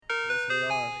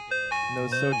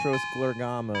Nosotros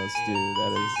glorgamos, dude.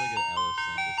 That Sounds is. like an Ellis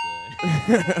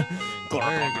thing to say.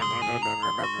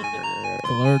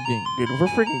 Glurging. Dude, we're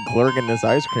freaking glurging this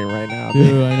ice cream right now.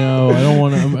 Dude, I know. I don't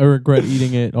want to. I regret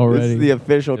eating it This already. is the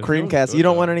official It cream feels cast. good, You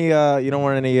don't though. want any. You don't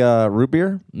want any root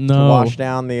beer to No. wash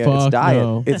down the. It's Fuck diet.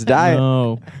 no. It's diet.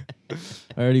 No.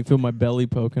 I already feel my belly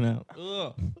poking out.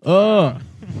 Ugh.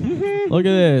 Look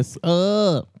at this.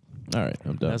 Ugh. All right,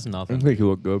 I'm done. That's I nothing. think you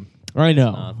look good. I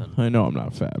know. nothing. I know I'm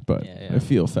not fat, but Yeah. I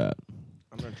feel fat.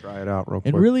 I'm gonna try it out real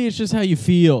And quick. really, it's just how you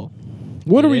feel.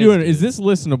 What It are we is, doing? dude. Is this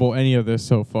listenable, any of this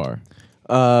so far?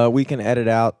 We can edit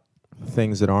out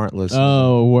things that aren't listened.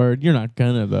 Oh, word. You're not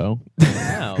gonna, though.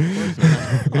 No,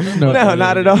 of course not. No, No,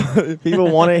 not at all. People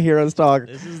want to hear us talk.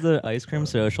 This is the ice cream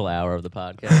social hour of the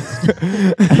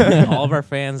podcast. All of our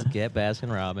fans get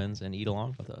Baskin Robbins and eat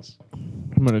along with us.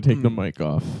 I'm going to take the mic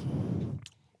off.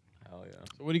 Oh yeah.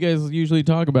 So what do you guys usually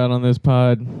talk about on this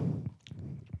pod?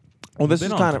 Well, this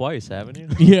You've is been on kind of. twice, haven't you?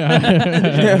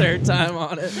 Yeah. Third time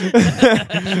on it.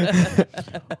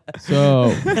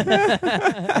 So,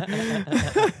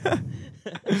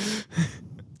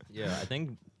 Yeah, I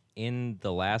think in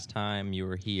the last time you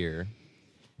were here,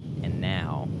 and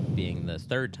now being the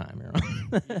third time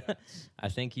you're on, I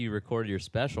think you recorded your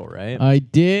special, right? I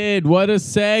did. What a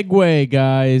segue,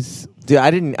 guys. Dude,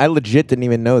 I legit didn't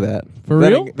even know that. For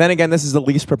then real? Then again, this is the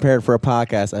least prepared for a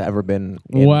podcast I've ever been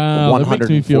in. Wow, that makes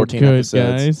me feel 114 good,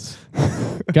 episodes.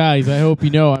 guys. Guys, I hope you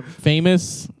know I'm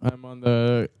famous. I'm on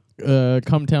the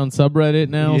Cumtown subreddit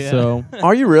now, Yeah. so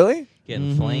Are you really?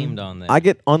 Getting Mhm. flamed on there. I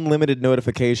get unlimited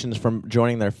notifications from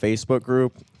joining their Facebook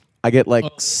group. I get like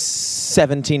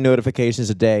 17 notifications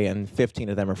a day, and 15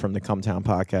 of them are from the Cumtown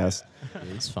podcast.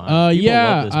 It's fine. People love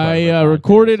yeah, this part of I our podcast.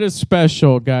 recorded a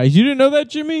special, guys. You didn't know that,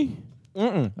 Jimmy?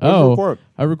 Mm-mm. Oh,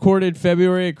 I recorded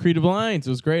February at Creative Lines. It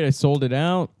was great. I sold it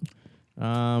out.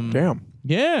 Damn.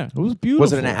 Yeah, it was beautiful.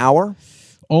 Was it an hour?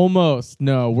 Almost.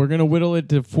 No, we're gonna whittle it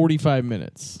to 45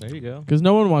 minutes There you go. because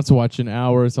no one wants to watch an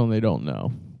hour of something they don't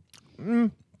know.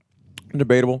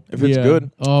 Debatable. If it's Yeah.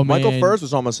 good. Oh, Michael man. Furst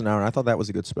was almost an hour. And I thought that was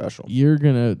a good special.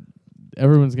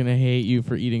 Everyone's gonna hate you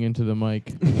for eating into the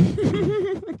mic.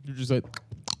 You're just like,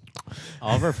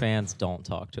 All of our fans don't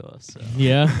talk to us. So.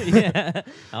 yeah, Yeah.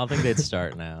 I don't think they'd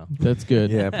start now. that's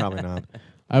good. Yeah, probably not.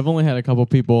 I've only had a couple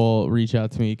people reach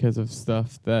out to me because of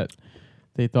stuff that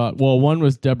they thought. Well, one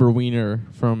was Deborah Wiener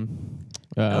from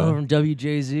from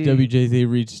WJZ. WJZ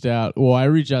reached out. Well, I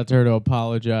reached out to her to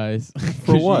apologize.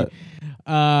 For what?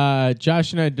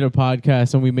 Josh and I did a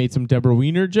podcast and we made some Deborah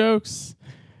Wiener jokes.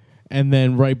 And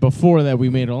then right before that, we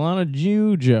made a lot of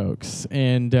Jew jokes.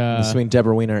 And I mean,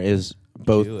 Deborah Wiener is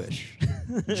both Jewish.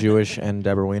 Jewish and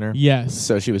Deborah Wiener. yes.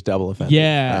 So she was double offended.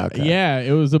 Yeah, Okay. yeah,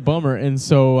 it was a bummer. And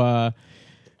so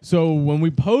when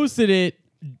we posted it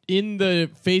in the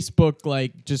Facebook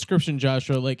like description,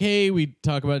 Joshua, like, hey, we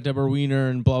talk about Deborah Wiener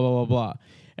and blah blah blah blah.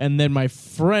 And then my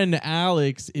friend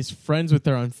Alex is friends with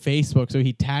her on Facebook, so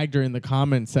he tagged her in the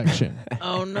comment section.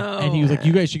 Oh no. And he was like,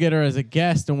 you guys should get her as a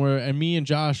guest. And me and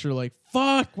Josh are like,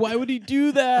 fuck, why would he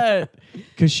do that?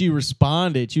 Because she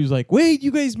responded. She was like, wait, you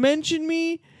guys mentioned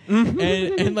me?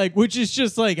 and like, which is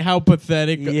just like how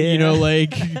pathetic, you know,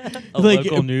 like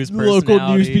local news local news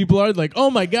personality. people are like, oh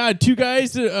my god, two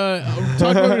guys talking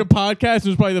about a podcast. It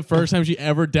was probably the first time she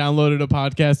ever downloaded a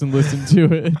podcast and listened to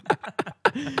it.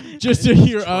 Just to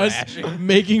hear us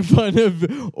making fun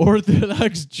of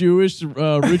Orthodox Jewish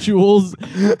rituals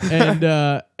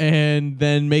and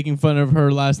then making fun of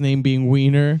her last name being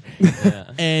Wiener.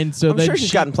 Yeah. And so I'm then sure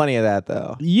she's gotten plenty of that,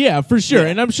 though. yeah, for sure.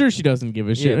 And I'm sure she doesn't give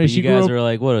a shit. Yeah, but she you grew guys up, were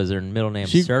like, what is her middle name?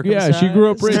 she grew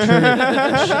up rich.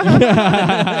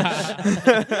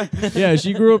 Yeah,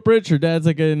 she grew up rich. Her dad's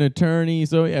like an attorney,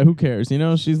 so yeah, who cares? You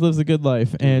know, she lives a good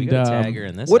life. And And tag her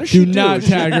in this. What does do she not do?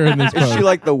 tag her in this Is post. she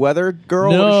like the weather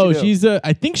girl? no, What does she do? she's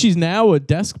I think she's now a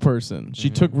desk person. She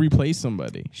took replaced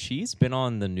somebody. She's been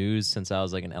on the news since I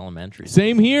was like in elementary.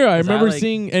 Same here. I 'Cause I, remember like-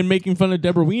 seeing and making fun of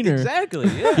Deborah Wiener. Exactly.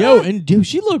 Yeah. Yo, and dude,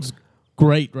 she looks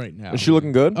great right now. Is she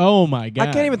looking good? Oh my god!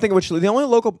 I can't even think of the only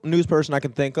local news person I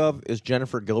can think of is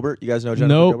Jennifer Gilbert. You guys know Jennifer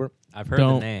Nope. Gilbert? I've heard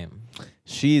Don't. the name.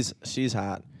 She's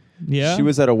hot. Yeah. She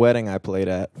was at a wedding I played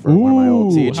at for one of my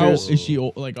old Ooh, how- teachers. is she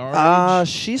old, like our age?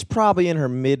 She's probably in her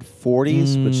mid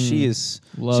 40s, but she's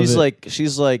Love it.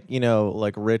 she's like, you know,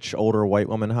 like rich older white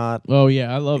woman hot. Oh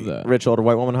yeah, I love that. Rich older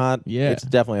white woman hot. Yeah. It's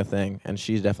definitely a thing, and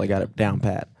she's definitely got it down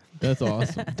pat. That's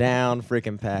awesome. Down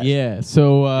freaking pat. Yeah.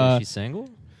 So Is she single?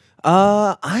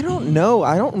 I don't know.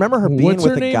 I don't remember her being what's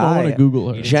with her a name? guy. I want to Google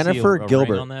her. You didn't Jennifer see a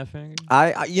Gilbert. ring on that finger?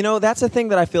 I you know, that's a thing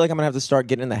that I feel like I'm gonna have to start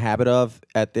getting in the habit of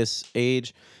at this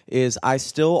age. Is I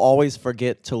still always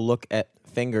forget to look at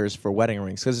fingers for wedding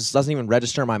rings because it doesn't even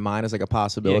register in my mind as like a Yeah,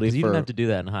 possibility. because you for didn't have to do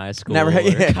that in high school. never, or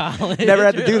yeah, college. never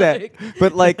had to do that. Like-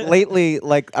 But like lately,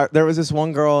 like there was this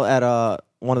one girl at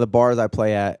one of the bars I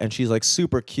play at, and she's like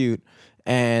super cute,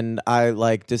 and I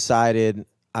like decided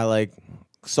I like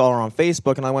saw her on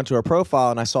Facebook, and I went to her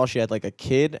profile, and I saw she had like a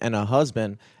kid and a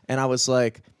husband, and I was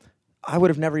like, I would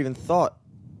have never even thought.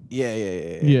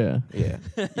 Yeah.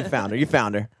 You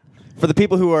found her. For the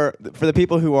people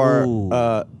who are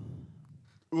Ooh.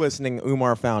 listening,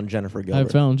 Umar found Jennifer Gilbert.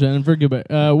 I found Jennifer Gilbert.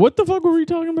 What the fuck were we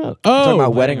talking about? Talking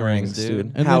about wedding wedding rings, rings,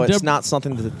 dude. And How then it's not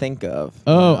something to think of.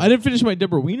 Oh, I didn't finish my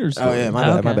Deborah Wiener story. Oh yeah,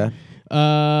 my Okay.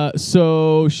 bad.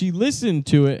 So she listened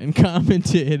to it and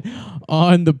commented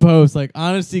on the post, like,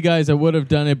 honestly, guys, I would have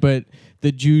done it, but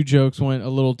the Jew jokes went a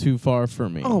little too far for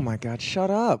me. Oh my God,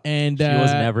 shut up. And She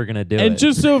was never gonna do it. And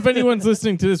just so if anyone's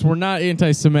listening to this, we're not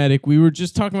anti-Semitic. We were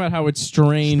just talking about how it's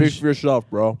strange Speak for yourself,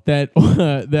 bro. that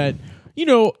that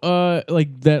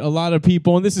like that a lot of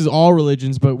people, and this is all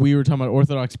religions, but we were talking about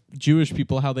Orthodox Jewish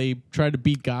people, how they try to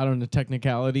beat God on a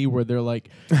technicality where they're like,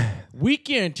 we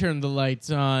can't turn the lights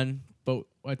on, but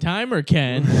a timer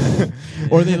can.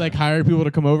 Or they like hire people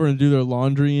to come over and do their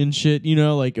laundry and shit,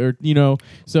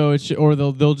 so it's or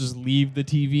they'll just leave the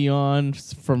TV on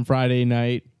from Friday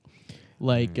night.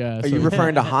 Like Are you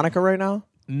referring to Hanukkah right now?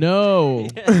 No.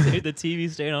 Dude, the TV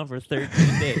stayed on for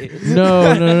 13 days.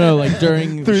 No. Like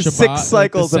during Through Shabbat, 6 cycles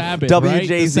like of the Sabbath, right?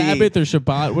 The WJZ. Sabbath or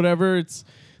Shabbat, whatever. It's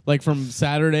like from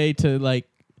Saturday to like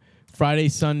Friday,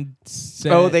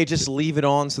 sunset. Oh, they just leave it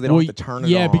on so they don't have to turn it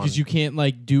on. Yeah, because you can't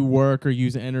like do work or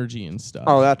use energy and stuff.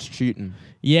 Oh, that's cheating.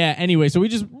 Yeah. Anyway, so we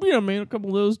just made a couple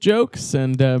of those jokes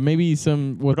and maybe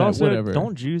some But also, whatever.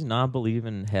 don't Jews not believe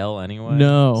in hell anyway?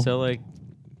 No. So like,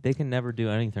 they can never do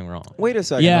anything wrong. Wait a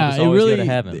second. Yeah, just it always go really. to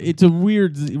heaven. It's a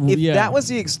weird. If that was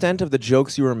the extent of the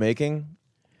jokes you were making,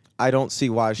 I don't see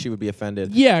why she would be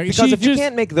offended. Yeah, because she if you just-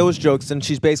 can't make those jokes, then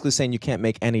she's basically saying you can't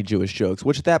make any Jewish jokes,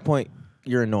 which at that point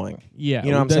you're annoying. Yeah,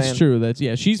 you know what I'm that's saying?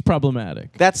 true. She's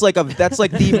problematic. That's like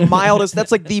the mildest.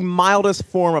 That's like the mildest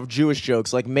form of Jewish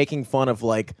jokes, like making fun of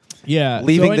like Yeah,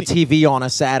 leaving so the TV on a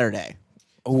Saturday.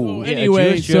 Ooh, So Yeah, anyway,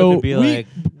 a Jewish joke so would be we- like,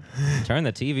 turn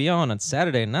the TV on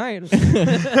Saturday night.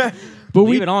 But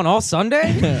Leave it on all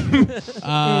Sunday. but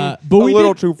a we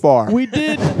little did, too far. we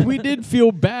did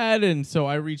feel bad, and so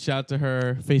I reached out to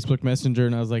her Facebook Messenger,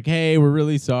 and I was like, "Hey, we're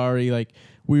really sorry. Like,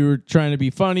 we were trying to be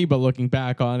funny, but looking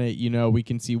back on it, we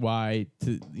can see why.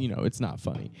 It's not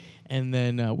funny." And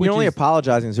then You're only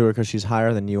apologizing to her because she's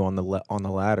higher than you on the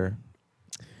ladder.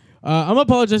 I'm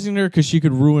apologizing to her because she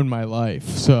could ruin my life.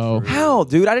 So How,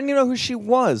 dude? I didn't even know who she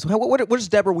was. What is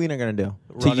Deborah Wiener gonna do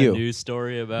Run to you? a news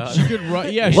story about she could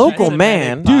yeah, Local Anti-Semitic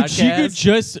man. dude,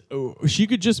 podcast. she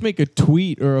could just make a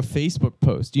tweet or a Facebook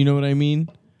post. You know what I mean?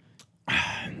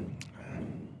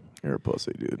 You're a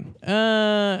pussy, dude.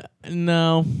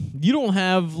 No, you don't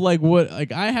have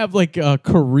I have like a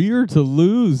career to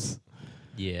lose.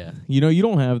 Yeah, You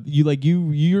don't have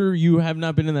you have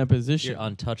not been in that position. you're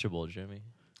untouchable, Jimmy.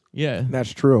 Yeah.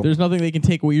 That's true. There's nothing they can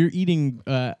take away. You're eating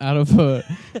out of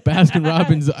Baskin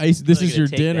Robbins ice. This They're is gonna your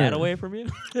take dinner. That away from you.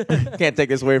 Can't take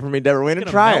this away from me, Deborah Wiener.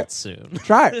 Gonna Try melt it. soon.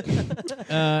 Try it.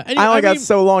 I only got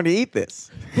so long to eat this.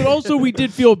 But also, we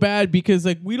did feel bad because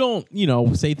we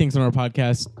don't say things on our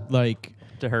podcast like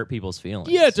To hurt people's feelings.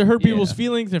 to hurt people's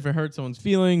feelings. If it hurts someone's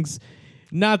feelings,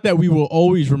 not that we will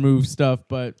always remove stuff,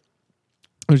 but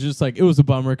it was just it was a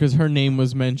bummer because her name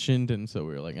was mentioned, and so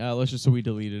we were like, so we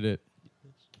deleted it.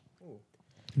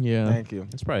 Yeah. Thank you.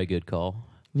 That's probably a good call.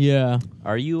 Yeah.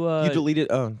 Are you? You deleted.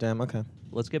 Oh, damn. Okay.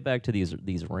 Let's get back to these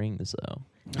rings though.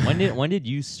 When did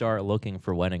you start looking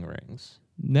for wedding rings?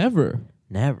 Never.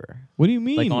 Never. What do you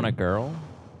mean? Like on a girl?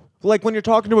 Like when you're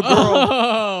talking to a girl.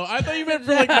 Oh, I thought you meant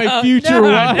for my future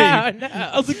wife.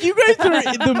 I was like, you guys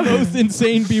are the most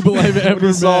insane people I've When ever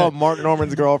you saw met. Mark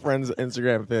Norman's girlfriend's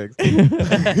Instagram pics,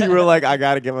 you were like, I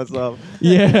gotta get myself.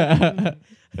 Yeah.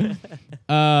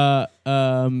 Oh,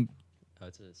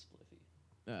 it's a spliffy.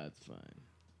 That's fine.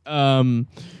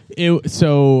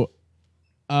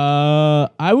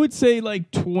 I would say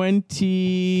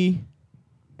 20,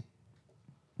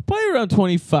 probably around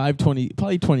 25, 20,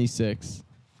 probably 26.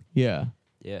 Yeah.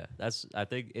 Yeah, I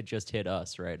think it just hit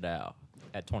us right now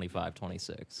at 25,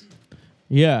 26.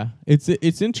 Yeah.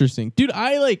 It's interesting. Dude,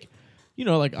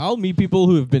 I'll meet people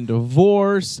who have been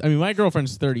divorced. I mean, my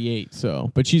girlfriend's 38,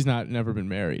 but she's never been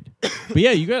married. But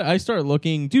yeah, I start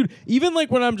looking, dude, even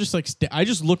when I'm just I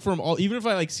just look for them all, even if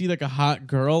I see a hot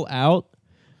girl out,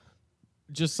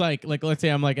 just let's say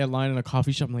I'm at line in a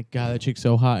coffee shop, I'm like, God, that chick's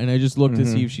so hot, and I just look to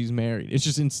see if she's married. It's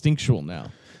just instinctual now.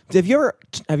 Have you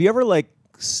ever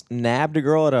nabbed a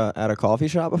girl at a coffee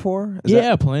shop before? Is Yeah,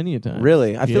 that, plenty of times.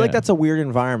 really? I feel like Yeah. that's a weird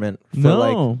environment. For No,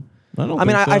 like, I don't. I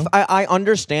mean, think so. I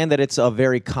understand that it's a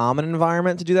very common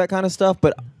environment to do that kind of stuff,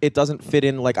 but it doesn't fit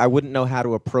in. Like, I wouldn't know how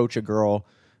to approach a girl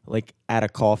like at a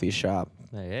coffee shop.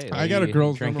 Hey, I got a you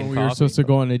girl's number. drinking We were coffee? supposed to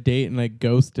go on a date, and I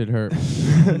ghosted her.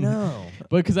 No.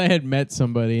 But because I had met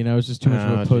somebody, and I was just too much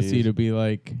of Oh, a pussy geez. to be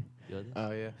like.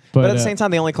 Oh yeah. But, But at the uh, same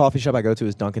time, the only coffee shop I go to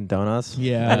is Dunkin' Donuts.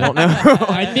 Yeah, I don't know.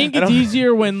 I think it's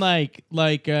easier when I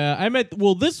met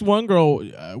this one girl.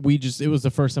 It was the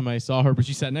first time I saw her, but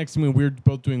she sat next to me. And we were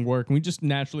both doing work, and we just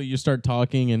naturally just start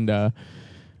talking and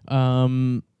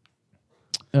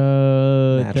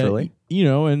Naturally.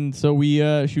 and so we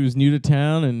she was new to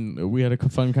town, and we had a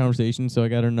fun conversation. So I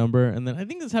got her number, and then I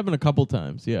think this happened a couple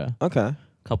times. Yeah, Okay.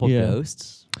 Couple Yeah.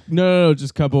 ghosts. no,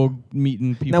 just couple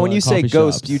meeting people. Now, when at you say coffee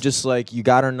ghost, shops. you just you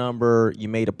got her number, you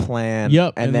made a plan,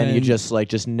 Yep, and and then you then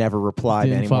just never replied to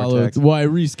didn't any more follow. texts. Well, I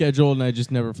rescheduled, and I just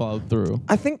never followed through.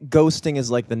 I think ghosting is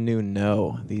like the new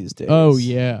no these days. Oh,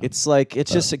 yeah. It's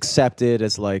it's just accepted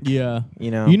as Yeah.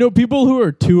 you know. You know, people who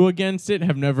are too against it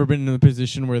have never been in the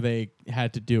position where they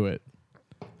had to do it,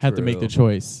 had to make the True.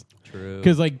 choice. True.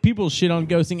 Because people shit on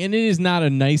ghosting, and it is not a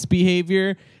nice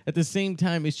behavior. At the same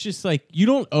time, it's just you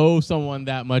don't owe someone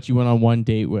that much you went on one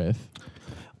date with.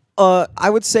 I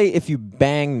would say if you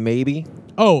banged, maybe.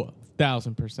 Oh,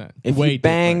 1,000%. If Way you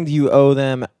banged, different. you owe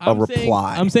them a I'm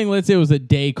reply. I'm saying, let's say it was a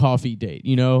day coffee date,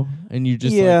 and you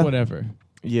just Yeah. whatever.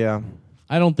 yeah,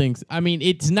 I don't think so. I mean,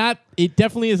 it's not. It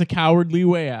definitely is a cowardly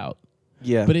way out,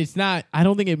 yeah, but it's not. I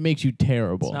don't think it makes you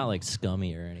terrible. It's not like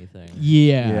scummy or anything.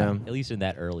 Yeah. At least in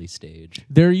that early stage.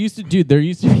 There used to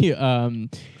be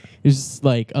there's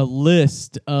a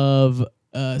list of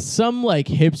some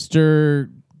hipster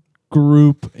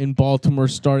group in Baltimore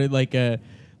started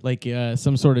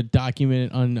some sort of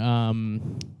document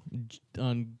on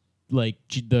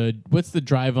what's the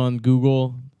drive on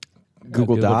Google?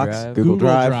 Google Google Docs, Drive. Google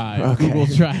Drive. Okay. Google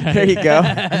Drive. There you go.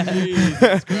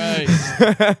 Jesus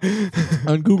Christ.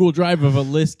 On Google Drive of a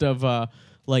list of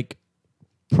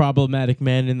problematic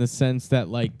men in the sense that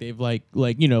they've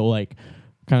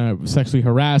kind of sexually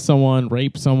harassed someone,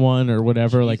 raped someone, or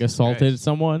whatever, Jesus assaulted Christ.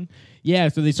 someone. Yeah,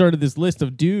 so they started this list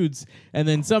of dudes, and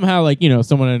then somehow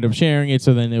someone ended up sharing it,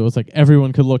 so then it was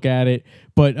everyone could look at it.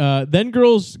 But then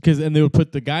girls, and they would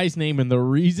put the guy's name and the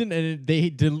reason, and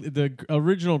the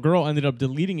original girl ended up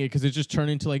deleting it because it just turned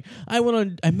into I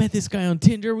met this guy on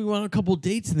Tinder, we went on a couple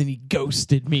dates, and then he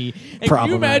ghosted me. And can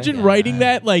you imagine Yeah. writing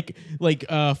that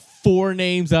 4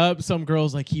 names up? Some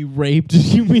girls he raped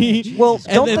me. Well,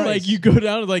 and don't then they- you go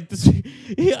down and this,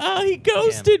 he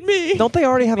ghosted me. Don't they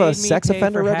already have a Made me sex pay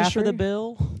offender for half registry? of the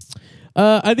bill.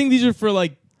 I think these are for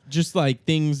just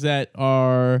things that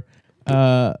are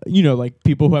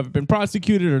people who haven't been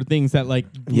prosecuted, or things that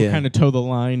Yeah. kind of toe the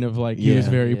line of he was Yeah.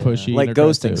 very Yeah. pushy, Like and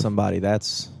ghosting aggressive. somebody.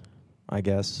 That's, I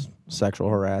guess, sexual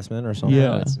harassment or something. Yeah.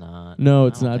 No, it's not. No,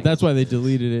 it's I don't not. think That's it's- why they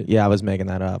deleted it. Yeah, I was making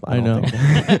that up. I don't know.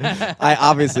 think- I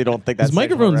obviously don't think that's This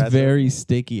sexual microphone's harassment. very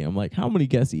sticky. I'm how many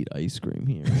guests eat ice cream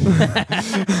here?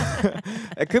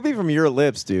 It could be from your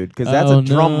lips, dude, because that's Oh, a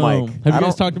drum no. mic. Have I you guys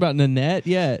don't- talked about Nanette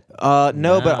yet? No,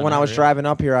 No, but when I not was really. driving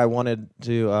up here, I wanted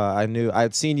to.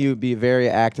 I'd seen you be very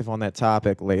active on that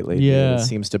topic lately. dude. Yeah. It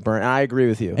seems to burn. I agree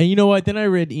with you. And you know what? Then I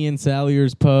read Ian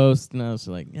Salyer's post, and I was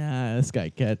this guy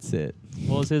gets it.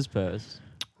 What was his post?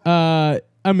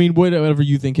 I mean, whatever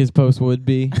you think his post would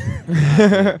be,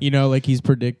 he's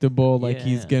predictable,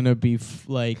 he's Yeah. gonna be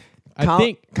I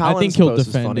Collins' think he'll post was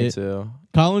defend funny it. too.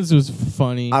 Collins was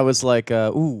funny. I was like,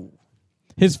 ooh.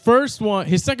 His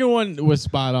second one was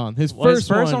spot on. His Well, first his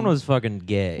first one was fucking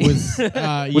gay. was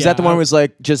Was that the one? Was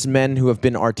just men who have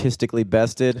been artistically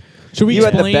bested? Should we you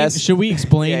had the explain? best- Should we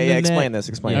explain? Yeah, Nanette? explain this.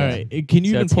 Explain All this. right. Can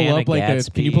you So even it's pull Hannah up Can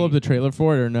you pull up Gadsby. the trailer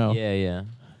for it or no? yeah.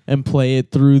 And play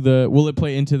it through the. Will it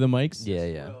play into the mics?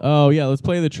 Yeah. Oh yeah, let's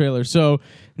play the trailer. So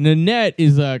Nanette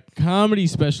is a comedy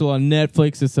special on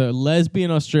Netflix. It's a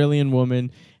lesbian Australian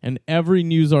woman, and every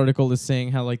news article is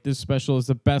saying how this special is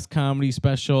the best comedy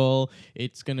special.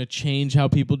 It's gonna change how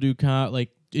people do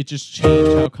it just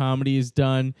changed how comedy is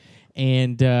done.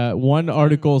 And one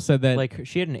article said that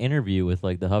She had an interview with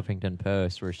the Huffington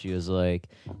Post where she was like,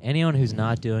 anyone who's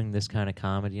not doing this kind of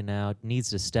comedy now needs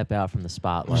to step out from the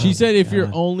spotlight. she said if you're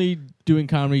God. only doing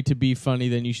comedy to be funny,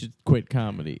 then you should quit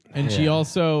comedy. And she Yeah.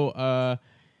 also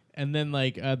and then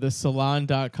the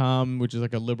salon.com, which is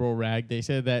a liberal rag, they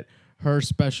said that her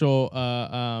special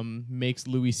makes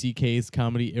Louis C.K.'s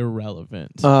comedy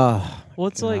irrelevant. Well,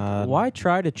 it's God. why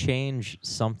try to change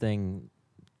something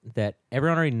that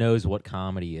everyone already knows what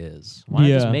comedy is? Why not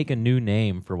just Yeah. make a new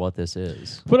name for what this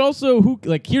is? But also,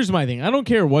 here's my thing. I don't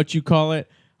care what you call it.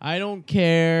 I don't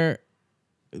care.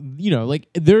 You know, like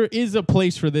there is a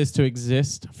place for this to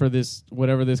exist, for this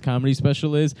whatever this comedy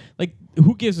special is. Like,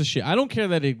 who gives a shit? I don't care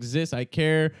that it exists. I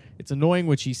care it's annoying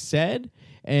what she said,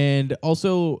 and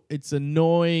also it's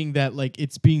annoying that like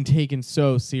it's being taken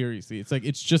so seriously. It's like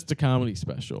it's just a comedy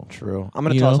special. True. I'm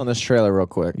gonna You toss know? on this trailer real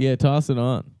quick. Yeah, toss it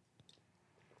on.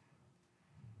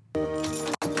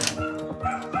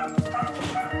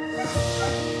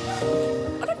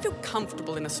 I don't feel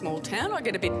comfortable in a small town. I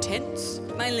get a bit tense,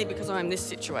 mainly because I'm in this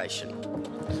situation.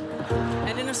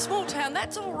 And in a small town,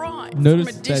 that's all right Notice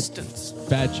from a distance. that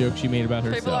bad joke she made about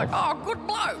herself. People are like, oh, good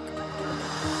bloke.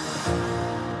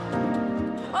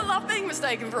 I love being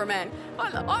mistaken for a man.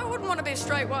 I wouldn't want to be a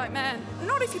straight white man.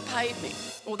 Not if you paid me.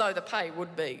 Although the pay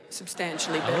would be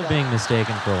substantially I better. love being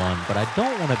mistaken for one, but I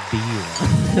don't want to be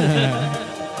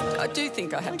one. I do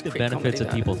think I have to The quit benefits comedy,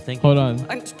 of people though. thinking. Hold on.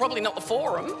 And it's probably not the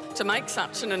forum to make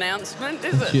such an announcement,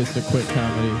 is it? She has to quit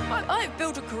comedy. I've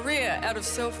built a career out of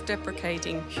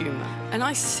self-deprecating humour, and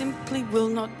I simply will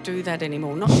not do that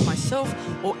anymore, not to myself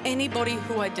or anybody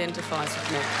who identifies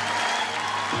with me.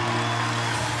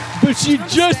 But she Do you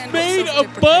just understand what made a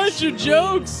self-deprecation bunch of means?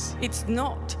 jokes. It's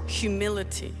not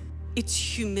humility, it's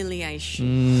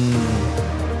humiliation.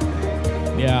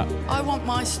 Yeah. I want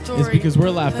my story. It's because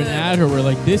we're laughing heard, at her. We're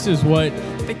like, this is what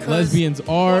because lesbians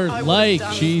are what I would've like.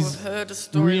 done is She's would've heard a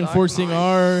story reinforcing like mine.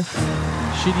 our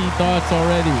shitty thoughts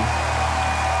already.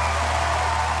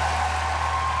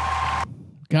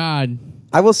 God.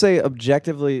 I will say,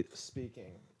 objectively speaking,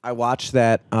 I watched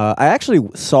that. I actually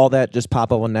saw that just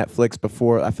pop up on Netflix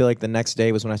before. I feel like the next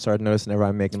day was when I started noticing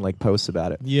everyone making like posts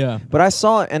about it. Yeah. But I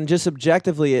saw it, and just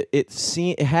objectively,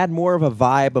 it had more of a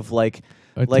vibe of like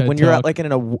A like TED when you're Talk. at like in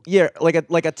an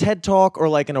like a TED talk or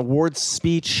like an awards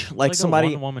speech, like It's somebody.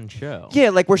 a one-woman show. Yeah,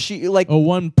 like where she like A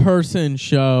one-person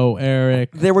show,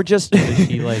 Eric. they were just.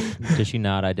 Does she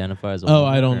not identify as a Oh,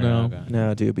 woman, I don't or- know. okay.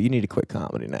 No, dude, but you need to quit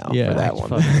comedy now Yeah. for that one.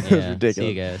 Fucking, It was yeah.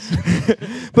 ridiculous. See you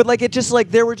guys. But like it just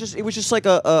like it was just like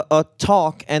a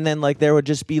talk, and then like there would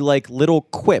just be like little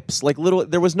quips, like little.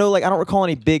 There was no like I don't recall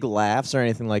any big laughs or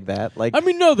anything like that. Like I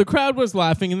mean, no, the crowd was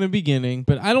laughing in the beginning,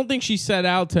 but I don't think she set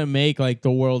out to make like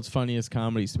the world's funniest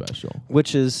comedy special.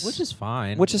 which is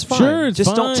fine. Which is fine. Sure, it's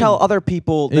just don't fine. tell other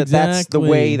people that that's the Exactly.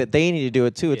 way that they need to do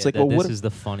it too. It's Yeah, like, well, this what if, is the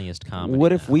funniest comedy.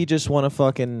 what if now. we just want to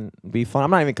fucking be fun?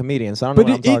 I'm not even a comedian, so I don't know But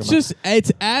what I'm talking it's just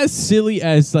it's as silly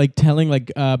as like telling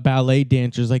like ballet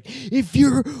dancers like if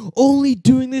you're only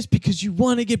doing this because you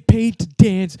want to get paid to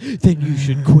dance, then you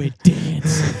should quit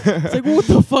dance. It's like, well, what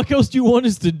the fuck else do you want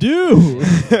us to do?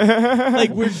 Like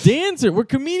we're we're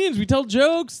comedians, we tell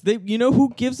jokes.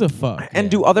 Who gives a fuck? And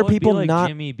do other Well, it'd be people like not?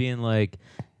 Jimmy being like,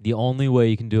 the only way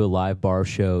you can do a live bar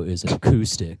show is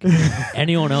acoustic.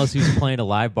 Anyone else who's playing a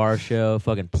live bar show,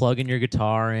 fucking plugging your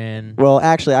guitar in. Well,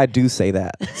 actually, I do say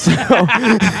that, so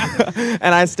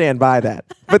and I stand by that.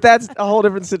 But that's a whole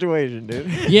different situation, dude.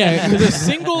 Yeah, because a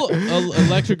single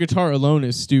electric guitar alone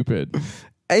is stupid.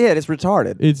 Yeah, it's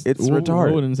retarded. It's I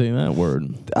retarded. wouldn't say that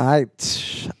word. I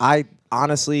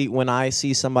honestly, when I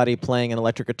see somebody playing an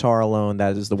electric guitar alone,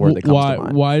 that is the word that comes Why? to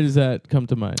mind. Why does that come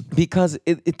to mind? Because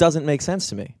it doesn't make sense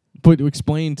to me. But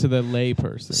explain to the lay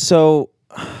person. So,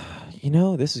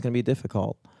 this is going to be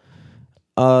difficult.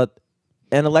 An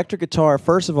electric guitar,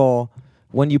 first of all,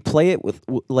 when you play it with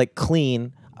like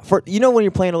clean, when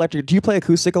you're playing electric, do you play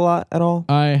acoustic a lot at all?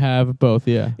 I have both,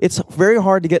 yeah. It's very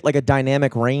hard to get like a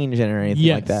dynamic range and anything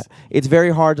like Yes. that. It's very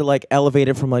hard to like elevate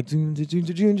it from like and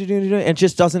it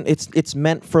just doesn't. It's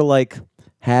meant for like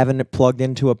having it plugged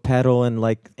into a pedal and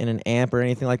like in an amp or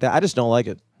anything like that. I just don't like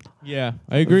it. Yeah,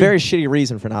 I agree. Very shitty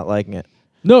reason for not liking it.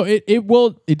 No,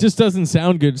 it just doesn't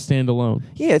sound good standalone.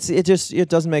 Yeah, it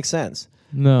doesn't make sense.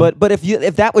 No. But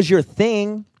if that was your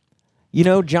thing,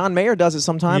 John Mayer does it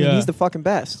sometimes, Yeah. and he's the fucking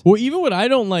best. Well, even what I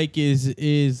don't like is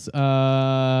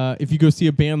if you go see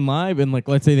a band live and like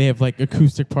let's say they have like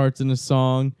acoustic parts in a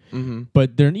song,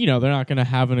 but they're not gonna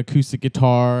have an acoustic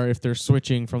guitar if they're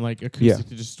switching from like acoustic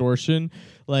to distortion.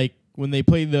 Like when they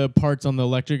play the parts on the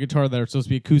electric guitar that are supposed to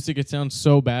be acoustic, it sounds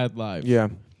so bad live. Yeah.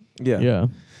 Yeah.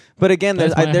 But again,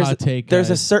 That's my hot take, there's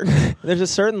a guys.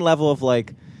 certain level of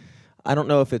like, I don't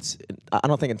know if I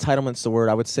don't think entitlement's the word.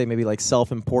 I would say maybe like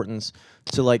self-importance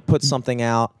to like put something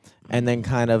out and then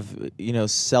kind of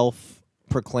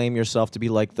self-proclaim yourself to be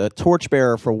like the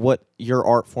torchbearer for what your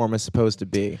art form is supposed to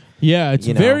be. Yeah, it's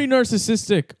You know. very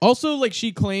narcissistic. Also, like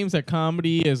she claims that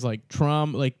comedy is like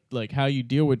trauma, like how you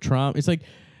deal with trauma. It's like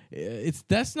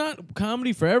that's not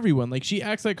comedy for everyone. Like she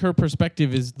acts like her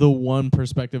perspective is the one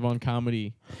perspective on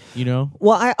comedy.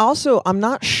 Well, I'm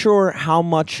not sure how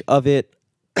much of it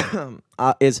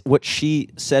is what she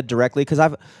said directly, because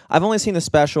I've only seen the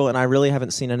special and I really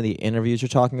haven't seen any of the interviews you're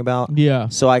talking about. Yeah.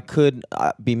 So I could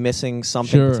be missing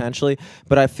something Sure. potentially,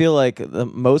 but I feel like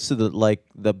most of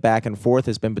the back and forth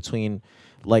has been between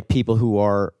like people who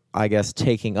are, I guess,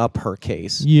 taking up her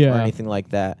case Yeah. or anything like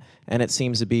that. And it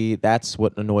seems to be that's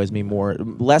what annoys me more.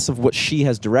 Less of what she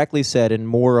has directly said and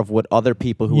more of what other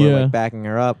people who are Yeah. like backing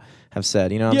her up have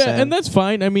said. You know what I'm Yeah, saying? and that's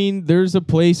fine. I mean, there's a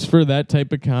place for that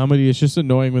type of comedy. It's just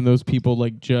annoying when those people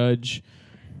like judge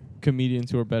comedians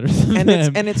who are better than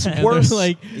And them. it's they're worse.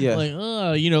 like, Yeah.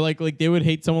 like they would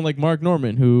hate someone like Mark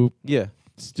Norman who yeah.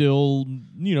 still,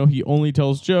 he only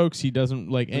tells jokes. He doesn't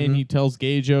like, Mm-hmm. and he tells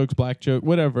gay jokes, black joke,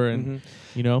 whatever, and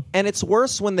And it's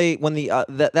worse when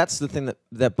that's the thing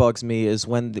that bugs me is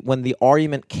when the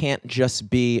argument can't just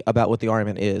be about what the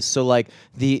argument is. So like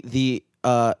the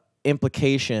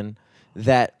implication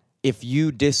that if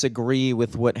you disagree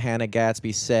with what Hannah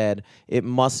Gatsby said, it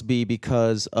must be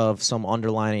because of some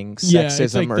underlying it's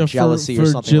sexism like or the jealousy or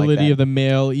something like fragility that. of the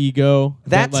male ego.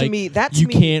 That to like, me- that to you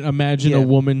me- can't imagine yeah. a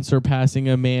woman surpassing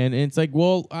a man. And it's like,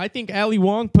 well, I think Ali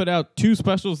Wong put out 2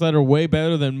 specials that are way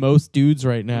better than most dudes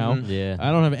right now. Yeah.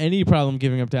 I don't have any problem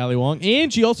giving up to Ali Wong.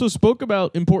 And she also spoke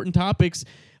about important topics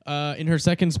in her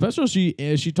second special. She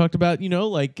talked about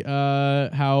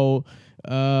how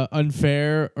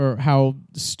unfair or how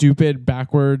stupid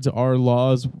backwards are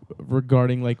laws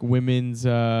regarding like women's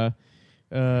what's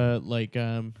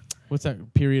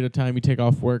that period of time you take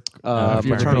off work after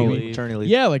you have a maternity baby? leave. Maternity leave.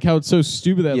 Yeah, like how it's so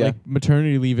stupid that Yeah. like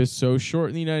maternity leave is so short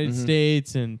in the United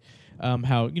States, and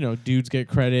how dudes get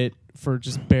credit for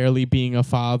just barely being a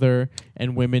father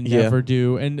and women Yeah. never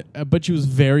do. And but she was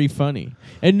very funny,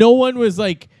 and no one was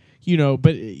like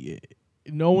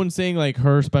no one's saying like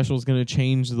her special is going to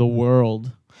change the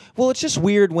world. Well, it's just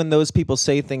weird when those people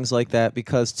say things like that,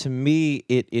 because to me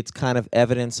it's kind of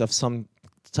evidence of some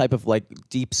type of like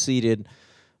deep-seated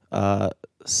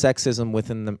sexism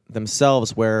within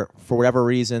themselves, where for whatever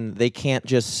reason they can't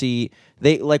just see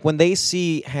when they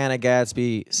see Hannah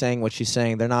Gatsby saying what she's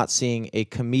saying, they're not seeing a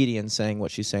comedian saying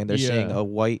what she's saying. They're Yeah. seeing a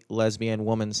white lesbian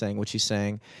woman saying what she's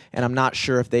saying, and I'm not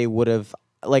sure if they would have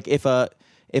like if a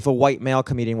white male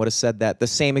comedian would have said that the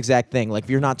same exact thing, like if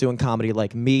you're not doing comedy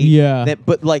like me, Yeah.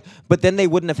 but then they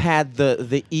wouldn't have had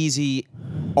the easy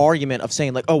argument of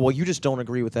saying like, oh well, you just don't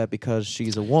agree with that because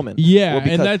she's a woman. Yeah, Well,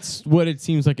 because- and that's what it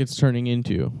seems like it's turning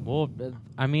into. Well,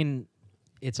 I mean,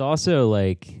 it's also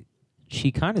like she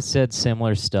kind of said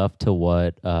similar stuff to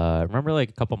what remember like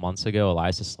a couple months ago,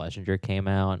 Eliza Schlesinger came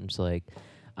out and was like,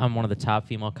 I'm one of the top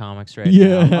female comics right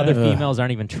Yeah. now. Other females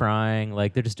aren't even trying.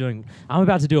 Like they're just doing. I'm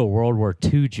about to do a World War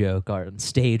II joke on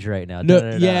stage right now. No,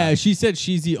 Da-da-da-da. yeah, she said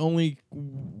she's the only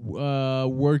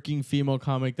working female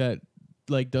comic that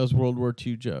like does World War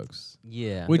II jokes.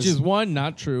 Yeah. Which is one,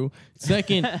 not true.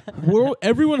 Second,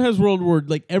 everyone has World War.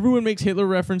 Like everyone makes Hitler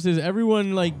references.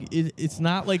 Everyone like it's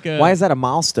not like a. why is that a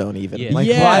milestone even? Yeah. Like,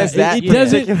 yeah, why is that? It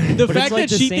doesn't. The But fact it's like that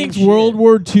the she same thinks shit. World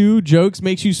War II jokes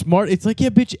makes you smart. It's like, yeah,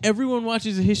 bitch. Everyone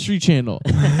watches a History Channel.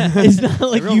 It's not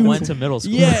like Everyone you went to middle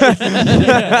school. Yeah,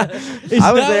 it's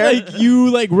I was not there. like you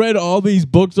like read all these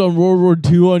books on World War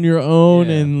II on your own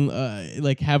Yeah. and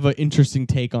like have an interesting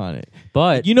take on it.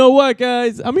 But You know what,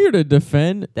 guys? I'm here to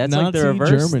defend that's Nazi like the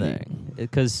reverse Germany. thing.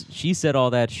 Because she said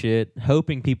all that shit,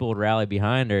 hoping people would rally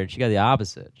behind her, and she got the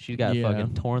opposite. She got Yeah.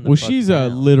 fucking torn the Well, fuck she's a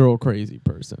down. literal crazy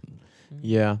person.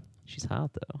 Yeah. She's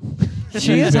hot though. She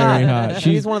She's is very hot. hot.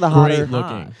 She's one of the great hotter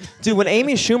looking. Dude, when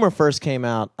Amy Schumer first came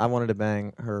out, I wanted to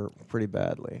bang her pretty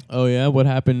badly. Oh yeah, what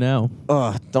happened now?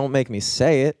 Ugh, don't make me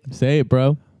say it. Say it,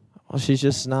 bro. Well, she's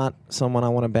just not someone I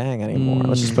want to bang anymore.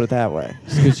 Let's just put it that way.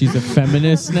 Because she's a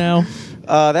feminist now.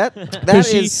 That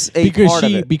is a part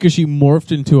of it. Because she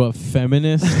morphed into a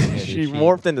feminist. She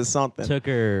morphed into something. Took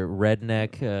her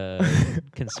redneck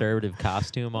conservative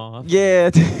costume off. Yeah.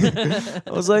 I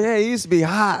was like, hey, you used to be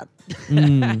hot.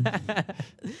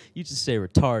 You just say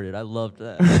retarded. I loved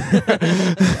that.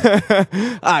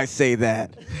 I say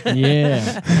that.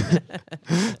 Yeah.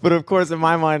 But of course, in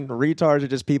my mind, retards are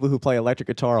just people who play electric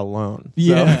guitar alone.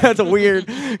 Yeah. So that's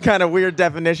a kind of weird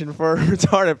definition for a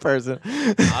retarded person.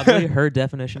 Oddly, her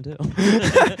definition too.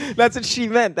 That's what she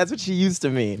meant. That's what she used to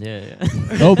mean. Yeah.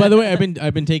 Oh, by the way,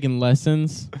 I've been taking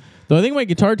lessons. Though I think my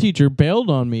guitar teacher bailed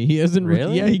on me. He hasn't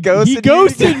Really? Yeah, He he ghosted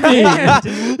ghosted you? me.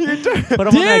 Put him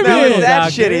on Damn that it. Google That Doc,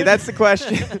 shitty. dude. That's the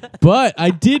question. But I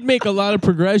did make a lot of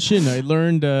progression. I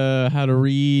learned how to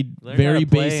read Learned how very to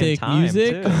play in basic time,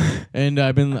 music, too. and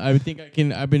I've been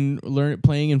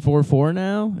playing in 4/4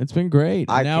 now. It's been great.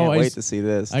 I now can't wait to see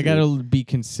this. I dude. gotta be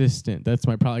consistent. That's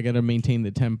my problem. I gotta maintain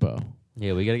the tempo.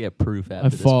 Yeah, we gotta get proof after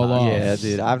this fall podcast. off. Yeah,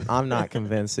 dude, I'm not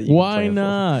convinced that you Why can play a 4/4.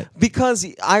 not? Because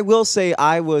I will say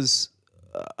I was,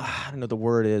 I don't know what the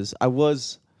word is. I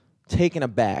was taken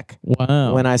aback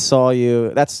Wow. when I saw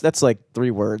you. That's like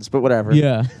 3 words, but whatever.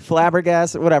 Yeah.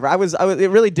 Flabbergasted, whatever. I was. It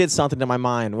really did something to my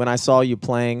mind when I saw you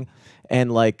playing,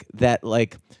 and like that,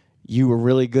 like you were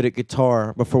really good at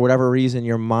guitar, but for whatever reason,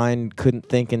 your mind couldn't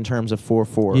think in terms of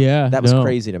 4/4. Yeah, that was no.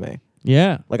 crazy to me.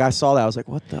 Yeah. Like I saw that, I was like,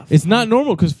 what the? It's not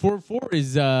normal because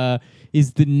 4/4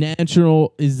 is the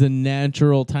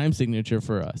natural time signature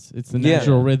for us. It's the Yeah.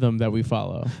 natural rhythm that we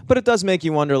follow. But it does make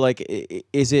you wonder, like,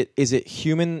 is it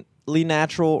humanly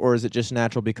natural, or is it just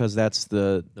natural because that's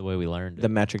the The way we learned it.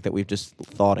 metric that we've just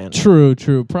thought in? True.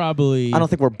 Probably. I don't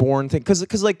think we're born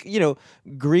because like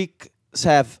Greeks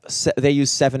have they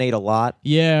use 7/8 a lot.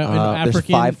 Yeah, and there's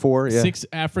African 5/4. Yeah,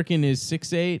 African is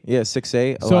 6/8. yeah,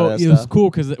 6/8. A lot So of that it was stuff. cool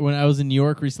because when I was in New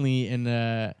York recently,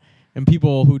 and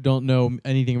people who don't know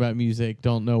anything about music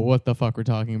don't know what the fuck we're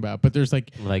talking about. But there's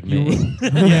like me.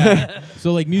 yeah.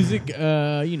 So like music,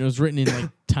 is written in like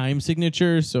time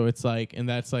signatures. So it's like, and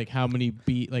that's like how many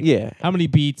how many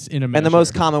beats in a measure. And the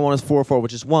most common one is 4/4,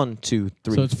 which is 1, 2,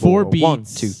 3. So it's 4 beats. 1,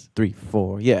 2, 3,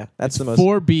 4. Yeah, that's the most.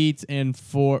 4 beats and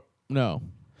 4. No,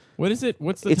 what is it?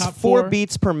 What's the It's top 4 4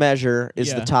 beats per measure is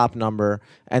Yeah. the top number,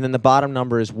 and then the bottom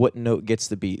number is what note gets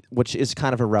the beat, which is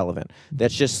kind of irrelevant.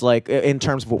 That's just like in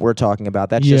terms of what we're talking about.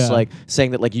 That's just Yeah. like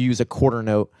saying that like you use a quarter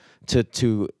note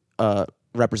to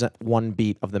represent 1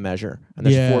 beat of the measure, and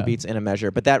there's 4 Yeah. beats in a measure.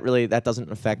 But that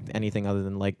doesn't affect anything other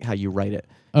than like how you write it.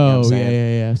 You know what I'm Oh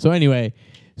saying? yeah. So anyway,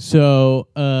 it's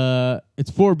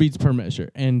 4 beats per measure,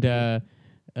 and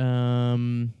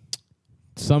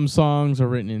some songs are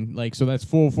written in like, so that's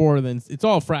 4/4. Then it's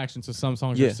all fractions. So some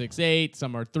songs Yeah. are 6/8,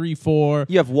 some are 3/4.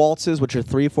 You have waltzes, which are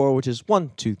 3/4, which is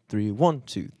 1, 2, 3, 1,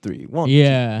 2, 3, 1,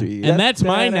 Yeah. 2, 3. And that's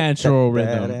my natural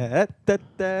rhythm,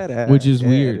 which is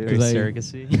weird, dude. Very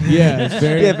 'cause I- circusy. Yeah, it's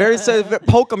very. Yeah, very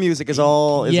polka music is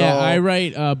all. I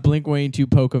write Blink-182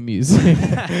 polka music.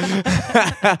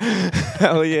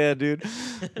 Hell yeah, dude.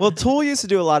 Well, Tool used to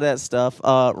do a lot of that stuff.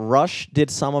 Rush did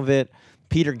some of it.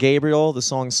 Peter Gabriel, the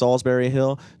song Salisbury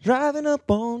Hill. Driving up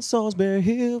on Salisbury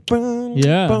Hill. Boom,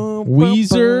 Yeah. boom,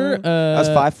 Weezer, boom. That's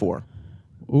 5/4,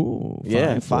 Ooh,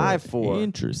 Yeah, 5/4. 5/4.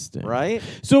 Interesting. right?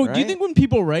 So, do you Right? think when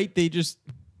people write, he just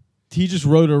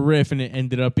wrote a riff and it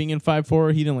ended up being in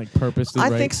 5/4? He didn't like purposely I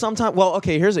write. think sometimes. Well,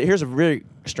 okay. Here's a really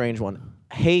strange one.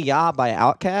 Hey Ya by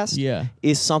Outkast. Yeah.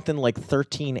 Is something like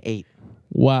 13/8.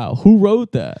 Wow, who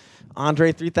wrote that?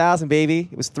 Andre 3000, baby.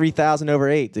 It was 3,000 over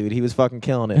 8, dude. He was fucking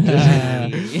killing it.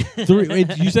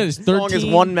 Wait, you said it's 13. Song is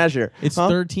 1 measure. It's Huh?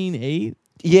 13/8.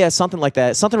 Yeah, something like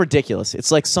that. Something ridiculous.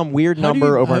 It's like some weird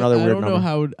number over another weird number. I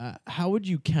don't know how would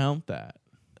you count that?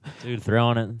 Dude, throw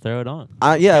it on.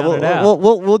 Yeah, Count it out.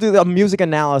 we'll do the music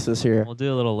analysis here. We'll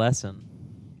do a little lesson.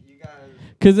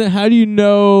 Because then, how do you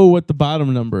know what the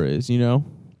bottom number is? You know.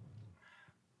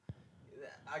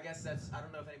 I guess that's. I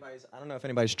don't know if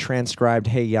anybody's transcribed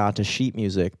 "Hey Ya" to sheet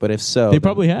music, but if so, They then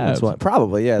probably have. That's what.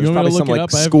 Probably, yeah. You There's want me to probably some look it like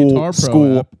up? I have Guitar Pro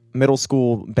school, app. middle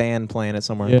school band playing it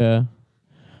somewhere. Yeah.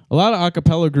 A lot of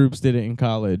acapella groups did it in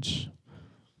college.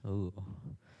 Ooh.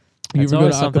 You That's ever go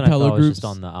always to something I thought acapella was groups? just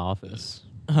on The Office.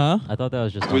 Huh? I thought that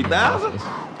was just on The 3,000 Office.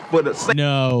 for the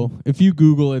No. If you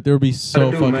Google it, there'll be so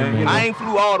Dude, fucking man, many. I ain't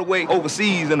flew all the way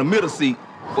overseas in the middle seat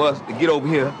for us to get over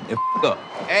here and up.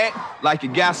 Act like you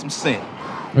got some sense.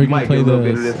 Are you Might gonna get a play little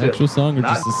bit of the this actual here. song or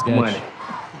Not just the sketch? money.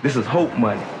 This is hope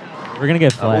money. We're gonna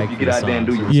get I hope flagged. you for get the out there and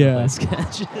do song, your- so Yeah. it's not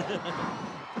a sketch.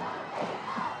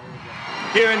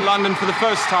 Here in London for the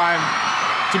first time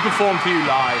to perform for you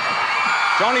live,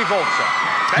 Johnny Vulture,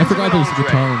 I forgot there was a Benjamin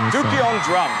guitar in Andre, this Dookie song. on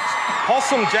drums,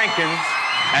 Possum Jenkins,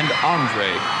 and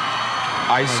Andre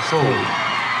Ice Cold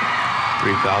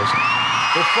 3000.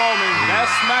 Performing their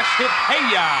smash hit Hey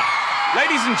Ya.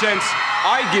 Ladies and gents,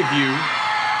 I give you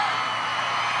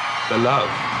The love.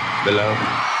 The love.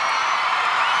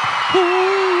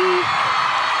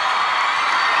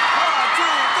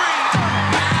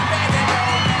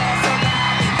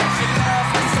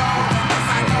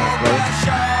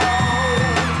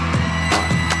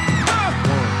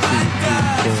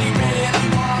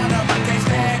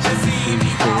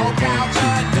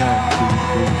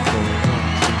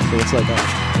 So it's like a 1,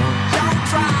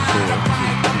 2, 3, 4.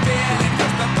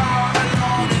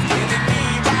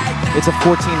 It's a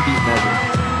 14-beat measure.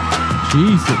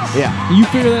 Jesus. Yeah. You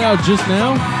figured that out just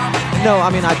now? No, I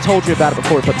mean I told you about it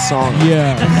before we put the song on.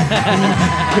 Yeah.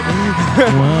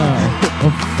 Wow.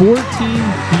 A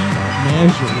 14-beat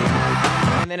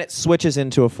measure. And then it switches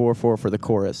into a 4/4 for the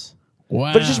chorus.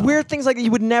 Wow. But it's just weird things like that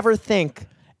you would never think.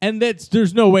 And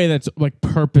there's no way that's like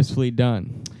purposefully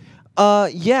done.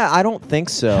 Yeah, I don't think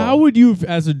so. How would you,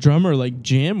 as a drummer, like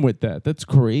jam with that? That's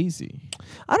crazy.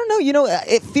 I don't know. You know,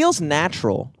 it feels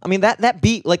natural. I mean, that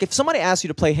beat. Like, if somebody asked you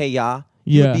to play "Hey Ya,"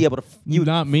 you would be able to.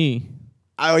 Not me.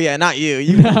 Oh yeah, not you.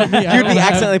 You'd be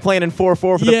accidentally playing in 4/4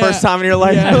 for the first time in your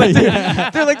life. Yeah,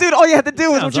 They're like, dude, all you have to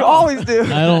do is what you always do.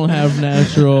 I don't have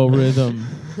natural rhythm.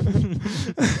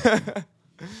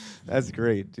 That's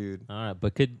great, dude. All right,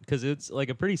 but because it's like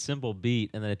a pretty simple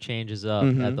beat, and then it changes up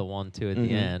at the 1-2 at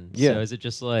the end. Yeah. So is it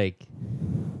just like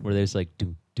where there's like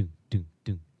do do do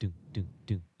do do do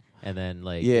do, and then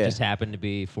like it just happened to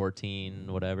be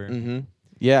 14 whatever?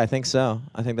 Yeah, I think so.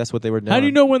 I think that's what they were doing. How do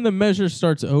you know when the measure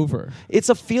starts over? It's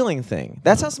a feeling thing.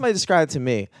 That's how somebody described it to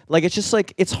me. Like, it's just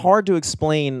like, it's hard to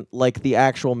explain like the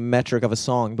actual metric of a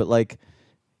song, but like,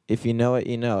 if you know it,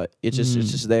 you know it. It's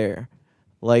just there.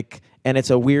 Like, and it's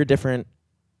a weird, different.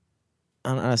 I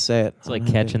don't know how to say it. It's like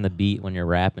catching the beat when you're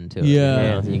rapping to it.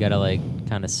 Yeah. You gotta like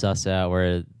kind of suss out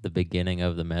where the beginning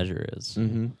of the measure is.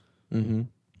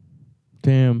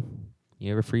 Damn.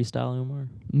 You ever freestyle anymore?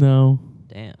 No.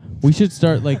 Damn. We should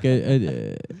start like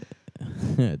a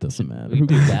it doesn't matter. We can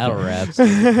do battle raps.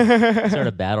 Start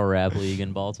a battle rap league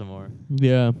in Baltimore.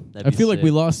 Yeah. That'd I be feel like we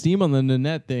sick. lost steam on the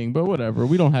Nanette thing, but whatever.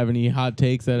 We don't have any hot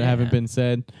takes that haven't been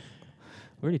said.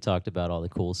 We already talked about all the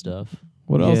cool stuff.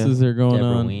 What else is there going Deborah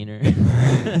on? Wiener.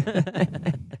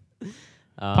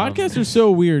 Podcasts are so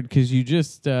weird because you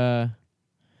just,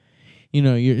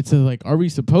 it's like, are we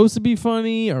supposed to be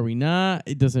funny? Are we not?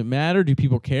 It doesn't matter. Do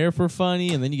people care if we're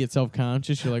funny? And then you get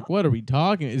self-conscious. You're like, what are we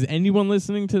talking? Is anyone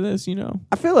listening to this? You know?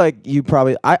 I feel like you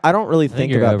probably. I don't really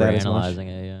think you're about that as much. overanalyzing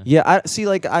it. Yeah. Yeah, I see.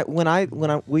 Like, when I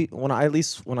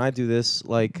do this,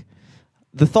 like,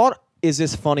 the thought, is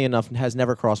this funny enough, has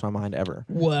never crossed my mind ever.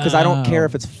 Because I don't care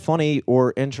if it's funny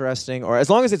or interesting, or as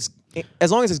long as it's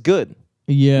good.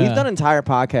 Yeah. We've done entire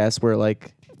podcasts where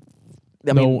like,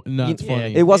 I mean, not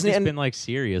funny. It wasn't. It's been like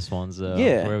serious ones though.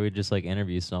 Yeah. Where we just like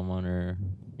interview someone or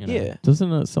Yeah.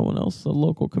 Doesn't someone else, a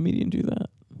local comedian, do that?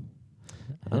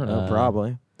 I don't know.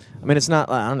 Probably. I mean, it's not.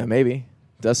 I don't know. Maybe.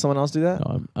 Does someone else do that?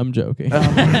 No, I'm joking.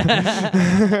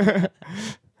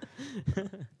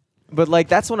 But like,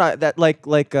 that's when I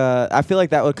feel like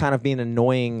that would kind of be an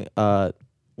annoying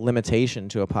limitation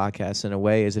to a podcast in a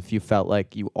way, is if you felt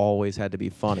like you always had to be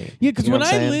funny. Yeah, because You know when what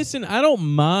I'm I saying? listen, I don't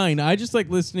mind. I just like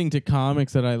listening to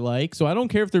comics that I like, so I don't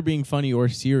care if they're being funny or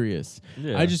serious.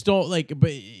 Yeah. I just don't like,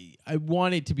 but I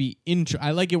want it to be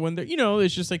I like it when they're,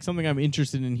 it's just like something I'm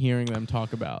interested in hearing them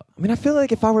talk about. I mean, I feel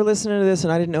like if I were listening to this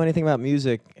and I didn't know anything about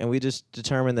music, and we just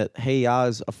determined that Hey Ya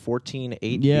is a 14/8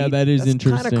 Yeah, beat, that is that's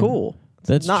interesting. Kind of cool.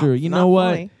 That's Not- true. You not know what?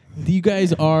 funny. You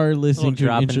guys are listening to an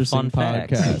dropping interesting fun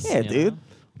facts. podcast. Yeah, You know? dude.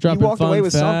 Dropping walked fun away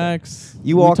with something. facts.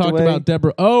 You walked we talked away- about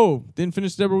Deborah. Oh, didn't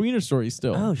finish Deborah Wiener story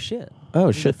still. Oh shit. Oh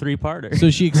It's a shit. 3-parter.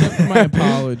 So she accepted my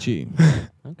apology.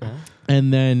 Okay.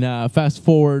 And then fast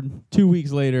forward 2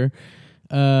 weeks later,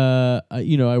 I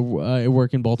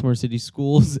work in Baltimore City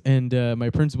schools, and my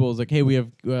principal was like, "Hey, we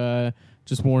have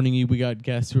just warning you, we got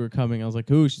guests who are coming." I was like,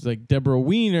 "Who?" She's like, "Deborah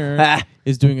Wiener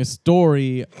is doing a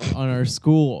story on our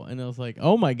school," and I was like,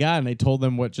 "Oh my god!" And I told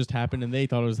them what just happened, and they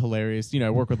thought it was hilarious. I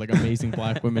work with like amazing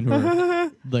black women who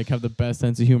are like have the best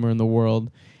sense of humor in the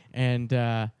world,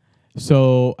 and.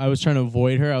 So I was trying to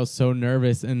avoid her. I was so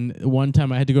nervous. And one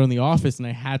time I had to go in the office and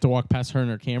I had to walk past her and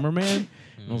her cameraman.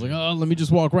 And I was like, oh, let me just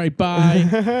walk right by.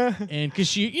 And because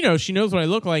she knows what I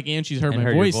look like and she's heard And my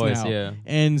heard your voice voice, now. yeah.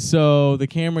 And so the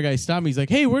camera guy stopped me. He's like,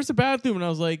 hey, where's the bathroom? And I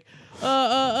was like,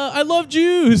 I love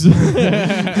Jews.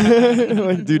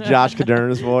 Do Josh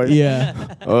Cadern's voice. Yeah.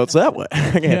 Oh, it's that way.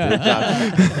 I can't do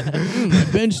Josh.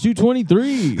 I bench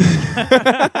 223.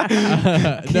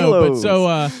 No, but so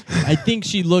I think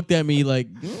she looked at me like,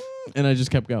 and I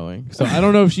just kept going. So I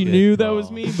don't know if she knew that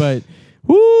was me, but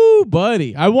whoo,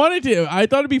 buddy. I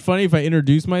thought it'd be funny if I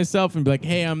introduced myself and be like,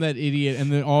 hey, I'm that idiot.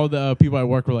 And then all the people I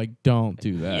work were like, don't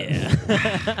do that.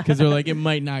 Yeah. Because they're like, it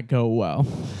might not go well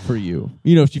for you.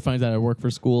 If she finds out I work for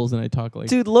schools and I talk like,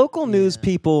 Dude, local news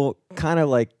people kind of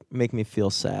like make me feel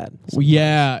sad. well,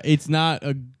 yeah,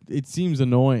 it seems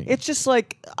annoying. It's just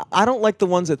like, I don't like the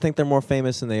ones that think they're more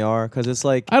famous than they are, because it's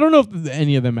like, I don't know if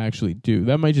any of them actually do.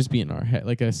 That might just be in our head,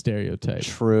 like a stereotype.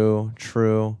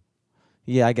 true.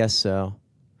 Yeah, I guess so.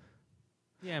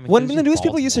 Yeah, I mean, When 'cause the you're news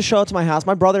people used to Baltimore. show up to my house,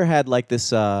 my brother had like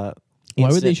this. Why would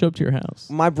they instant- show up to your house?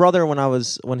 My brother,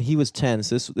 when he was 10,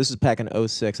 so this was back in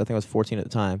 06. I think I was 14 at the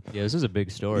time. Yeah, this is a big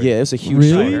story. Yeah, it was a huge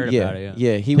Really? story. I heard yeah, about it,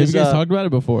 yeah. He Have was. you guys talked about it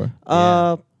before?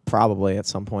 Probably at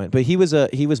some point, but he was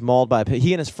mauled by a pit.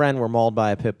 He and his friend were mauled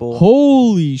by a pit bull.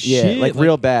 Holy Yeah, shit! like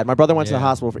real bad. My brother went to the Yeah.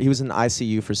 hospital. He was in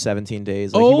ICU for 17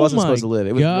 days. Like Oh he wasn't my supposed to live.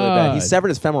 It was really bad. He God. severed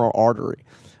his femoral artery.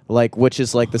 like which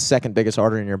is like the second biggest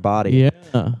artery in your body.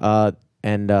 Yeah.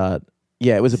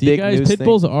 Yeah, it was a See, big guys, news pit thing.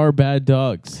 bulls are bad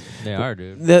dogs. They are,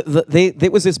 dude.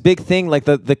 It was this big thing. Like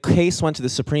the case went to the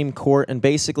Supreme Court, and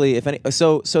basically, if any,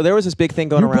 so there was this big thing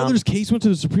going Your around. brother's case went to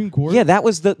the Supreme Court? Yeah, that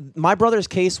was my brother's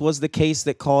case was the case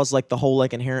that caused like the whole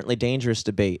like inherently dangerous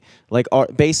debate. Like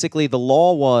basically, the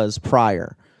law was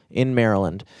prior in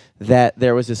Maryland that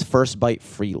there was this first bite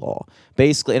free law.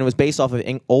 Basically, and it was based off of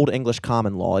old English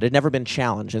common law. It had never been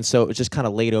challenged, and so it was just kind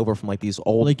of laid over from like these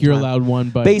old. Like you're time- allowed one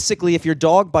bite. Basically, if your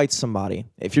dog bites somebody,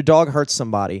 if your dog hurts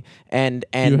somebody, and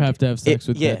you have to have sex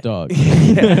with that dog.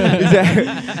 Exactly.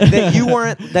 that you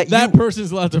weren't that That you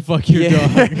person's allowed to fuck your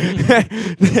dog.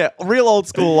 yeah, real old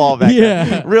school law back Yeah.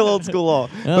 then. Real old school law.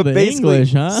 Oh, the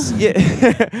English, huh?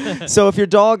 Yeah. So if your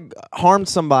dog harmed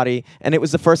somebody and it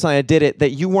was the first time I did it,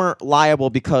 that you weren't liable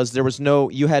because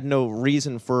you had no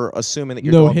reason for assuming that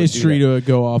your No dog history would do that. to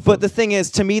go off But of. the thing is,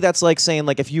 to me, that's like saying,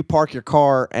 like, if you park your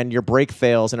car and your brake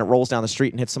fails and it rolls down the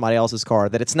street and hits somebody else's car,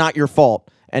 that it's not your fault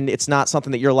and it's not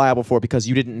something that you're liable for because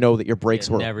you didn't know that your brakes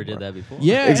were. Never did that before.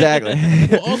 Yeah. Exactly.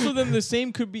 Well, also, then the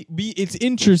same could be it's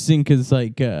interesting because,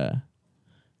 like,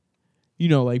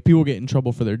 like people get in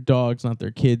trouble for their dogs, not their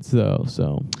kids, though.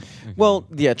 So Well,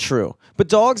 yeah, true. But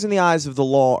dogs, in the eyes of the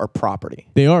law, are property.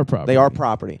 they are property. They are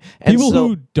property. And People so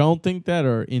who don't think that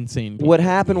are insane. People. what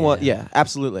happened was, yeah,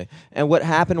 absolutely. And what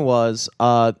happened was,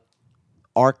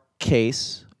 our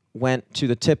case went to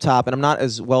the tip top, and I'm not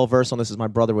as well versed on this as my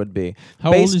brother would be.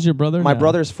 How old is your brother My now?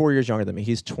 brother is 4 years younger than me.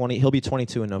 He's 20. He'll be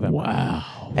 22 in November.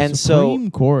 Wow. And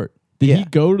Supreme Court. Did Yeah. he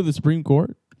go to the Supreme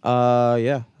Court? Yeah,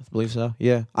 I believe so.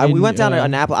 Yeah, we In, went down to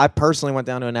Annapolis. I personally went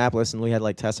down to Annapolis, and we had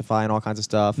like testify and all kinds of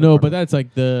stuff. No, but that's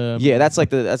like the yeah, that's like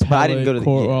the that's. But I didn't go to the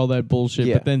court, yeah. all that bullshit.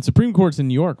 Yeah. But then Supreme Court's in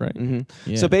New York, right? Mhm.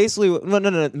 Yeah. So basically,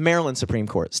 no, Maryland Supreme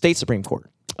Court, state Supreme Court,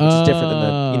 which is different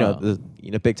than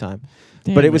the big time.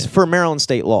 Damn but it was it. for Maryland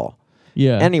state law.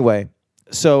 Yeah. Anyway,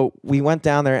 so we went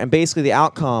down there, and basically the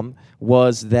outcome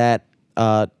was that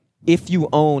if you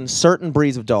own certain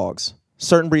breeds of dogs,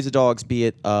 be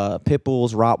it pit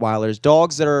bulls, Rottweilers,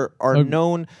 dogs that are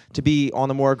known to be on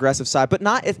the more aggressive side, but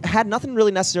it had nothing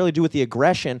really necessarily to do with the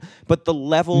aggression, but the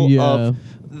level of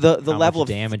the How level much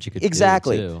of damage you could do,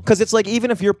 exactly too. because it's like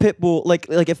even if your pit bull like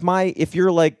if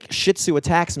your like Shih Tzu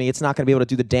attacks me, it's not going to be able to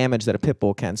do the damage that a pit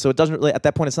bull can. So it doesn't really at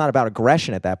that point. It's not about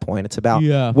aggression at that point. It's about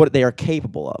what they are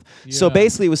capable of. So Yeah.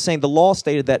 basically, it was saying the law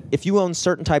stated that if you own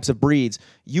certain types of breeds,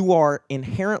 you are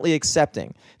inherently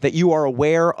accepting that you are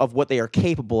aware of what they are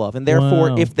capable of, and therefore,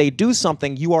 Wow. if they do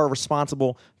something, you are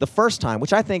responsible the first time.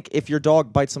 Which I think, if your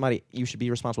dog bites somebody, you should be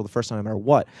responsible the first time, no matter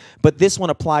what. But this one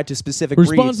applied to specific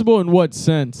breeds, responsible in what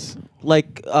sense?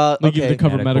 like Like you have to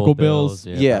cover medical bills.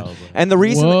 yeah, probably. and the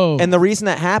reason Whoa.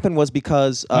 that happened was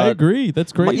because I agree.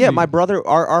 That's crazy. my brother,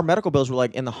 our medical bills were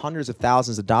like in the hundreds of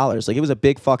thousands of dollars. Like it was a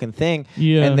big fucking thing.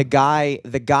 Yeah. And the guy.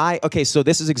 Okay, so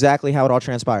this is exactly how it all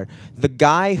transpired. The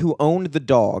guy who owned the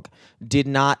dog did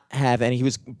not have any. He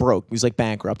was broke. He was like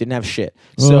bankrupt. Didn't have shit.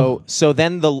 Ugh. So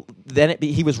then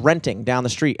he was renting down the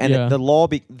street, and Yeah.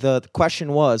 the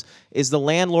question was: is the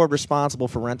landlord responsible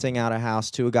for renting out a house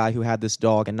to a guy who had this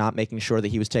dog and not making sure that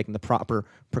he was taking the proper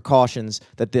precautions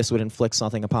that this would inflict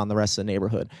something upon the rest of the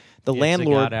neighborhood? The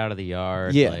landlord got out of the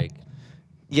yard. Yeah. Like,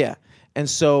 yeah. And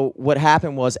so what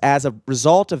happened was, as a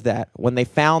result of that, when they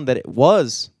found that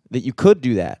that you could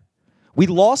do that, we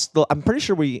lost I'm pretty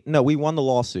sure we won the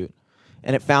lawsuit,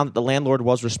 and it found that the landlord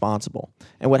was responsible.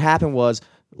 And what happened was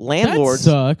landlords.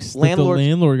 That sucks. Landlords. That the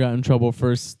landlord got in trouble for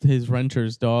his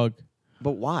renter's dog.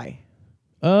 But why?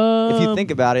 If you think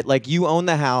about it, like you own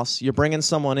the house, you're bringing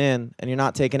someone in, and you're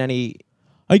not taking any.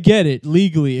 I get it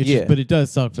legally, it's Yeah. just, but it does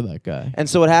suck for that guy. And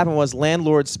so what happened was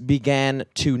landlords began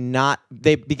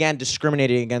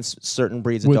discriminating against certain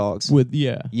breeds of dogs.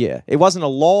 Yeah. It wasn't a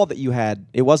law that you had.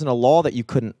 It wasn't a law that you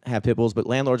couldn't have pit bulls, but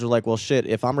landlords were like, well, shit,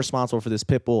 if I'm responsible for this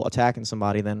pit bull attacking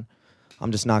somebody, then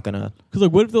I'm just not going to. Because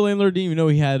like, what if the landlord didn't even know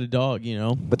he had a dog? You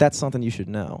know, But that's something you should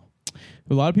know.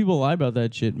 a lot of people lie about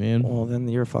that shit, man. Well, then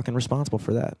you're fucking responsible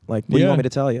for that. Like, what do you Yeah. want me to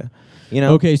tell you? You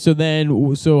know? Okay, so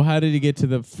how did he get to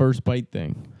the first bite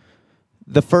thing?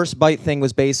 The first bite thing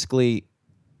was basically.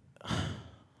 I'm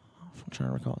trying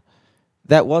to recall.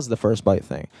 That was the first bite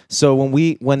thing. So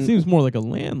when Seems more like a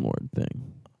landlord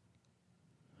thing.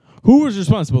 Who was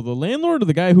responsible, the landlord or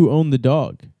the guy who owned the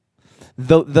dog?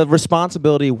 the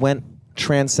responsibility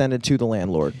transcended to the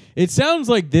landlord. It sounds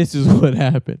like this is what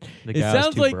happened. The It guy was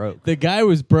sounds too like broke. the guy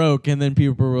was broke, and then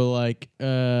people were like,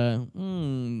 how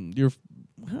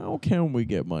can we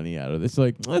get money out of this?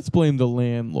 Like, let's blame the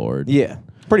landlord. Yeah,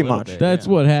 pretty Little much. bit. That's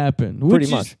Yeah. what happened. Pretty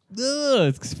Which much.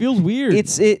 It feels weird.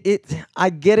 I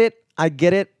get it. I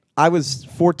get it. I was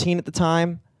 14 at the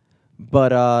time,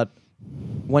 But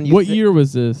when you What year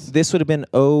was this? this would have been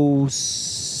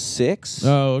 06.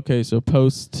 Oh, okay. So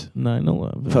post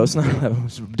 9/11. Post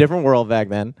 9/11. Different world back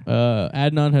then.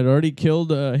 Adnan had already killed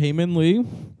Heyman Lee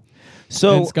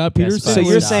So and Scott Peterson. so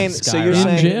you're was saying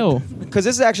in jail. because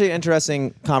this is actually an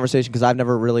interesting conversation because I've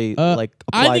never really like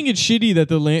applied. I think it's shitty that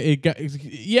the land.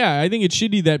 I think it's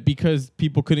shitty that because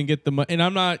people couldn't get the money. And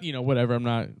I'm not, whatever. I'm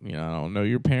not, I don't know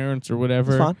your parents or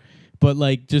whatever. It's fine. But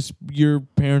like, just your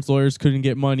parents' lawyers couldn't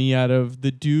get money out of the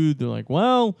dude. They're like,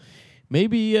 well,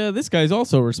 maybe this guy's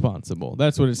also responsible.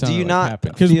 That's what it sounded like not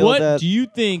happened. Because feel what that- do you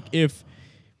think if?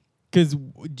 Because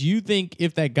do you think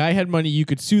if that guy had money, you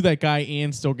could sue that guy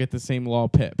and still get the same law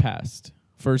passed?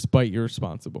 First bite, you're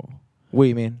responsible. What do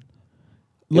you mean?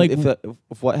 Like,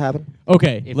 If what happened?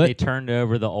 okay, If they turned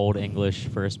over the old English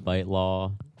first bite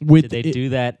law, with did they do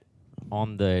that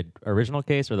on the original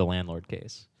case or the landlord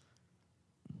case?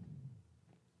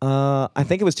 I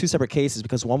think it was two separate cases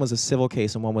because one was a civil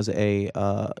case and one was a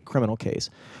criminal case.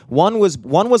 One was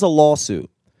a lawsuit.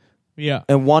 Yeah.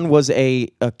 And one was a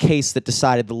case that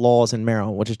decided the laws in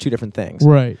Maryland, which is two different things.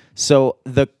 Right. So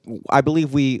I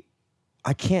believe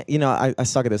I can't, I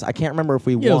suck at this. I can't remember if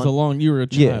we Yeah, it won. was you were a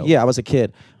child. Yeah, I was a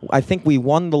kid. I think we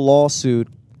won the lawsuit,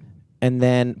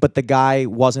 but the guy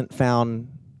wasn't found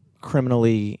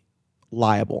criminally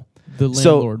liable. The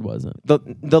landlord wasn't.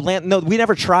 We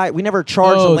never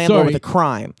charged the landlord with a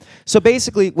crime. So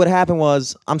basically what happened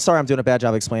was, I'm sorry I'm doing a bad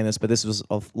job explaining this, but this was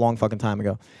a long fucking time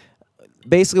ago.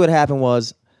 Basically what happened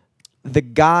was the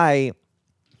guy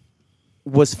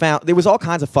was found. There was all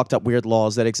kinds of fucked up weird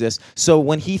laws that exist. So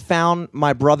when he found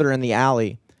my brother in the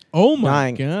alley, Oh my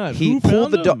dying, god! he Who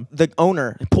pulled found him? the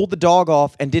owner pulled the dog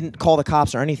off and didn't call the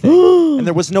cops or anything. And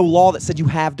there was no law that said you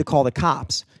have to call the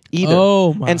cops either.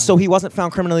 Oh my! And so he wasn't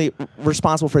found criminally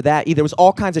responsible for that either. There was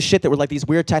all kinds of shit that were like these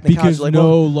weird technicalities. because like,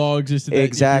 no law existed. That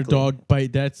Exactly. If your dog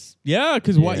bite. That's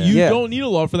because why you Yeah. don't need a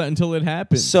law for that until it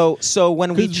happens. So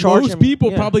when we 'Cause charge most him,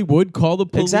 people yeah. probably would call the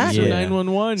police Exactly. or Yeah.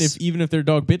 911 even if their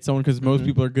dog bit someone because most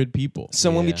people are good people.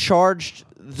 So when we Yeah. charged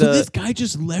So this guy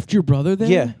just left your brother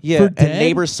there? yeah, For and dead?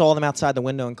 neighbors saw them outside the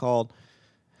window and called.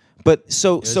 But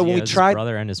so It was, when we his tried,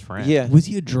 brother and his friend. yeah, Was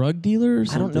he a drug dealer or I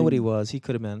something? don't know what he was. He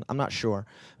could have been. I'm not sure.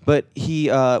 But he,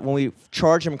 when we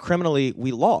charged him criminally,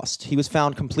 we lost. He was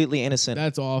found completely innocent,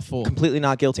 That's awful. completely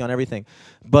not guilty on everything.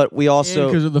 But we also,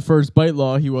 Because of the first bite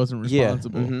law, he wasn't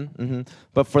responsible.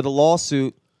 But for the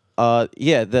lawsuit,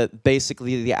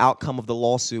 basically the outcome of the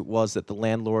lawsuit was that the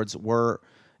landlords were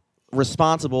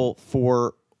responsible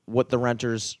for what the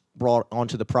renters brought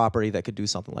onto the property that could do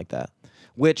something like that,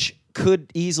 which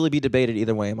could easily be debated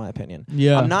either way, in my opinion.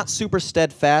 Yeah. I'm not super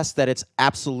steadfast that it's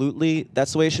absolutely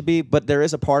that's the way it should be, but there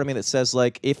is a part of me that says,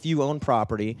 like, if you own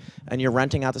property and you're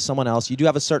renting out to someone else, you do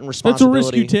have a certain That's a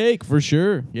responsibility. risk you take for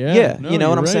sure. Yeah. Yeah, No, you know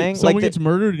what you're I'm right. saying? Someone Like gets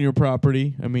murdered in your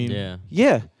property. I mean, Yeah.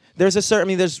 Yeah, there's a certain. I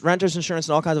mean, there's renters insurance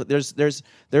and all kinds of.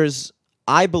 There's.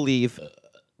 I believe,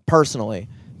 personally,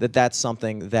 that that's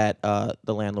something that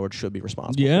the landlord should be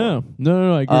responsible. yeah. For.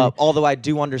 No, I agree. Although I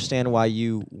do understand why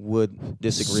you would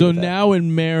disagree. So with that. now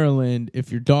in Maryland,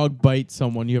 if your dog bites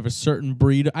someone, you have a certain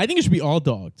breed. I think it should be all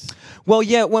dogs. Well,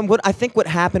 yeah. What I think what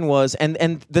happened was,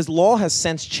 and this law has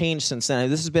since changed since then.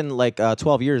 This has been like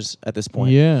 12 years at this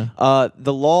point. Yeah.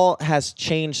 The law has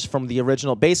changed from the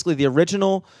original. Basically, the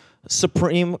original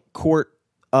Supreme Court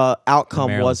outcome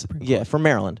Maryland was Supreme Court. for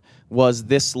Maryland was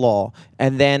this law,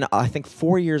 and then I think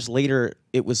 4 years later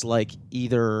it was like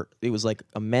either it was like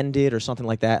amended or something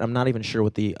like that. I'm not even sure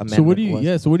what the amendment So what do you? was.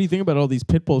 Yeah. So what do you think about all these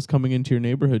pit bulls coming into your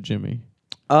neighborhood, Jimmy?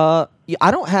 Yeah,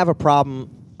 I don't have a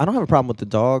problem. I don't have a problem with the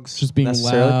dogs Just being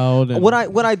necessarily. loud and- What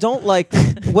I don't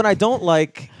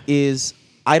like is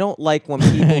I don't like when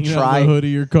people Hanging out try. in the hood of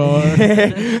your car.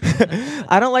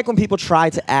 I don't like when people try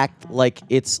to act like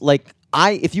it's like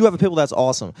if you have a pit bull, that's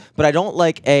awesome. But I don't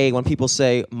like when people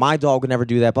say my dog would never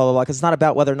do that, blah blah blah. Because it's not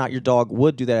about whether or not your dog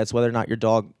would do that; it's whether or not your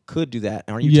dog could do that.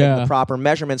 And are you taking the proper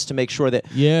measurements to make sure that?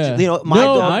 Yeah. You know, my No,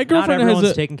 dog. my Not girlfriend everyone's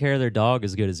has a taking care of their dog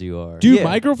as good as you are. Dude, Yeah.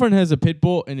 my girlfriend has a pit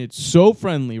bull, and it's so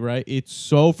friendly, right? It's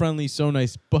so friendly, so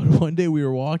nice. But one day we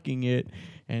were walking it,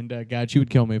 and God, she would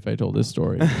kill me if I told this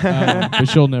story. But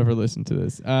she'll never listen to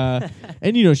this. And,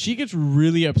 you know, she gets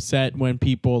really upset when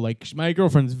people, like, my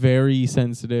girlfriend's very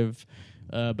sensitive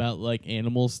about, like,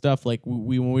 animal stuff. Like,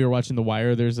 when we were watching The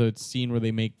Wire, there's a scene where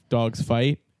they make dogs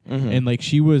fight. And, like,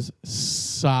 she was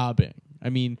sobbing. I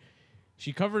mean,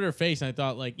 she covered her face, and I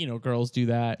thought, like, you know, girls do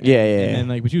that. Yeah, And then,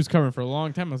 like, but she was covering for a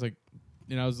long time. I was like,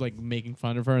 and I was like making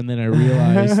fun of her, and then I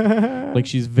realized like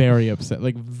she's very upset,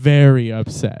 like very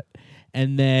upset.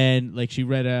 And then like she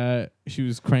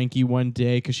was cranky one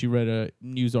day because she read a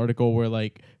news article where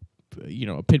like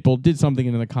a pit bull did something,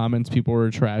 and in the comments people were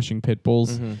trashing pit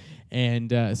bulls. Mm-hmm.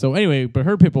 And so anyway, but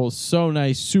her pit bull is so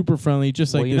nice, super friendly,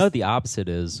 just like Well, you this. know what the opposite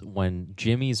is? When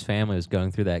Jimmy's family was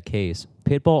going through that case,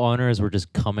 pit bull owners were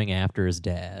just coming after his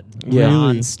dad. Yeah. Really?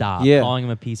 Non-stop. Yeah. Calling him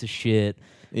a piece of shit.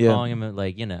 Yeah. Calling him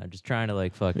just trying to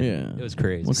like fucking. Yeah. It was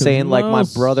crazy. Well, 'cause Saying like my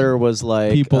most brother was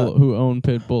like people who own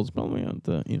pit bulls probably aren't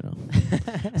the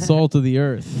salt of the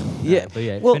earth. yeah. But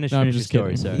yeah, Well, finish No, I'm your just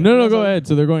story. kidding. Sorry. No, go ahead.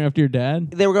 So they're going after your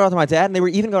dad. They were going after my dad, and they were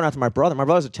even going after my brother. My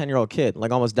brother's a 10-year-old kid,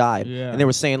 like almost died. Yeah. And they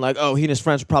were saying like, oh, he and his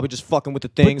friends were probably just fucking with the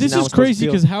things. But this and now is we're supposed crazy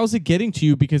to because how's it getting to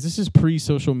you? Because this is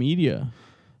pre-social media.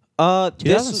 this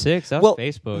 2006, that was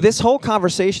Facebook. This whole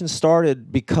conversation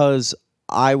started because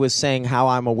I was saying how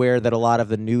I'm aware that a lot of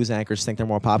the news anchors think they're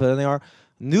more popular than they are.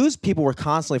 News people were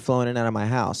constantly flowing in and out of my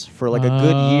house for like a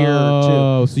good year or two.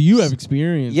 Oh, so you have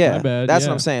experience. Yeah, My bad. that's yeah.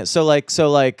 what I'm saying. So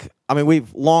like, I mean,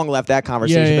 we've long left that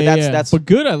conversation, but that's But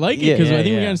good. I like it Yeah, because I yeah,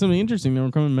 think we yeah. got something interesting. Then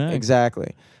we're coming back.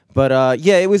 exactly. But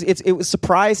it was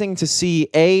surprising to see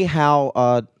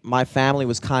how my family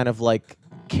was kind of like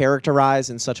characterized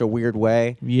in such a weird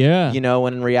way. Yeah.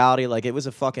 When in reality, like, it was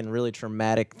a fucking really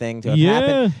traumatic thing to have Yeah.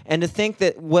 happened. And to think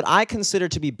that what I consider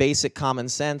to be basic common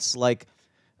sense, like,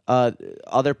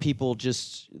 other people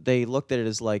they looked at it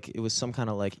as like it was some kind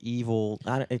of like evil.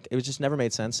 It was just never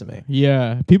made sense to me.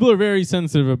 Yeah, people are very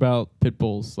sensitive about pit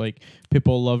bulls, like pit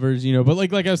bull lovers, But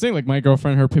like I was saying, like my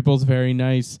girlfriend, her pit bull's very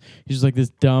nice. She's just like this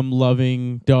dumb,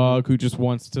 loving dog who just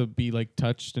wants to be like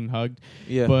touched and hugged.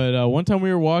 Yeah. But one time we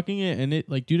were walking it, and it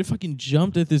it fucking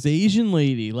jumped at this Asian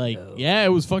lady. Like, yeah, it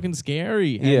was fucking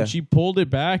scary. And Yeah. she pulled it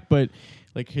back, but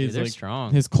like his they're like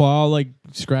strong. his claw like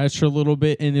scratched her a little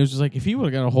bit, and it was just like if he would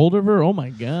have got a hold of her, oh my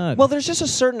god. Well, there's just a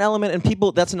certain element, and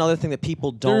people. That's another thing that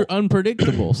people they're don't.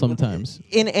 unpredictable sometimes.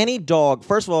 In any dog,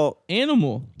 first of all,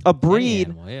 Animal. a Any breed.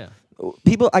 animal, yeah.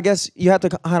 People, I guess you have to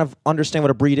kind of understand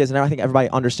what a breed is, and I think everybody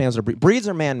understands what a breed. Breeds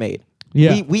are man-made.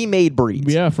 Yeah. we made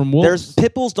breeds. Yeah, from wolves. There's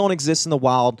pit bulls don't exist in the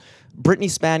wild. Brittany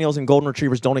Spaniels and golden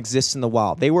retrievers don't exist in the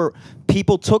wild.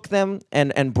 People took them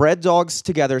and bred dogs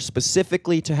together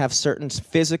specifically to have certain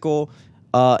physical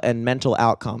and mental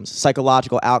outcomes,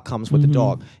 psychological outcomes with the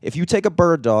dog. If you take a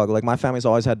bird dog, like my family's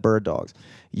always had bird dogs,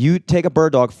 you take a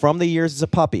bird dog from the years it's a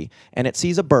puppy and it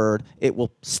sees a bird, it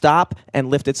will stop and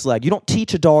lift its leg. You don't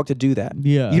teach a dog to do that.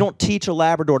 Yeah. You don't teach a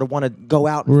Labrador to want to go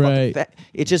out and Right. fucking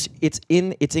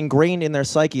it's ingrained in their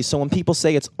psyche. So when people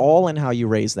say it's all in how you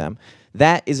raise them,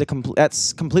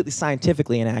 that's completely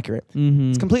scientifically inaccurate.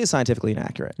 It's completely scientifically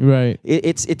inaccurate. Right.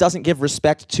 It doesn't give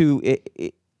respect to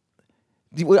it.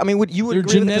 I mean, would you They're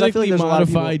agree with it? 'Cause I feel like genetically there's a lot of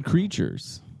people- modified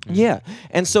creatures. Yeah,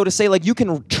 and so to say like you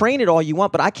can train it all you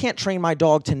want, but I can't train my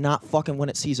dog to not fucking when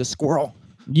it sees a squirrel.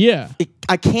 Yeah.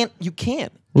 I can't. You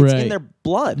can't. It's Right. in their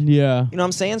blood. Yeah. You know what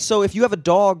I'm saying? So if you have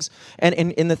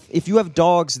if you have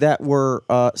dogs that were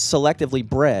selectively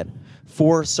bred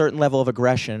for a certain level of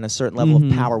aggression and a certain level of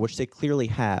power, which they clearly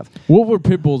have, What were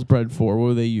pit bulls bred for? What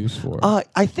were they used for?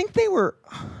 I think they were.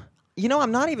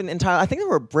 I'm not even entirely. I think they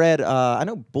were bred. I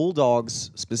know bulldogs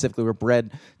specifically were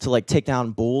bred to like take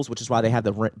down bulls, which is why they have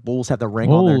bulls have the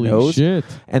ring on their Holy nose. shit.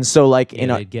 And so like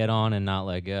Yeah, they get on and not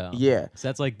let go. Yeah.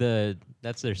 So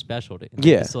that's their specialty.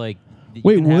 Yeah. It's like you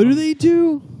Wait, can have what do them- they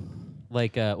do?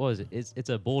 Like what was it? It's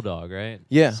a bulldog, right?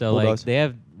 Yeah, So bulldogs. like they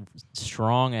have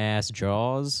strong ass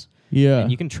jaws. Yeah.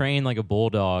 And you can train like a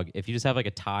bulldog if you just have like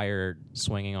a tire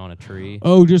swinging on a tree.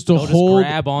 Oh, just to They'll just hold.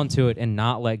 grab onto it and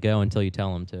not let go until you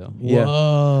tell them to. Yeah.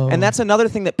 Whoa. And that's another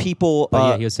thing that people. But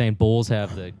yeah, he was saying bulls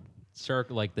have the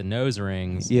circle, like the nose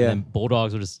rings. Yeah. And then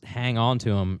bulldogs will just hang on to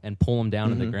them and pull them down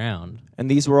to the ground. and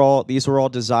these were all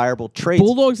desirable traits.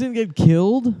 Bulldogs didn't get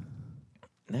killed,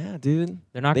 Yeah, dude.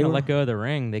 They're not They going to were- let go of the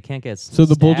ring. They can't get so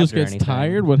the bull stabbed just or gets anything.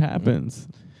 tired. What happens?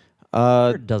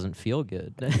 It doesn't feel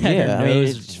good. Yeah, Their I mean,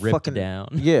 nose it's ripped fucking down.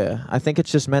 Yeah, I think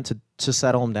it's just meant to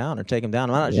settle them down or take them down.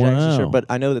 I'm not actually Wow. sure, but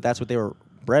I know that that's what they were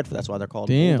bred for. That's why they're called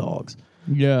Damn. bulldogs.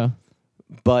 Yeah.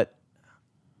 But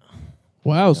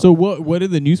Wow. So what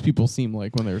did the news people seem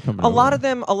like when they were coming? a over? lot of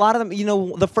them,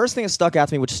 the first thing that stuck out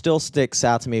to me, which still sticks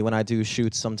out to me when I do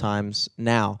shoots sometimes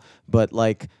now, but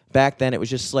like back then, it was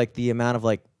just like the amount of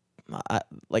like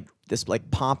this like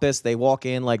pompous. They walk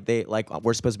in like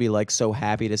we're supposed to be like so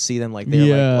happy to see them, like they're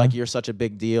Yeah. like you're such a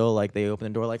big deal. Like they open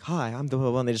the door like, hi, I'm the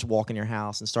one. They just walk in your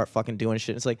house and start fucking doing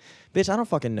shit. It's like, bitch, I don't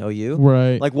fucking know you.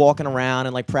 Right. Like walking around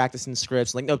and like practicing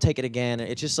scripts. Like, no, take it again.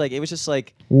 It's just like it was just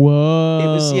like. Whoa. It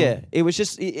was It was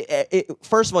just.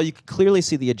 First of all, you could clearly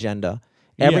see the agenda.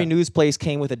 Every Yeah. news place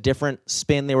came with a different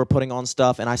spin they were putting on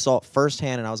stuff, and I saw it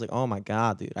firsthand, and I was like, "Oh my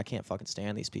god, dude, I can't fucking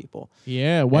stand these people."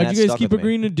 Yeah. Why'd that you guys stuck keep with me.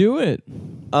 agreeing to do it?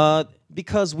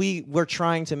 Because we were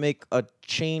trying to make a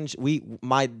change.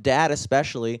 My dad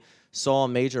especially saw a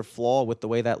major flaw with the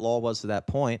way that law was to that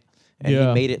point, and Yeah.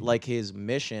 he made it like his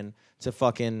mission to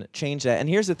fucking change that. And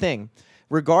here's the thing,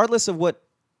 regardless of what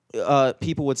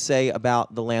people would say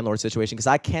about the landlord situation, because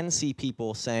I can see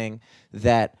people saying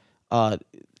that,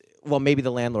 well, maybe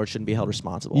the landlord shouldn't be held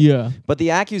responsible. Yeah. But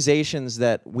the accusations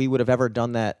that we would have ever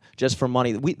done that just for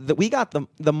money, we got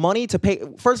the money to pay.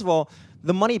 First of all,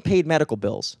 the money paid medical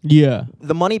bills. Yeah.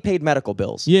 The money paid medical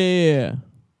bills. Yeah.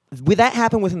 That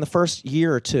happened within the first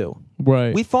year or two.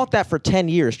 Right. We fought that for 10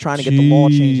 years trying to get the law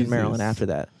changed in Jesus. Maryland after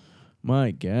that.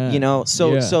 My God. You know,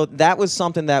 so Yeah. so that was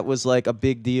something that was like a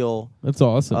big deal. That's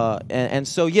awesome. And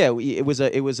so yeah, it was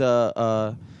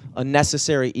a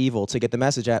necessary evil to get the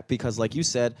message out, because like you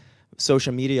said,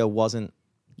 social media wasn't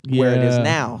where it is Yeah.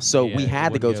 now. So Yeah, we it had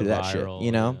to would go go through that shit, viral,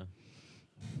 you know? yeah.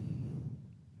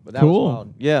 But that Cool. was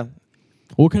wild. Yeah.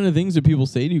 What kind of things do people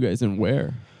say to you guys, and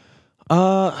where?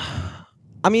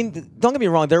 I mean, don't get me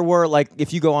wrong. There were like,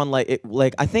 if you go on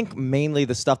like I think mainly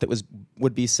the stuff that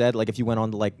would be said, like if you went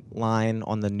on like line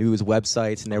on the news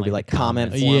websites, and there would be Like like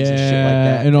comment comments. forums and shit like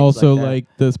that, and things also that.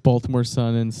 like this Baltimore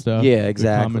Sun and stuff. Yeah, the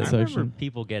exactly. comment I remember section.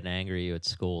 people getting angry at you at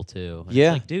school too. And Yeah.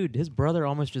 it's like, dude, his brother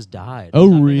almost just died. Oh,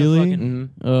 Stop being a really? fucking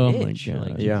Oh bitch. my God.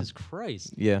 Like, Yeah. Jesus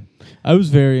Christ. Yeah. I was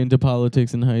very into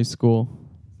politics in high school,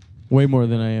 way more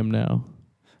than I am now.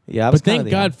 Yeah. I was But thank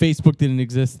kinda God Facebook didn't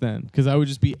exist then, because I would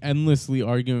just be endlessly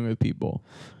arguing with people.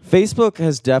 Facebook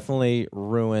has definitely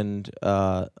ruined,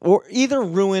 or either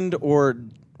ruined or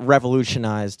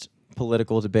revolutionized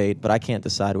political debate, but I can't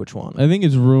decide which one. I think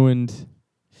it's ruined.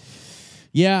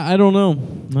 Yeah, I don't know.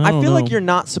 I don't feel like know. you're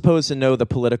not supposed to know the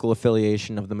political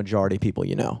affiliation of the majority of people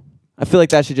you know. I feel like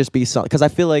that should just be something, because I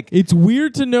feel like It's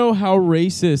weird to know how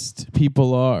racist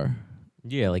people are.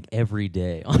 Yeah, like every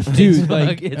day on Dude, Facebook.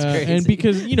 like, It's crazy. and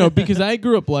because I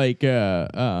grew up like,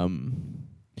 like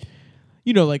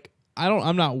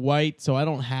I'm not white, so I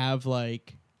don't have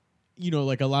like,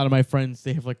 like a lot of my friends,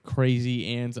 they have like crazy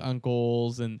aunts,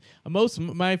 uncles, and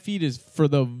my feed is for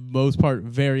the most part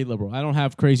very liberal. I don't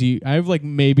have crazy. I have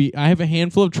a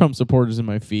handful of Trump supporters in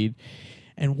my feed.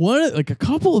 And a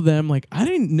couple of them, like, I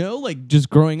didn't know, like, just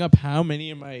growing up, how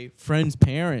many of my friends'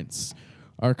 parents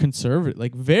are conservative,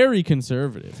 like very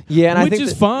conservative. Yeah, and I which think is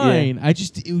that- fine.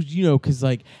 It was, because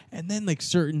like, and then like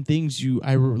certain things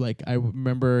I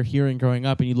remember hearing growing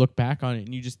up, and you look back on it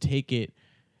and you just take it.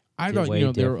 I thought, way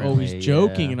they were always differently,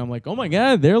 joking, yeah. and I'm like, oh my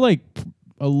God, they're like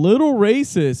a little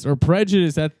racist or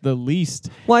prejudiced at the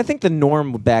least. well, I think the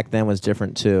norm back then was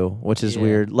different too, which is Yeah.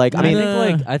 weird. Like, I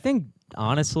mean, I think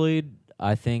honestly,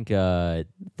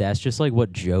 that's just like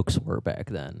what jokes were back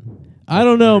then. I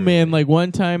don't know, man. Like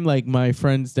one time, like my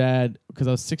friend's dad, because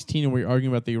I was 16 and we were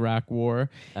arguing about the Iraq War,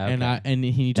 and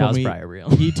he That told was me probably real.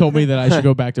 he told me that I should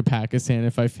go back to Pakistan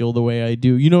if I feel the way I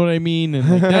do. You know what I mean? And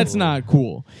like, that's not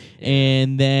cool.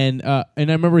 And then and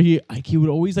I remember he would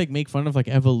always like make fun of like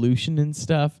evolution and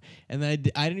stuff, and I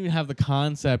didn't even have the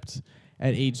concept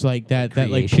at age like that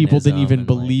like people didn't Creationism even and,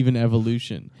 believe in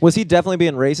evolution. was he definitely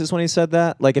being racist when he said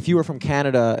that? Like, if you were from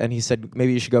Canada and he said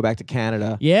maybe you should go back to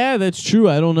Canada, Yeah, that's true.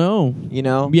 I don't know. you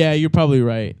know? Yeah, you're probably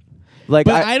right. Like,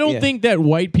 But I don't yeah. think that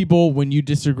white people, when you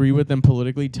disagree with them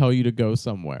politically, tell you to go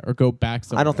somewhere or go back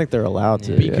somewhere. I don't think they're allowed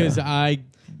to. because yeah.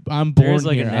 I'm born There's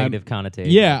like here. a negative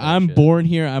connotation. Yeah, to that I'm shit. born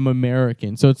here. I'm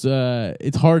American, so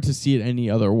it's hard to see it any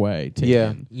other way.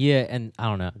 Yeah. Yeah, and I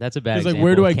don't know. That's a bad. Because like, example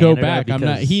where do of I go Canada back? I'm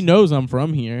not. because- He knows I'm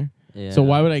from here, Yeah. so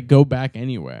why would I go back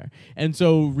anywhere? And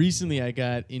so recently, I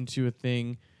got into a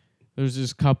thing. There's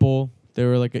this couple. They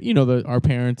were like, our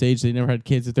parents' age. They never had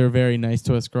kids, but they were very nice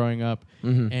to us growing up.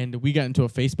 And we got into a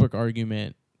Facebook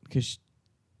argument because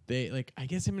they like, I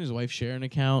guess him and his wife share an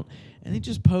account, and they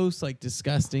just post like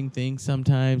disgusting things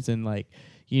sometimes, and like,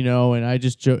 and I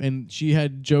just joke. And she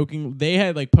had joking. They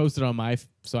had like posted on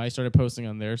so I started posting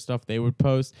on their stuff. They would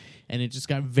post, and it just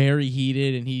got very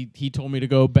heated. And he told me to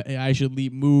go. I should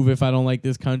move if I don't like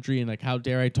this country, and like, how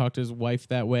dare I talk to his wife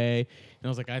that way? And I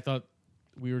was like,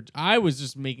 I was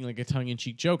just making like a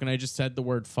tongue-in-cheek joke, and I just said the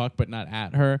word fuck, but not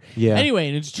at her. Yeah. Anyway,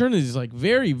 and it just turned into this like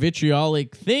very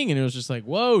vitriolic thing, and it was just like,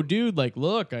 whoa, dude, like,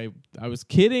 look, I was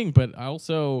kidding, but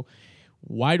also,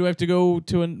 why do I have to go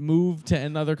to move to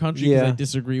another country because Yeah. I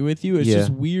disagree with you? It's Yeah.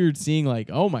 just weird seeing like,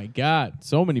 oh my God,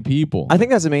 so many people. I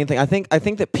think that's the main thing. I think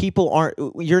that people aren't.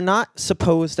 You're not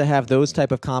supposed to have those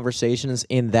type of conversations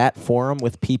in that forum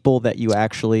with people that you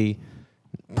actually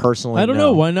personally. I don't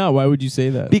know. Why not? Why would you say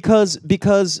that? Because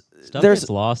Stuff there's gets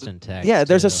lost in text. yeah,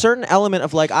 there's too. a certain element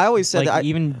of like I always said like that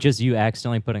even just you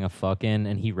accidentally putting a fuck in,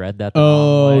 and he read that the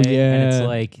Oh, wrong way, and yeah. it's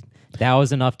like that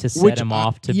was enough to set Which him I-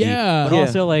 off to yeah. be. But Yeah.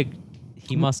 also like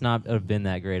he must not have been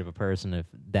that great of a person if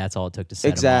that's all it took to set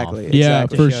Exactly. him off. Yeah,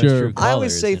 exactly. for To show his sure. true I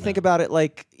always colors, say, you know? think about it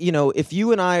like, you know, if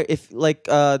you and I, if like,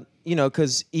 you know,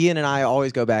 because Ian and I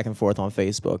always go back and forth on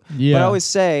Facebook. Yeah. But I always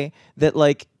say that,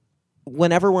 like,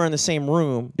 whenever we're in the same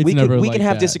room, It's we never can like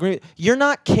have that. disagreement. You're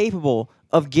not capable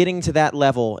of getting to that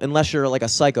level unless you're like a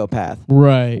psychopath.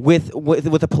 Right. With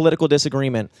a political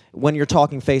disagreement when you're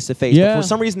talking face to face. Yeah. But for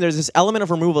some reason, there's this element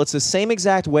of removal. It's the same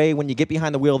exact way when you get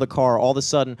behind the wheel of the car. All of a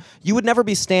sudden, you would never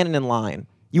be standing in line.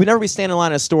 You would never be standing in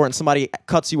line at a store and somebody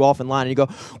cuts you off in line and you go,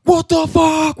 "What the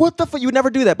fuck? What the fuck?" You would never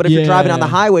do that. But if you're driving on the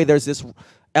Yeah. highway, there's this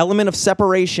element of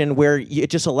separation where it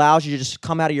just allows you to just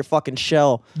come out of your fucking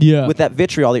shell Yeah. with that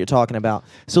vitriol that you're talking about.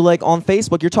 So like on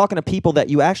Facebook, you're talking to people that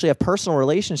you actually have personal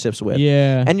relationships with.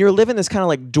 Yeah. And you're living this kind of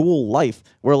like dual life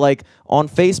where like on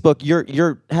Facebook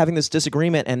you're having this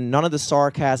disagreement and none of the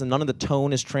sarcasm, none of the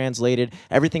tone is translated.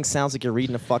 Everything sounds like you're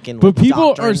reading a fucking But people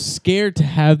doctrine. are scared to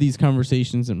have these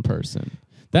conversations in person.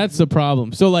 That's the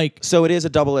problem. So like, So it is a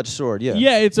double-edged sword, yeah.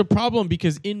 yeah, it's a problem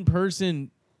because in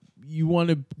person you want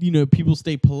to, you know, people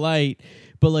stay polite,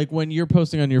 but like when you're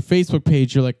posting on your Facebook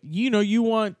page, you're like, you know, you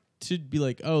want to be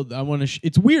like, oh, I want to.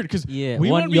 It's weird because Yeah,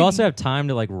 we wanna you be also have time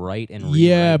to like write and read.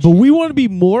 yeah, but we want to be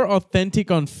more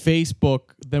authentic on Facebook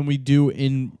than we do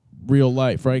in real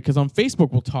life, right? Because on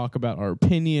Facebook we'll talk about our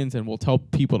opinions and we'll tell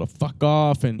people to fuck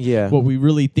off and Yeah. what we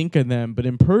really think of them. But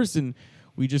in person,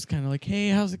 we just kind of like, hey,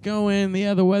 how's it going?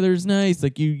 Yeah, the weather's nice.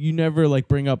 Like you never like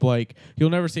bring up like, you'll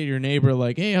never say to your neighbor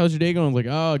like, hey, how's your day going? Like,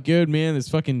 oh, good, man. This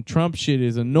fucking Trump shit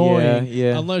is annoying.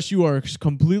 Yeah. Unless you are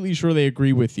completely sure they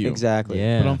agree with you. Exactly.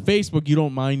 Yeah. But on Facebook, you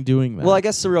don't mind doing that. Well, I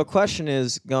guess the real question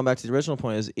is, going back to the original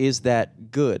point, is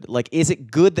that good? Like, is it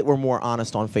good that we're more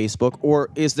honest on Facebook? Or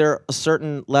is there a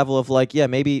certain level of like, yeah,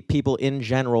 maybe people in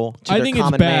general, to I their think it's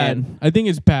common bad. man, I think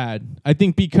it's bad. I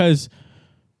think because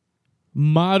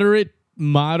moderate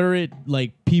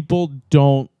like people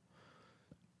don't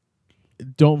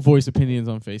voice opinions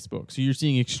on Facebook. So you're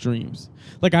seeing extremes.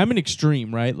 Like I'm an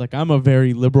extreme, right? Like I'm a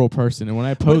very liberal person, and when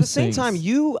I post But at the same things, time,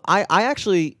 I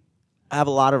actually have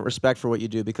a lot of respect for what you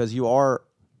do because you are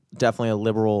definitely a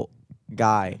liberal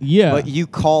guy. Yeah. But you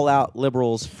call out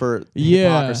liberals for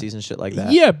hypocrisies and shit like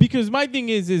that. Yeah, because my thing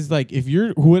is like if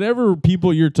you're whatever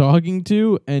people you're talking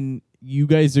to and you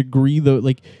guys agree though,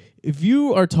 like if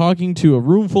you are talking to a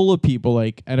room full of people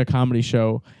like at a comedy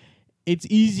show, it's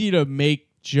easy to make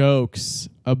jokes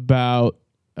about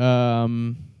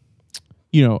about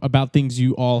things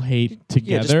you all hate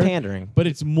together. Yeah, just pandering. But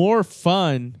it's more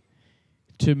fun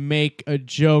to make a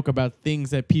joke about things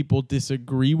that people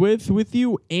disagree with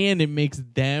you, and it makes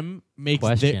them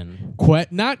Question.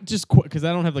 not just because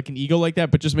I don't have like an ego like that,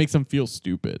 but just makes them feel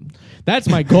stupid. That's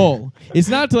my goal. It's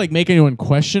not to like make anyone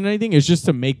question anything. It's just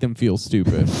to make them feel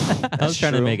stupid, I was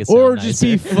trying to make it or sound just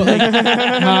nicer. be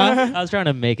huh? I was trying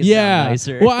to make it Yeah. sound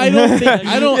nicer. Well,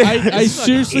 I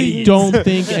seriously don't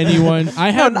think anyone.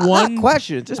 I had not one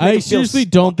question. Just make I them feel seriously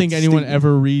don't think fucking anyone stupid.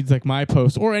 ever reads like my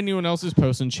post or anyone else's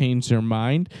post and change their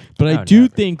mind. But I No, do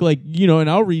never. think like, and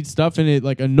I'll read stuff and it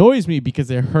like annoys me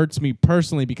because it hurts me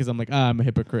personally because I'm like, I'm a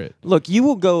hypocrite. Look, you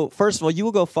will go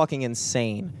fucking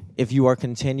insane if you are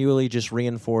continually just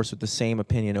reinforced with the same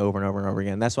opinion over and over and over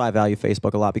again. That's why I value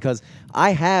Facebook a lot, because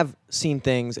I have seen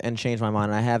things and changed my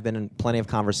mind, and I have been in plenty of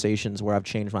conversations where I've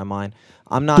changed my mind.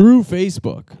 I'm not Through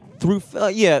Facebook.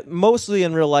 mostly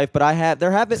in real life, but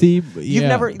there have been. See, You've yeah.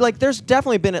 never, like, there's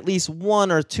definitely been at least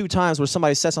one or two times where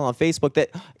somebody said something on Facebook that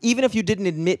even if you didn't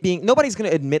admit nobody's going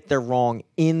to admit they're wrong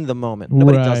in the moment.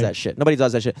 Nobody does Right. that shit. Nobody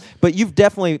does that shit. But you've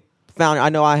definitely I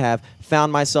know I have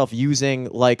found myself using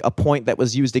like a point that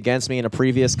was used against me in a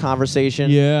previous conversation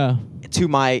Yeah. to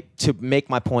make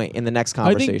my point in the next I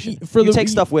think conversation. for You the- take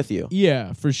stuff with you.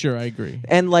 Yeah, for sure. I agree.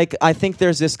 And like I think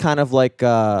there's this kind of like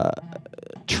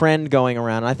trend going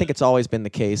around. And I think it's always been the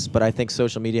case, but I think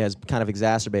social media has kind of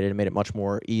exacerbated and made it much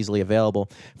more easily available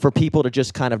for people to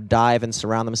just kind of dive and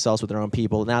surround themselves with their own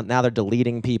people. Now they're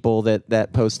deleting people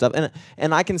that post stuff,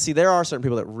 and I can see there are certain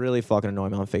people that really fucking annoy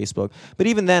me on Facebook. But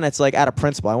even then, it's like out of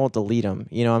principle, I won't delete them.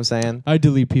 You know what I'm saying? I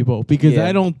delete people because Yeah.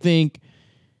 I don't think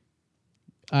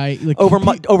I like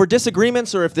Over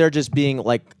disagreements, or if they're just being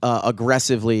like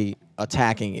aggressively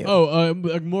attacking you.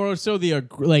 More so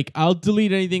like I'll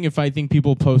delete anything if I think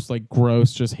people post like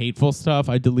gross, just hateful stuff.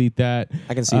 I delete that.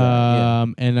 I can see that, yeah.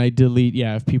 And I delete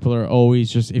if people are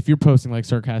always just if you're posting like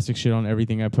sarcastic shit on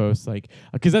everything I post, like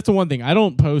because that's the one thing I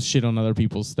don't post shit on other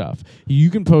people's stuff. You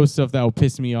can post stuff that will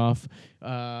piss me off.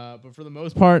 But for the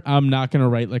most part, I'm not going to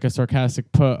write like a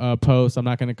sarcastic post. I'm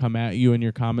not going to come at you in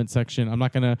your comment section. I'm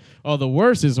not going to. Oh, the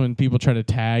worst is when people try to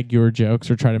tag your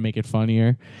jokes or try to make it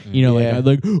funnier. Yeah.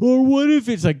 Like, oh, Or what if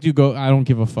it's like, dude, go? I don't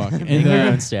give a fuck. And Make your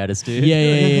own status, dude.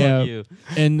 yeah. Fuck you.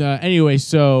 And anyway,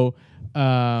 so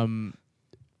I'm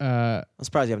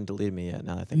surprised you haven't deleted me yet.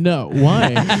 Now that I think. no,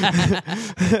 why?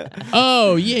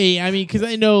 Oh yeah. I mean, because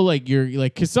I know like you're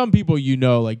like, because some people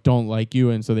like don't like you,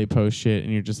 and so they post shit,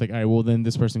 and you're just like, all right, well then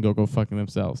this person go fucking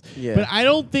themselves. Yeah. But I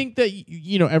don't think that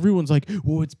everyone's like,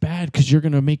 well, it's bad because you're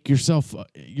gonna make yourself,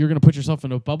 you're gonna put yourself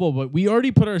in a bubble. But we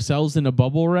already put ourselves in a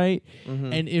bubble, right?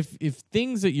 Mm-hmm. And if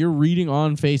things that you're reading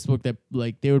on Facebook that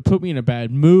like they would put me in a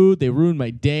bad mood, they ruin my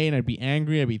day, and I'd be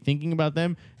angry, I'd be thinking about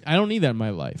them. I don't need that in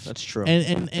my life. That's true.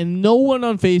 And no one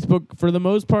on Facebook, for the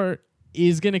most part,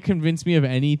 is going to convince me of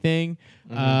anything.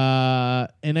 And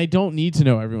I don't need to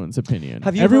know everyone's opinion.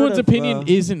 Have you Everyone's heard of, opinion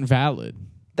isn't valid.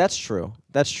 That's true.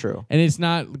 That's true. And it's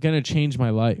not going to change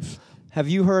my life. Have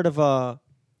you heard of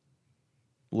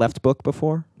Left Book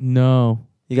before? No.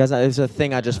 You guys, it's a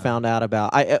thing I just found out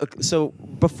about. So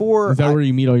before Is that where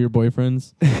you meet all your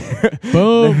boyfriends?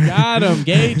 Boom, got him.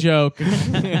 Gay joke.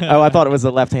 oh, I thought it was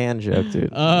a left hand joke,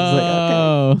 dude. I was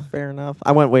like, okay, fair enough.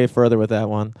 I went way further with that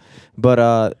one,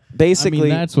 but basically, I mean,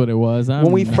 that's what it was.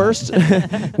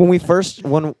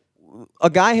 when a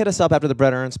guy hit us up after the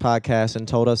Brett Ernst podcast and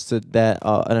told us that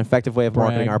an effective way of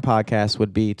marketing our podcast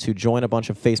would be to join a bunch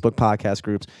of Facebook podcast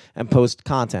groups and post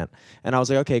content. And I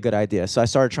was like, okay, good idea. So I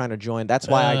started trying to join. That's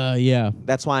why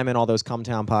that's why I'm in all those Come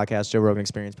Town podcasts, Joe Rogan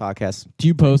Experience podcasts. Do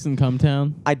you post in Come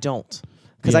Town? I don't.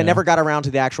 Because I never got around to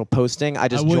the actual posting. I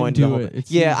just joined the whole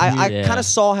it. I kind of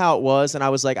saw how it was, and I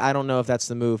was like, I don't know if that's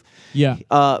the move. Yeah.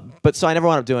 But so I never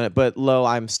wound up doing it. But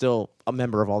I'm still a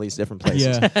member of all these different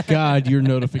places. Yeah. God, your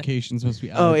notifications must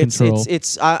be out of control.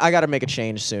 I got to make a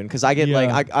change soon because I get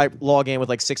Yeah. I log in with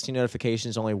like 16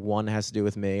 notifications. Only one has to do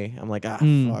with me. I'm like,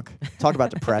 fuck. Talk about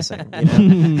depressing. You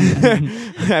know?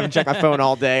 I haven't checked my phone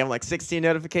all day. I'm like 16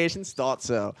 notifications. Thought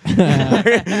so.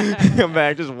 Come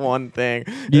back, just one thing.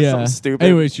 It's something stupid.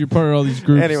 Anyways, you're part of all these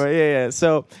groups. Anyway, yeah.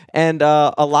 So, and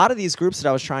a lot of these groups that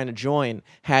I was trying to join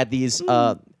had these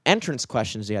entrance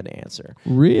questions you had to answer.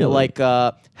 Really? Like,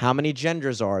 how many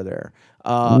genders are there?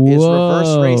 Is reverse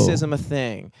racism a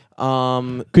thing?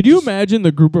 Could you imagine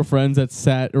the group of friends that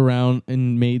sat around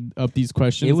and made up these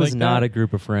questions? It was like not that? a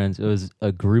group of friends. It was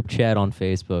a group chat on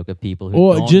Facebook of people who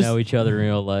Or don't just know each other in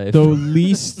real life. the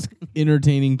least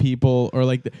entertaining people, or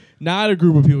like not a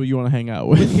group of people you want to hang out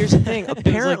with. But here's the thing. It was like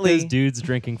Apparently, those dudes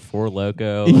drinking Four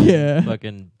Loko Yeah. and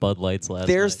fucking Bud Lights last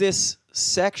there's night. this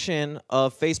section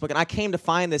of Facebook, and I came to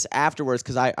find this afterwards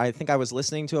because I think I was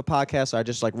listening to a podcast, so I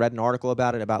just like read an article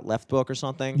about it, about Left Book or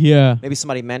something. Yeah. Maybe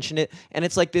somebody mentioned it, and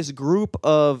it's like this group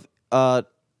of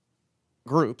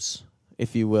groups,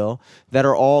 if you will, that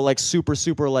are all like super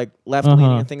like left leaning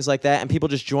and things like that, and people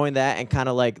just join that and kind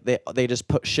of like they just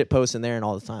put shit posts in there and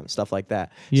all the time, stuff like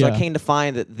that. So I Yeah. came to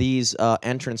find that these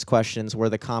entrance questions were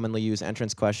the commonly used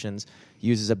entrance questions,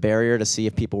 used as a barrier to see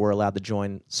if people were allowed to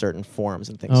join certain forums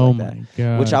and things like that. my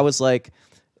God. Which I was like,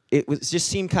 it just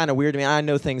seemed kind of weird to me. I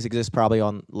know things exist probably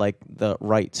on like the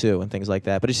right too and things like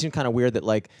that, but it seemed kind of weird that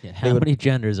like Yeah, they how would- many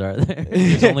genders are there?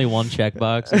 There's only one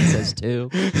checkbox that says 2.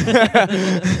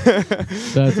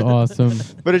 That's awesome.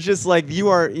 But it's just like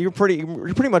you're pretty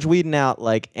much weeding out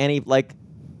like any like,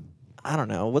 I don't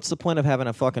know, what's the point of having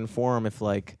a fucking forum if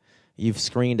like you've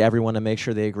screened everyone to make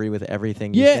sure they agree with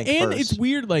everything you Yeah, think and first. it's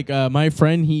weird. Like my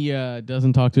friend, he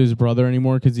doesn't talk to his brother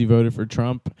anymore because he voted for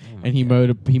Trump, and he made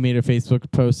a Facebook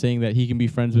post saying that he can be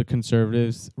friends with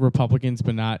conservatives, Republicans,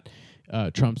 but not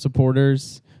Trump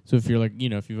supporters. So if you're like,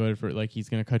 if you voted for, like, he's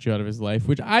gonna cut you out of his life,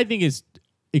 which I think is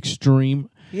extreme.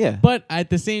 Yeah. But at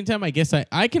the same time, I guess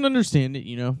I can understand it.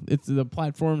 It's the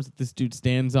platforms that this dude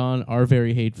stands on are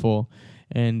very hateful.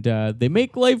 And they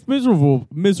make life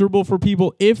miserable for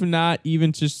people, if not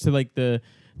even just to like the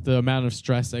amount of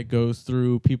stress that goes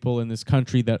through people in this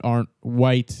country that aren't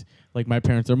white. Like my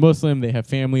parents are Muslim, they have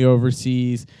family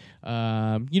overseas. You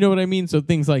know what I mean? So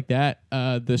things like that,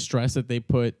 the stress that they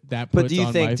put that. But puts do you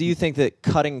on think life. do you think that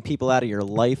cutting people out of your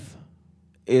life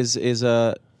is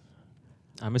a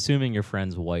I'm assuming your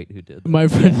friend's white who did that. My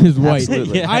friend is white.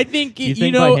 Absolutely. I think You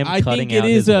think by him I cutting think it out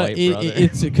is his white brother.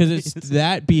 it's because it's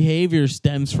that behavior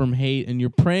stems from hate, and you're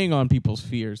preying on people's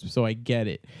fears. So I get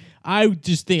it. I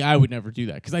just think I would never do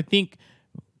that because I think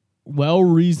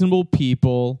reasonable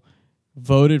people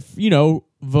voted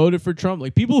for Trump.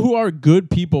 Like people who are good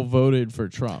people voted for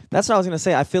Trump. That's what I was gonna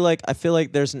say. I feel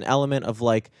like there's an element of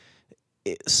like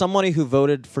somebody who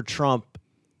voted for Trump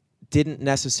didn't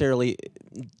necessarily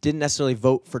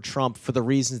vote for Trump for the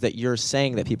reasons that you're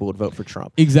saying that people would vote for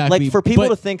Trump. Exactly. Like for people But-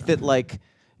 to think that like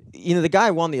the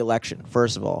guy won the election,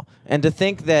 first of all, and to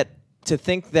think that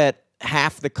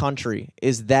half the country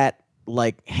is that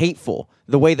like hateful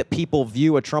the way that people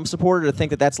view a Trump supporter to think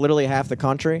that that's literally half the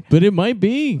country. But it might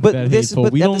be But that this- hateful.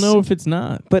 but We at don't the know s- if it's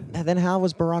not. But then how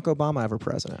was Barack Obama ever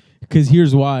president? Because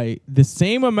here's why. The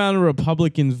same amount of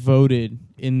Republicans voted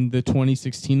in the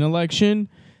 2016 election.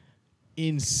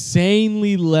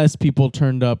 Insanely less people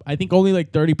turned up. I think only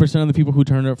like 30% of the people who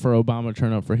turned up for Obama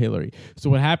turned up for Hillary. So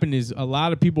what happened is a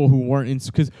lot of people who weren't in,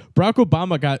 because Barack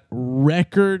Obama got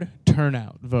record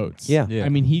turnout votes. Yeah. Yeah. I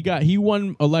mean, he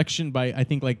won election by I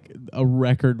think like a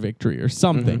record victory or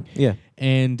something. Yeah.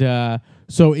 And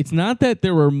so it's not that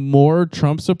there were more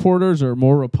Trump supporters or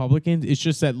more Republicans. It's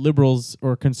just that liberals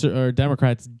or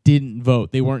Democrats didn't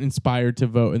vote. They weren't inspired to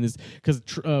vote in this because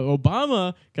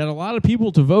Obama got a lot of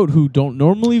people to vote who don't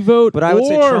normally vote, But I would or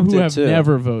say Trump who did have too.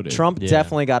 never voted. Trump Yeah.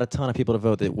 definitely got a ton of people to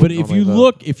vote that But wouldn't if you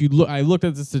normally vote. I looked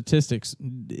at the statistics.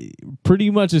 Pretty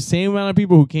much the same amount of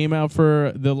people who came out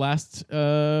for the last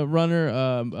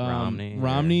runner,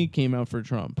 Romney came out for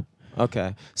Trump.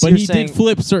 Okay. So But you're he saying, did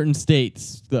flip certain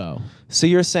states, though. So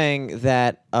you're saying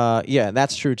that, yeah,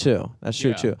 that's true too. That's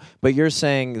true Yeah. too. But you're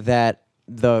saying that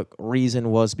the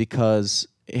reason was because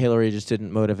Hillary just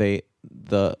didn't motivate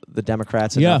the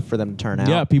Democrats Yeah. enough for them to turn out.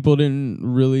 Yeah, people didn't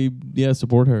really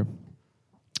support her.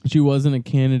 She wasn't a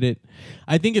candidate.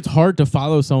 I think it's hard to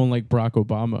follow someone like Barack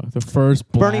Obama, the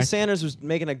first black. Bernie Sanders was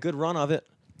making a good run of it.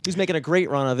 He was making a great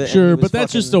run of it. and he Sure, was but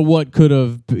that's just fucking- what could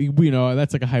have.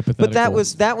 That's like a hypothetical. But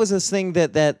that was this thing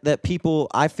that people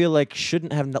I feel like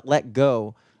shouldn't have let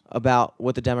go about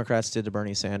what the Democrats did to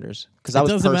Bernie Sanders because I It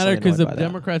was doesn't matter because because the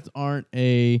Democrats aren't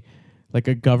a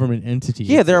government entity.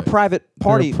 Yeah, It's they're a private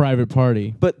party. They're a private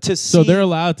party. But to So see, they're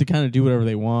allowed to kind of do whatever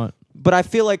they want. But I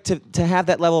feel like to have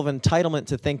that level of entitlement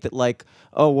to think that like,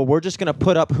 oh well, we're just gonna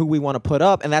put up who we want to put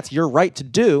up, and that's your right to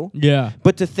do. Yeah.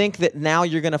 But to think that now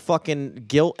you're gonna fucking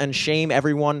guilt and shame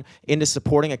everyone into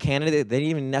supporting a candidate they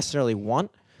didn't even necessarily want.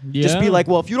 Just be Yeah. like,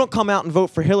 well, if you don't come out and vote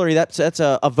for Hillary, that's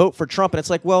a vote for Trump, and it's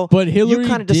like, well, But Hillary you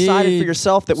kind of decided did for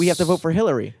yourself that we have to vote for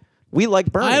Hillary. We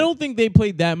like Bernie. I don't think they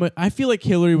played that much. I feel like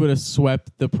Hillary would have swept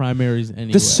the primaries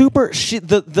anyway.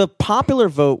 The popular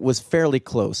vote was fairly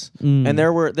close, Mm. and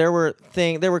there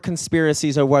were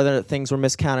conspiracies of whether things were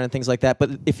miscounted and things like that.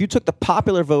 But if you took the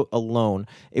popular vote alone,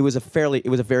 it was a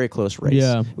very close race.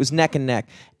 Yeah. It was neck and neck,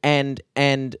 and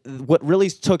what really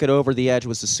took it over the edge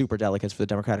was the super delegates for the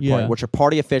Democratic Party, Yeah. which are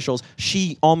party officials.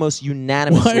 She almost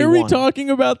unanimously Why are we won. talking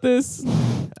about this?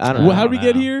 I don't know. How did we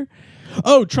get here?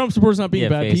 Oh, Trump supporters not being Yeah,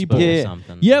 bad Facebook people. or Yeah.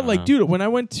 something. Yeah, I don't like, know. dude, when I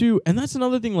went to, and that's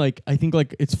another thing, like, I think,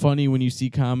 like, it's funny when you see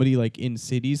comedy, like, in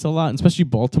cities a lot, and especially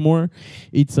Baltimore.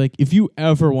 It's like, if you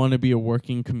ever want to be a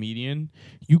working comedian,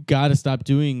 you got to stop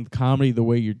doing comedy the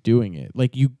way you're doing it.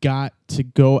 Like, you got to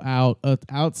go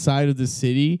outside of the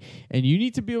city, and you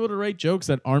need to be able to write jokes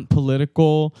that aren't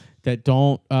political, that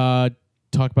don't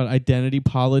talk about identity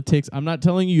politics. I'm not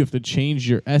telling you have to change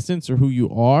your essence or who you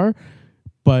are,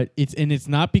 but it's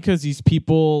not because these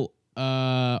people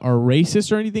are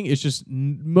racist or anything. It's just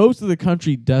most of the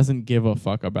country doesn't give a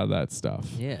fuck about that stuff.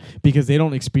 Yeah. Because they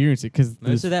don't experience it. Because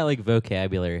Most of that like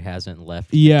vocabulary hasn't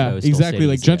left. the yeah, coastal exactly.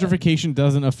 Like cities yet. gentrification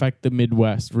doesn't affect the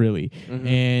Midwest really, Mm-hmm.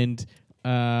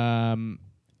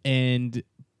 and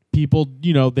people,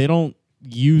 they don't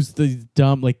use the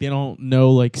dumb, like they don't know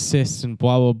like cis and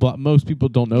blah blah blah. Most people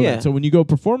don't know Yeah. that. So when you go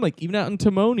perform, like even out in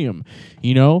Timonium,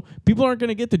 people aren't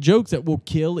gonna get the jokes that will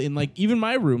kill in like even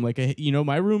my room. Like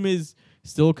my room is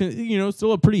still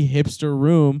still a pretty hipster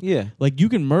room. Yeah. Like you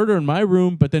can murder in my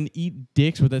room, but then eat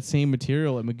dicks with that same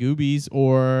material at Magoobies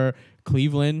or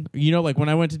Cleveland. Like when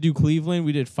I went to do Cleveland,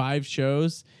 we did 5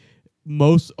 shows.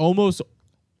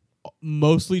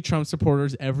 Mostly Trump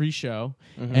supporters every show,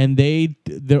 and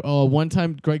one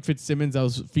time Greg Fitzsimmons, I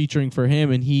was featuring for him,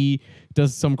 and he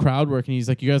does some crowd work, and he's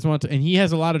like, "You guys want to?" And he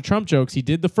has a lot of Trump jokes. He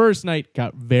did the first night,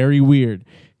 got very weird.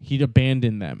 He'd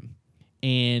abandoned them,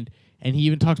 and he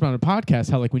even talks about on a podcast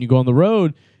how like when you go on the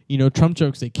road, Trump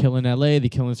jokes they kill in L.A., they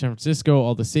kill in San Francisco,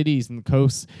 all the cities and the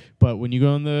coasts. But when you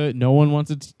go no one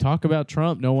wants to talk about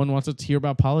Trump. No one wants to hear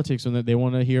about politics, and they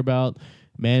want to hear about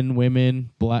men, women,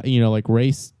 black, like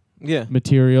race. Yeah.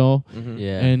 Material.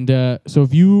 Yeah. And so if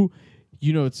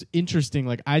it's interesting.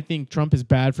 Like I think Trump is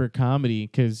bad for comedy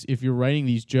because if you're writing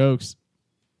these jokes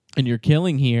and you're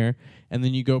killing here, and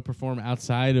then you go perform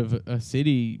outside of a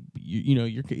city, you're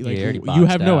like already you boxed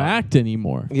have no out. act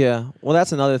anymore. Yeah. Well,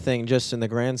 that's another thing. Just in the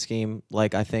grand scheme,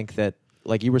 like I think that,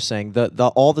 like you were saying, the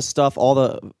all the stuff, all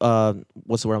the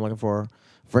what's the word I'm looking for?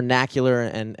 Vernacular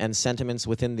and sentiments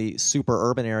within the super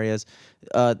urban areas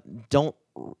don't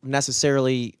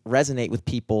necessarily resonate with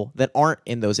people that aren't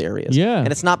in those areas. Yeah. And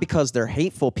it's not because they're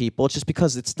hateful people. It's just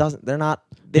because it doesn't They have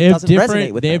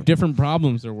resonate with they them. have different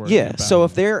problems they're working Yeah. about. So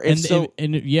if they're and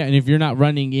if you're not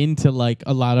running into like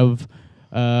a lot of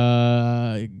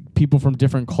people from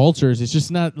different cultures, it's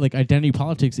just not like identity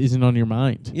politics isn't on your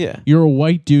mind. Yeah. You're a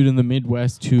white dude in the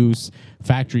Midwest whose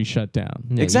factory shut down.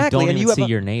 Yeah, Exactly, You don't and even you have see a-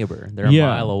 your neighbor. They're Yeah.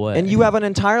 a mile away. And you have an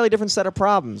entirely different set of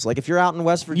problems. Like if you're out in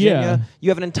West Virginia, Yeah. you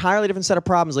have an entirely different set of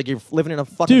problems. Like you're living in a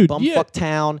fucking Dude, bumfuck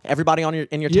town. Everybody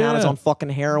in your town is Yeah. on fucking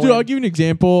heroin. Dude, I'll give you an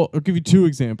example. I'll give you 2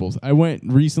 examples. I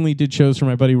recently did shows for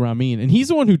my buddy Ramin, and he's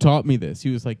the one who taught me this. He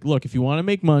was like, look, if you want to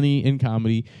make money in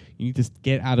comedy, you need to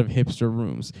get out of hipster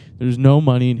rooms. There's no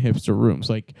money in hipster rooms.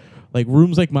 Like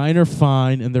rooms like mine are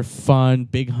fine and they're fun.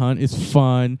 Big Hunt is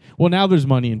fun. Well, now there's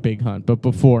money in Big Hunt, but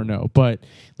before, no. But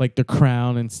like the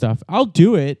Crown and stuff, I'll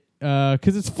do it.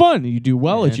 Because it's fun. You do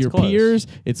well. Yeah, It's it's your close. peers.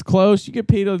 It's close. You get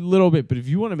paid a little bit. But if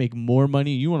you want to make more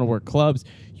money, you want to work clubs,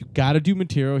 you got to do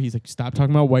material. He's like, stop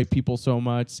talking about white people so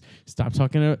much. Stop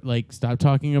talking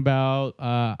about,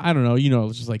 I don't know,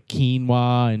 it's just like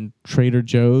quinoa and Trader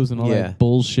Joe's and all Yeah. that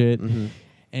bullshit. Mm-hmm.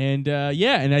 And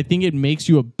and I think it makes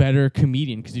you a better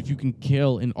comedian because if you can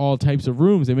kill in all types of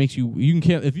rooms, it makes you can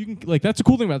kill. If you can, like, that's a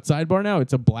cool thing about Sidebar now.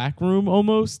 It's a black room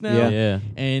almost now. Yeah. Yeah.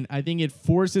 And I think it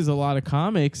forces a lot of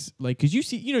comics, like, because you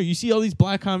see all these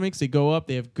black comics, they go up,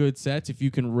 they have good sets. If you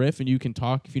can riff and you can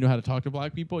talk, if you know how to talk to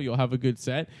black people, you'll have a good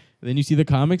set. And then you see the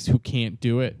comics who can't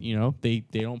do it. They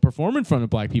don't perform in front of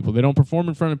black people. They don't perform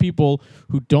in front of people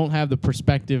who don't have the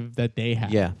perspective that they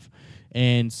have. Yeah.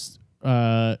 And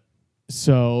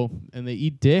and they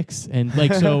eat dicks, and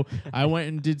like, so I went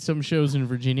and did some shows in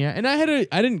Virginia, and I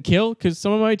didn't kill because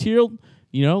some of my material,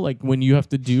 like when you have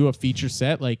to do a feature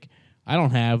set, like I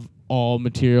don't have all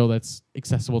material that's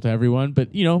accessible to everyone, but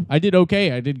I did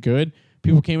okay. I did good.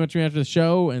 People came up to me after the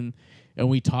show and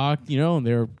we talked, and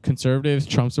they were conservatives,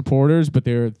 Trump supporters, but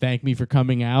they thanked me for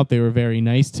coming out. They were very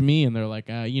nice to me, and they're like,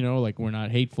 like we're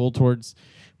not hateful towards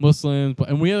Muslims,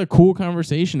 and we had a cool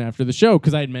conversation after the show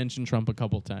because I had mentioned Trump a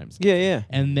couple times. Yeah.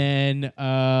 And then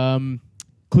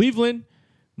Cleveland,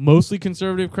 mostly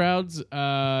conservative crowds.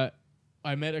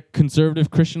 I met a conservative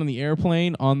Christian on the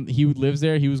airplane. He lives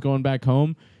there. He was going back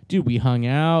home. Dude, we hung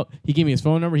out. He gave me his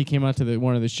phone number. He came out to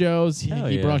one of the shows. He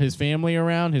yeah. brought his family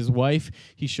around, his wife.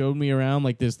 He showed me around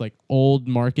like this like old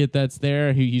market that's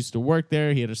there. He used to work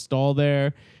there. He had a stall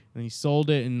there, and he sold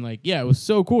it. And it was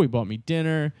so cool. He bought me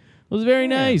dinner. It was very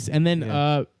nice. And then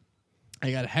I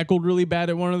got heckled really bad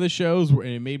at one of the shows, and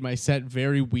it made my set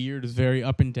very weird. It was very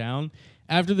up and down.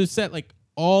 After the set, like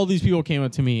all these people came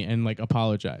up to me and like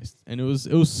apologized, and it was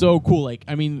so cool. Like,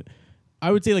 I mean,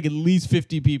 I would say like at least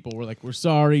 50 people were like, "We're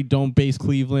sorry, don't base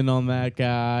Cleveland on that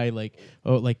guy." Like,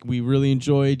 "Oh, like we really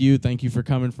enjoyed you. Thank you for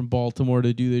coming from Baltimore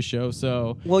to do this show."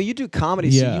 So, Well, you do comedy,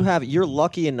 Yeah. so you're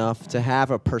lucky enough to have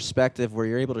a perspective where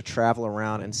you're able to travel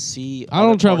around and see. I don't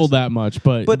other travel parts- that much,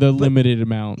 but But- the but- limited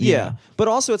amount. Yeah, but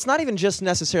also it's not even just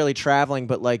necessarily traveling,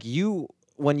 but like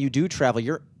when you do travel,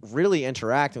 you're really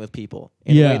interacting with people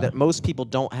in a Yeah. way that most people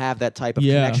don't have that type of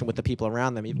Yeah. connection with the people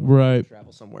around them. Even when Right. you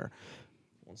travel somewhere.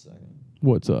 1 second.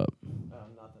 What's up?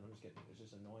 Nothing. It's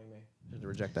just annoying me. I had to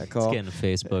reject that It's call. getting a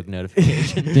Facebook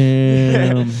notification.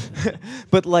 Damn.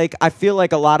 But like, I feel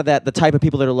like a lot of that, the type of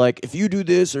people that are like, if you do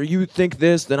this or you think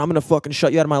this, then I'm gonna fucking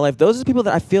shut you out of my life. Those are the people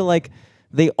that I feel like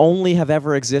they only have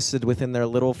ever existed within their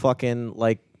little fucking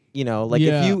like, Yeah.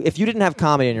 if you didn't have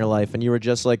comedy in your life and you were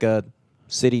just like a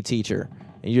city teacher,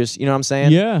 and you just, you know what I'm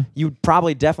saying? Yeah. You'd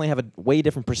probably definitely have a way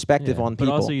different perspective Yeah. on But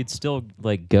people. also, you'd still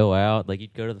like go out. Like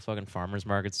you'd go to the fucking farmers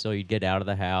market. Still, you'd get out of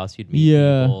the house. You'd meet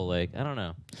Yeah. people. Like I don't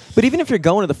know. But even if you're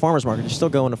going to the farmers market, you're still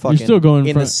going to fucking still going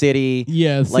in from- the city.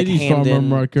 Yeah, like city's farmer Hamden.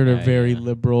 market are Yeah, very yeah.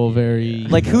 liberal, very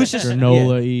Like, who's just-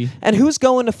 granola-y. And who's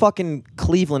going to fucking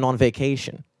Cleveland on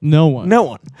vacation? No one. No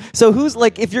one. So who's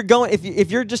like, if you're going,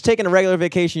 if you're just taking a regular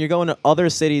vacation, you're going to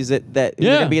other cities that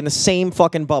you're Yeah. gonna be in the same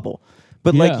fucking bubble.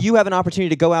 But Yeah. like, you have an opportunity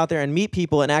to go out there and meet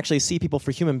people and actually see people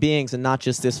for human beings and not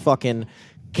just this fucking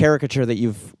caricature that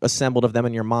you've assembled of them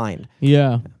in your mind.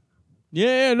 Yeah.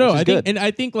 Yeah, no, Which is I think, good. I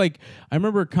think like I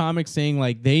remember comics saying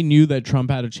like they knew that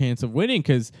Trump had a chance of winning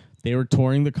because they were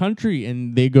touring the country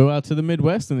and they go out to the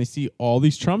Midwest and they see all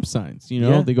these Trump signs.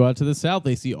 Yeah. They go out to the South,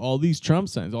 they see all these Trump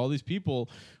signs, all these people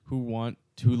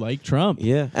who like Trump.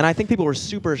 Yeah, and I think people were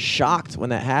super shocked when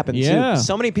that happened Yeah. too.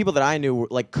 So many people that I knew were,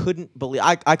 like couldn't believe.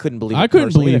 I couldn't believe. I it couldn't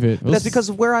personally believe either. it. But that's It was- because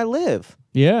of where I live.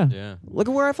 Yeah. Yeah. Look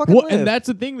at where I fucking Well, live. and that's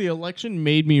the thing. The election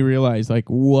made me realize like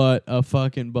what a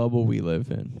fucking bubble we live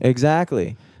in.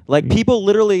 Exactly. Like people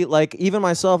literally, like even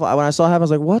myself, when I saw it happen, I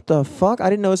was like, "What the fuck? I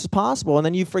didn't know this is possible." And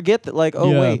then you forget that, like,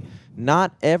 oh Yeah. wait,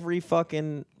 not every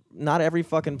fucking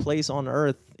fucking place on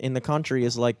earth in the country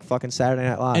is like fucking Saturday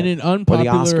Night Live. And an or the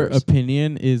unpopular Oscars.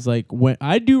 opinion is like when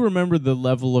I do remember the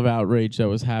level of outrage that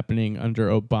was happening under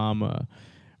Obama,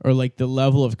 or like the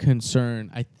level of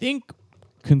concern. I think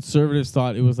conservatives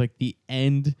thought it was like the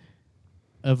end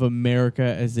of America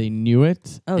as they knew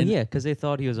it. Oh, And yeah, because they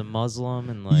thought he was a Muslim,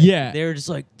 and like Yeah. they were just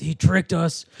like, he tricked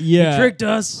us. Yeah. He tricked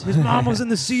us. His mom was in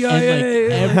the And CIA.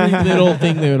 like every little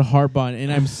thing they would harp on,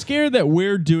 and I'm scared that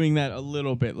we're doing that a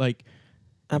little bit. Like,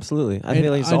 Absolutely. I And,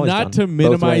 feel like it's uh, always not done to both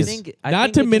minimize- ways.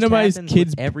 Not to minimize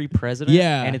kids- every president.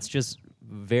 Yeah. and it's just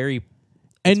very.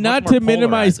 and it's not much to more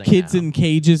minimize polarizing kids now. in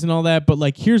cages and all that, but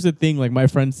like, here's the thing. Like, my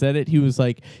friend said it. He's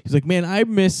like, man, I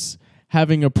miss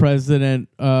having a president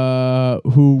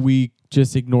who we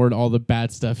just ignored all the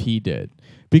bad stuff he did.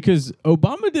 Because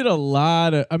Obama did a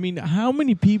lot of. I mean, how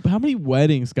many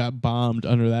weddings got bombed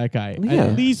under that guy? Yeah,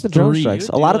 At least the drone 3. strikes. He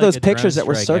A would lot do, of like, those a drone pictures that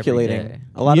were strike every circulating. day.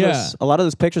 A lot of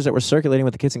those pictures that were circulating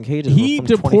with the kids in cages. He were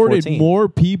from deported 2014. more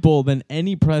people than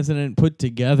any president put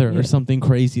together, or something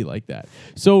crazy like that.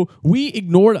 So we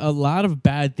ignored a lot of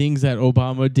bad things that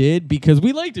Obama did because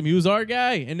we liked him. He was our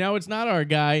guy, and now it's not our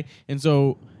guy. And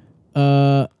so,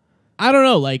 I don't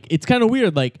know. Like, it's kind of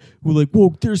weird. Like, we're like,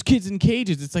 whoa, there's kids in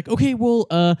cages. It's like, okay, well,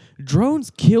 drones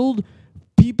killed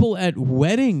people at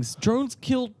weddings. Drones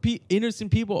killed innocent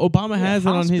people. Obama has it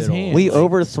on his hospitals. hands. We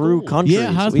overthrew countries. Yeah,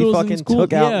 we hospitals and fucking schools,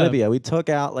 took out yeah. Libya. We took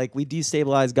out, like, we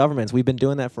destabilized governments. We've been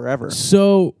doing that forever.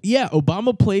 So, yeah,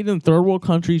 Obama played in third world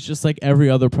countries just like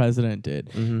every other president did.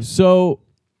 Mm-hmm. So,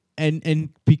 and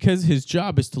because his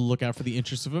job is to look out for the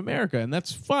interests of America, and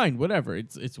that's fine, whatever.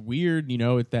 It's weird, you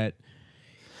know, that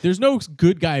there's no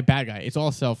good guy, bad guy. It's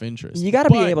all self-interest. You got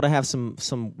to be able to have some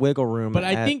wiggle room. But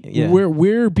I think yeah.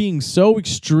 we're being so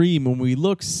extreme when we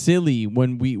look silly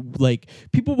when we like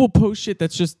people will post shit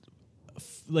that's just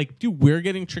like, dude, we're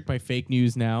getting tricked by fake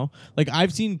news now. Like,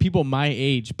 I've seen people my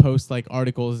age post like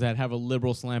articles that have a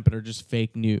liberal slant but are just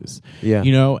fake news. Yeah.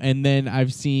 You know, and then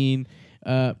I've seen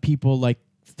people like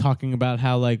talking about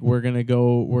how like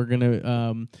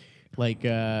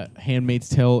Handmaid's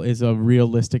Tale is a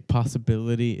realistic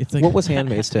possibility. It's like, What was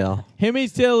Handmaid's Tale?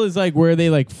 Handmaid's Tale is like where they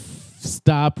like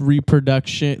stop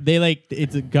reproduction. They like,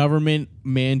 it's a government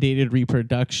mandated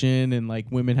reproduction, and like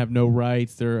women have no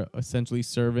rights. They're essentially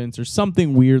servants or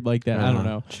something weird like that. I don't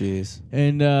know. Jeez.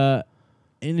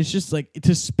 And it's just like,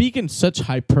 to speak in such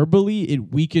hyperbole,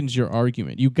 it weakens your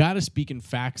argument. You got to speak in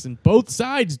facts, and both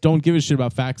sides don't give a shit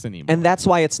about facts anymore. And that's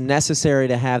why it's necessary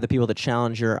to have the people that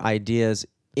challenge your ideas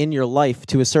in your life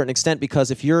to a certain extent, because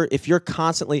if you're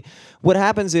constantly, what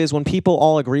happens is when people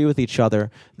all agree with each other,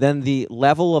 then the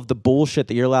level of the bullshit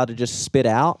that you're allowed to just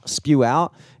spew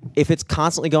out, if it's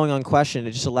constantly going unquestioned,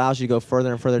 it just allows you to go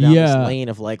further and further down this lane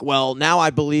of like, well, now I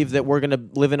believe that we're gonna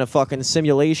live in a fucking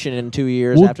simulation in 2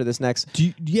 years after this next.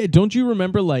 Don't you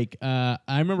remember, like, I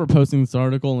remember posting this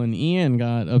article, and Ian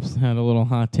had a little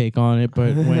hot take on it,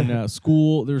 but when there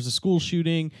was a school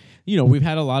shooting, you know, we've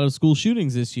had a lot of school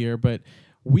shootings this year, but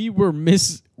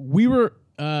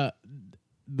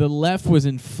the left was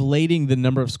inflating the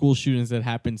number of school shootings that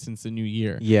happened since the new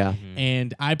year. Yeah.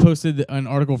 And I posted an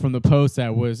article from the Post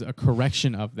that was a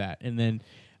correction of that. And then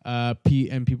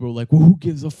people were like, well, who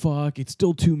gives a fuck? It's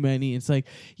still too many. It's like,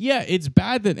 yeah, it's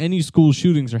bad that any school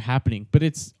shootings are happening, but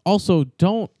it's also,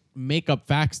 don't make up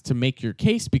facts to make your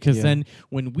case, because then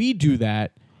when we do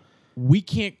that, we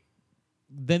can't.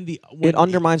 Then It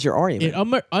undermines your argument.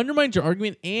 It undermines your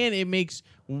argument, and it makes,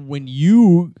 when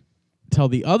you tell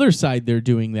the other side they're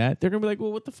doing that, they're gonna be like,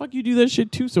 well, what the fuck, you do that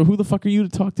shit too, so who the fuck are you to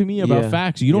talk to me about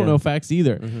facts? You don't know facts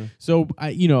either. So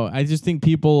I just think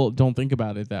people don't think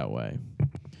about it that way,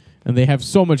 and they have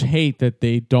so much hate that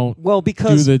they don't. Well,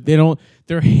 because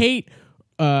their hate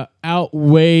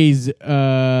outweighs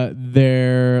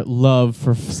their love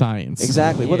for science.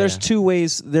 Exactly. Well, there's two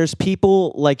ways. There's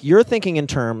people, like, you're thinking in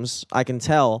terms, I can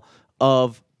tell,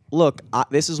 of, look,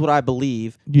 this is what I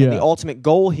believe. Yeah. And the ultimate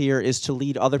goal here is to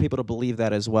lead other people to believe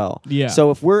that as well. Yeah.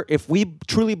 So if we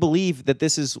truly believe that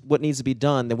this is what needs to be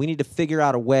done, then we need to figure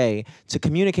out a way to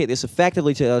communicate this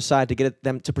effectively to the other side, to get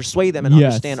them to persuade them and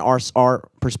understand our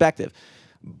perspective.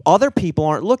 Other people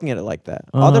aren't looking at it like that.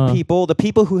 Other people, the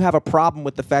people who have a problem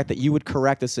with the fact that you would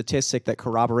correct a statistic that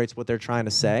corroborates what they're trying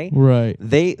to say, Right.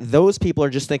 Those people are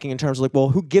just thinking in terms of like, well,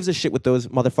 who gives a shit what those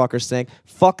motherfuckers think?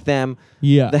 Fuck them.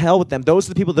 Yeah. The hell with them. Those are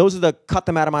the people. Those are the cut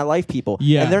them out of my life people.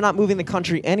 Yeah. And they're not moving the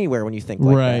country anywhere when you think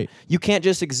like Right. that. You can't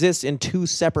just exist in two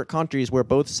separate countries where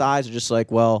both sides are just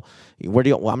like, well, I'm not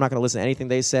going to listen to anything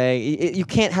they say. You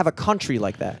can't have a country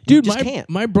like that. Dude, you just can't.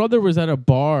 my brother was at a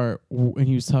bar and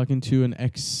he was talking to an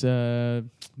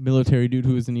ex-military dude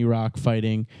who was in Iraq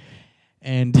fighting,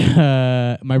 And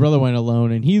my brother went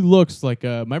alone, and he looks like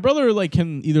my brother like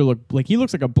can either look like he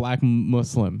looks like a black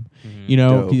Muslim, you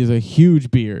know, Dope. he has a huge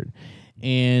beard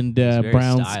and very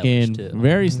brown stylish, skin, too.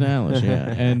 very stylish,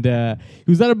 yeah. And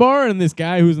he was at a bar, and this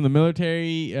guy who's in the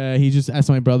military, he just asked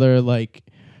my brother like,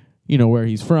 you know, where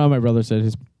he's from. My brother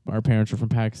said our parents are from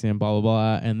Pakistan, blah blah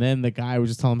blah. And then the guy was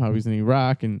just telling him how he's in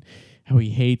Iraq and how he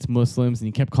hates Muslims, and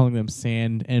he kept calling them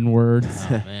sand N-words. Oh,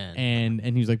 man.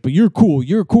 And he was like, but you're cool.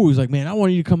 He's like, man, I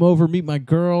want you to come over, meet my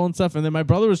girl and stuff. And then my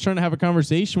brother was trying to have a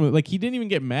conversation with, like, he didn't even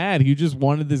get mad. He just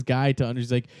wanted this guy to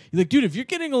he's like, dude, if you're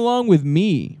getting along with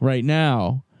me right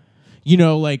now, you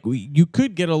know, like you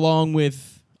could get along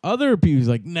with other people. He's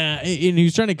like, nah. And he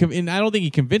was trying to, and I don't think he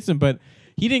convinced him, but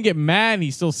he didn't get mad. He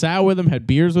still sat with him, had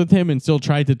beers with him, and still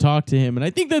tried to talk to him. And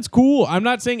I think that's cool. I'm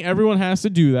not saying everyone has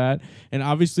to do that. And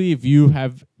obviously, if you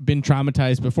have been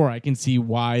traumatized before, I can see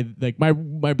why. Like my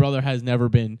brother has never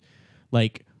been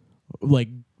like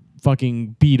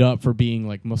fucking beat up for being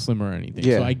like Muslim or anything.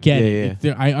 Yeah. So I get Yeah,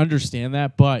 it. I understand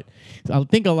that, but I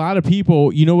think a lot of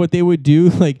people, you know what they would do?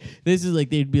 Like this is like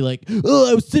they'd be like,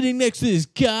 "Oh, I was sitting next to this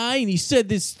guy and he said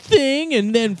this thing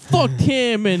and then fucked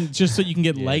him," and just so you can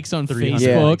get likes on 300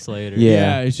 Facebook. likes later.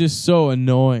 Yeah. It's just so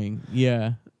annoying.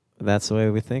 Yeah. That's the way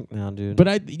we think now, dude. But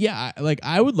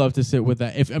I would love to sit with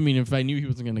that. If I knew he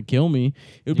wasn't gonna kill me,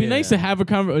 it would be nice to have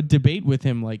a debate with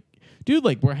him. Like, dude,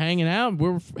 like we're hanging out,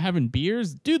 we're having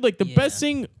beers, dude. Like the best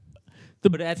thing.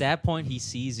 But at that point, he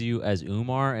sees you as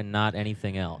Umar and not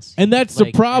anything else. And that's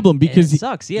the problem, because it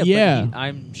sucks. Yeah, yeah. But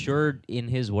I'm sure in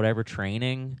his whatever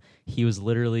training, he was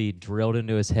literally drilled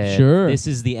into his head. Sure. This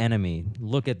is the enemy.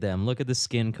 Look at them. Look at the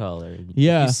skin color.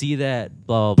 Yeah. You see that?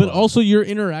 Blah, blah. But also, your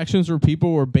interactions with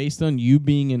people were based on you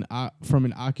being from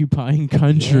an occupying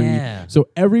country. Yeah. So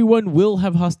everyone will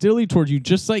have hostility towards you,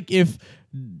 just like if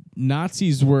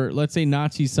Nazis were, let's say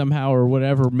Nazis somehow or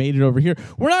whatever made it over here.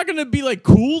 We're not going to be like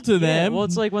cool to Yeah, them. well,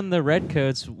 it's like when the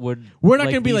redcoats would. We're not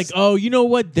going to be like, these- oh, you know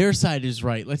what? Their side is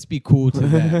right. Let's be cool to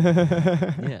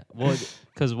them. Yeah, well,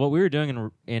 because what we were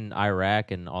doing in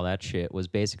Iraq and all that shit was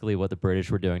basically what the British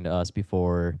were doing to us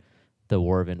before the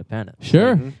War of Independence.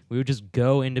 Sure. Like, we would just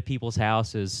go into people's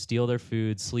houses, steal their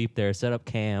food, sleep there, set up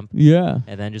camp, Yeah.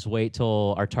 and then just wait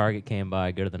till our target came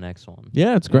by, go to the next one.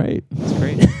 Yeah, it's great. It's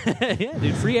great. Yeah,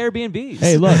 dude, free Airbnbs.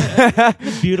 Hey, look.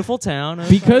 Beautiful town.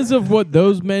 Because of what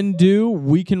those men do,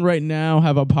 we can right now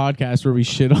have a podcast where we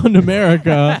shit on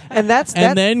America and that's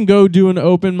and then go do an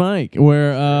open mic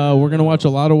where we're going to watch a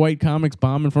lot of white comics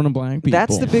bomb in front of black people.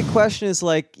 that's the big question. Is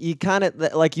like you kind of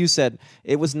like you said,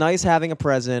 it was nice having a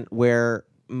president where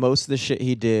most of the shit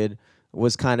he did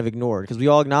was kind of ignored, because we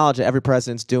all acknowledge that every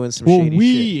president's doing some Well, shady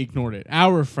we shit. ignored it.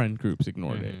 Our friend groups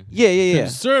ignored it. Yeah.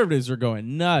 Conservatives are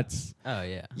going nuts. Oh,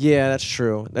 yeah. Yeah, that's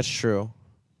true. That's true.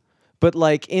 But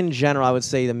like in general, I would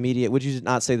say the media. Would you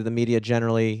not say that the media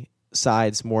generally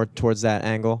sides more towards that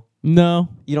angle? No.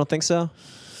 You don't think so?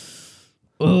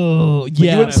 Oh, you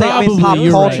yeah. wouldn't say, I mean, probably, pop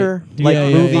you're culture, right. like Yeah,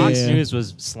 movies. Fox yeah. News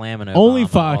was slamming Obama Only all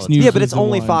Fox the News. time. Yeah, but is it's the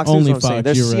only one. Fox Only News. Is what I'm saying. Fox,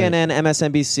 There's you're right. CNN,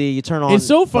 MSNBC. You turn on. It's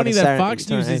so funny fucking that Saturday- Fox you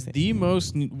turn News on is anything. the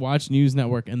most watched news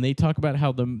network, and they talk about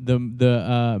how the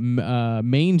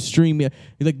mainstream,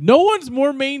 like no one's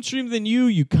more mainstream than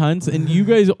you cunts, and you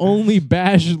guys only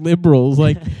bash liberals,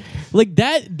 like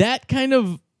that kind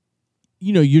of,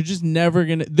 you know, you're just never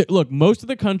gonna look. Most of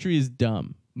the country is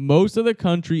dumb. Most of the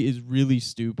country is really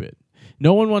stupid.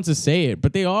 No one wants to say it,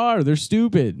 but they are. They're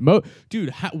stupid.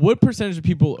 Dude, what percentage of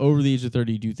people over the age of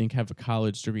 30 do you think have a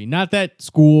college degree? Not that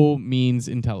school means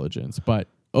intelligence, but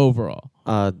overall.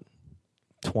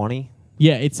 20.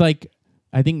 Yeah, it's like,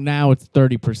 I think now it's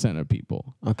 30% of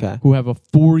people Okay. who have a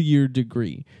 4-year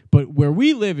degree. But where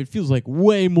we live, it feels like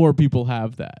way more people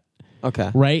have that.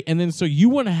 Okay. Right? And then so you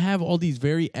want to have all these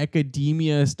very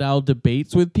academia style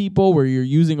debates with people where you're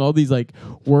using all these like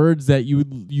words that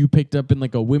you picked up in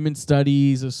like a women's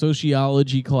studies, a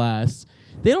sociology class.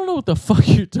 They don't know what the fuck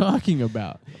you're talking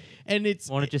about. And it's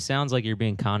Well, it just sounds like you're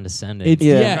being condescending. it's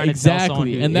Yeah. yeah, Trying to tell someone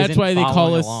exactly. who And that's isn't why they call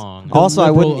following us along. the Also, I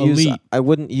liberal wouldn't use. elite. I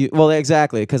wouldn't use. Well,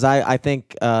 exactly, because I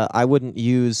think I wouldn't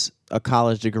use a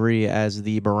college degree as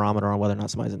the barometer on whether or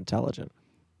not somebody's intelligent.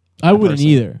 I wouldn't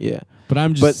personally. either. Yeah. But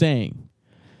I'm just But- saying.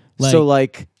 So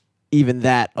like, even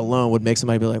that alone would make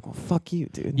somebody be like, "Well, fuck you,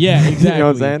 dude." Yeah, exactly. You know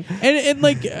what I'm saying? And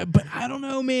like, but I don't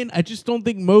know, man. I just don't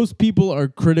think most people are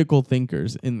critical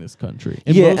thinkers in this country.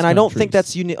 In Yeah, most and I don't think countries.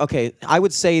 that's unique. Okay, I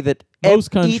would say that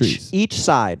Most countries. each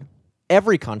side,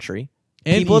 every country,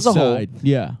 And people as a east whole, side,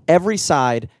 yeah. every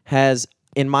side has,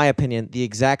 in my opinion, the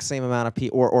exact same amount of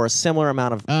people, or a similar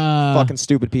amount of Uh, fucking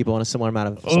stupid people and a similar amount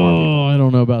of smart people. Oh, I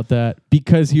don't know about that.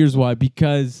 Because here's why.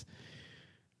 Because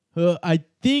I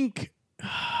think,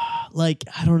 like,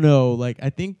 I don't know. Like, I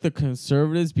think the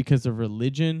conservatives, because of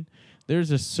religion,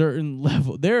 there's a certain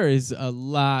level. There is a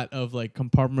lot of like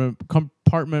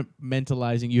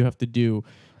compartmentalizing you have to do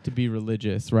to be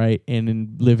religious, right?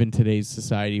 And live in today's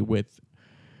society with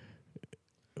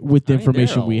the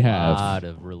information we have. A lot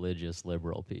of religious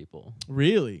liberal people.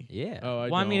 Really? Yeah.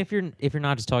 Oh, I mean, if you're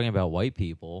not just talking about white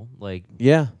people, like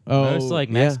Yeah. most like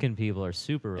yeah. Mexican people are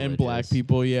super religious. and black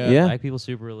people, yeah. Yeah. Black people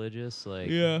super religious. Like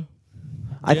Yeah.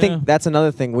 I Yeah. think that's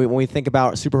another thing. When we think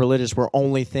about super religious, we're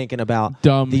only thinking about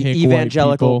Dumb the hick white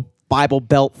evangelical people. Bible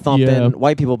belt thumping Yeah.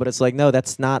 white people. But it's like, no,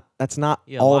 that's not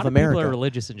yeah, all a lot of America. People are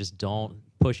religious and just don't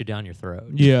push it down your throat.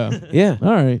 Yeah. Yeah.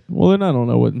 All right. Well, then I don't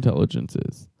know what intelligence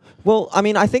is. Well, I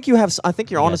mean, I think you're onto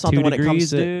something 2 when it comes degrees,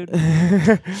 to.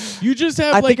 dude. You just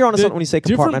have I like think you're onto the something when you say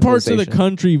different parts of the compartmentalization.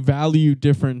 country value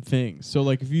different things. So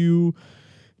like if you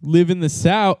live in the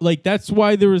South, like that's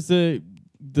why there was the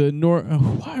North.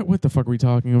 What the fuck are we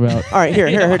talking about? All right, here.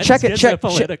 I Check just it. get Check. so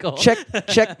political.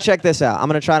 Check this out. I'm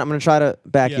gonna try to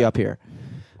back you Yeah. up here.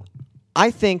 I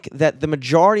think that the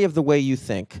majority of the way you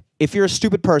think, if you're a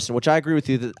stupid person, which I agree with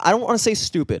you, that I don't want to say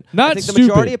stupid. Not I think the stupid.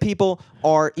 majority of people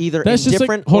are either That's just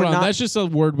indifferent like, hold or on. not. That's just a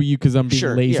word we use because I'm being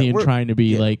Sure, lazy yeah, and we're- trying to be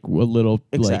yeah. like a little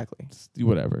Exactly. like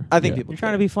whatever. I think Yeah. people You're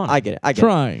trying get to it. be funny. I get it.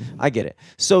 Trying. I get it.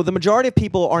 So the majority of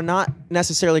people are not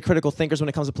necessarily critical thinkers when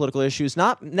it comes to political issues.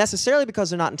 Not necessarily because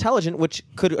they're not intelligent, which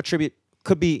could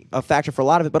be a factor for a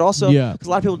lot of it, but also Yeah. because a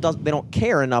lot of people they don't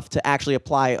care enough to actually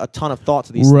apply a ton of thought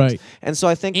to these Right. things. And so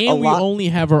I think And a we lot. only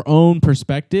have our own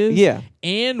perspective. Yeah.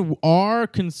 And our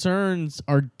concerns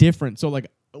are different. So like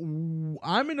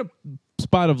I'm in a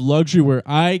spot of luxury where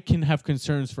I can have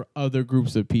concerns for other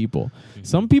groups of people.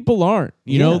 Some people aren't.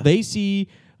 You know, Yeah. they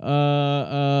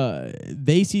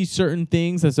see certain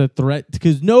things as a threat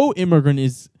because no immigrant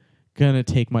is gonna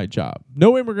take my job.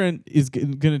 No immigrant is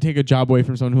gonna take a job away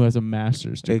from someone who has a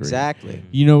master's degree. Exactly.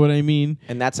 You know what I mean?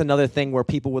 And that's another thing where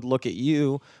people would look at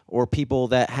you or people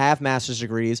that have master's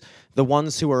degrees, the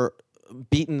ones who are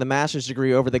beating the master's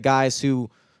degree over the guys who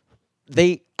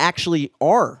they actually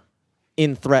are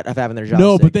in threat of having their job.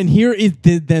 No, but then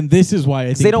then this is why I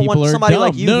think they don't people want are somebody dumb.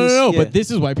 like you No, who's- no, yeah. but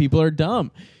this is why people are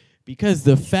dumb. Because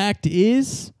the fact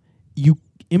is,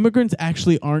 immigrants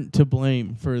actually aren't to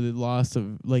blame for the loss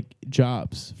of like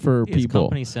jobs for It's people.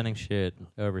 companies sending shit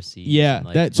overseas. Yeah, and,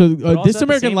 like, that so but also This at the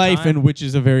American same Life, time- and which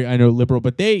is a very I know liberal,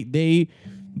 but they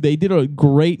did a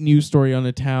great news story on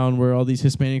a town where all these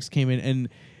Hispanics came in and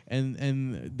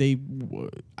they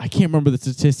I can't remember the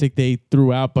statistic they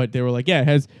threw out, but they were like, yeah, it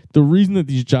has the reason that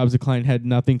these jobs declined had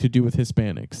nothing to do with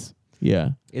Hispanics. Yeah.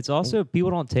 It's also people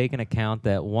don't take into account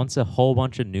that once a whole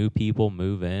bunch of new people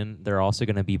move in, they're also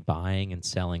going to be buying and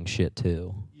selling shit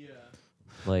too. Yeah.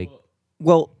 Like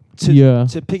Well, to Yeah.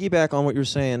 piggyback on what you were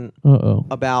saying Uh-oh.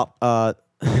 about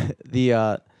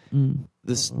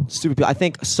the stupid people, I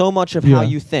think so much of Yeah. how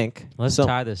you think. let's so,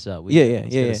 tie this up. Yeah, yeah,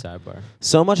 let's yeah, get yeah. a sidebar.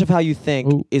 So much of how you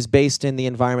think Oh. is based in the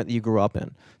environment that you grew up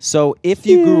in. So if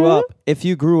you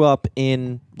grew up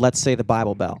in, let's say, the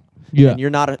Bible Belt, Yeah. and you're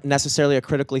not necessarily a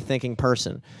critically thinking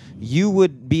person, you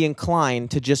would be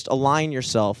inclined to just align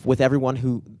yourself with everyone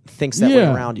who thinks that way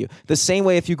Yeah. around you. The same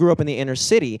way if you grew up in the inner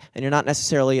city and you're not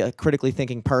necessarily a critically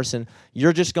thinking person,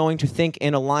 you're just going to think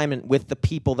in alignment with the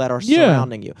people that are Yeah.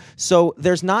 surrounding you. So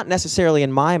there's not necessarily,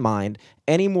 in my mind,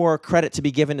 any more credit to be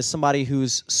given to somebody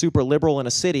who's super liberal in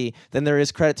a city than there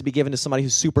is credit to be given to somebody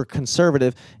who's super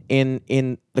conservative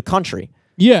in the country.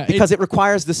 Yeah. Because it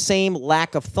requires the same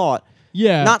lack of thought.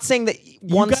 Yeah. Not saying that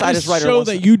one you side gotta is right or show one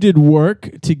that side. you did work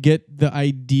to get the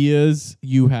ideas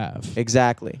you have.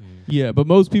 Exactly. Yeah, but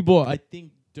most people I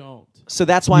think don't. So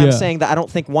that's why I'm Yeah. saying that I don't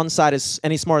think one side is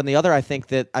any smarter than the other. I think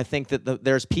that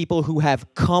there's people who have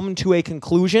come to a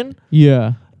conclusion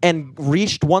Yeah. and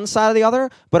reached one side or the other,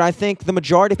 but I think the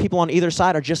majority of people on either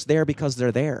side are just there because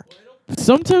they're there.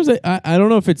 Sometimes I don't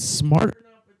know if it's smart or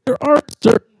not, but there are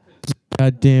certain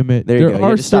God damn it. There you go. are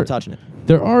You just stop cer- touching it.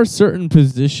 There are certain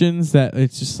positions that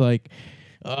it's just like,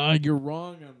 you're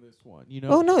wrong on this one. You know?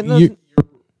 Oh, no,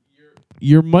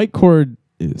 your mic cord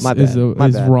is My bad. My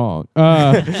is bad. wrong.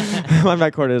 My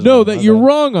backcourt is No, wrong. that My you're bad.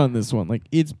 wrong on this one. Like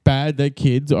it's bad that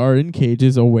kids are in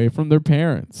cages away from their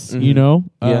parents. You Mhm. know,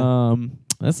 Yeah.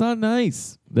 that's not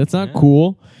nice. That's not Yeah.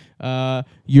 cool.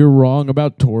 You're wrong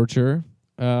about torture.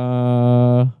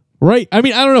 Right? I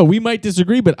mean, I don't know. We might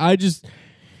disagree, but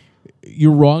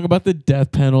you're wrong about the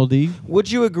death penalty.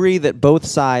 Would you agree that both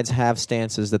sides have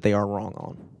stances that they are wrong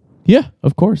on? Yeah,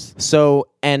 of course. So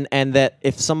and that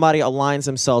if somebody aligns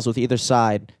themselves with either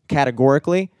side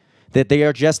categorically, that they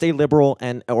are just a liberal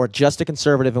or just a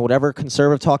conservative, and whatever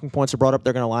conservative talking points are brought up,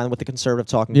 they're going to align with the conservative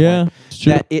talking Yeah, point. it's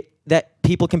true. That that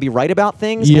people can be right about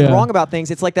things Yeah. and wrong about things.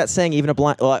 It's like that saying, even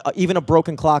a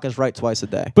broken clock is right twice a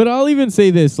day. But I'll even say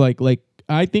this, like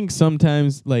I think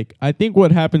sometimes, like I think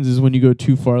what happens is when you go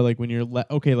too far, like when you're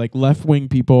like left wing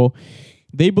people,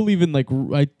 they believe in like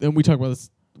and we talk about this.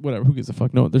 Whatever, who gives a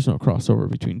fuck? No, there's no crossover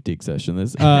between Dig Session.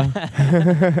 There's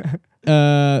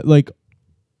like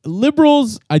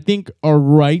liberals, I think, are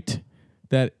right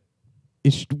that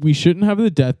we shouldn't have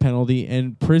the death penalty,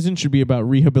 and prison should be about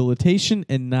rehabilitation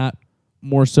and not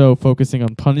more so focusing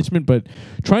on punishment, but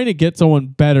trying to get someone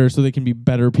better so they can be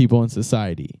better people in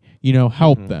society. You know,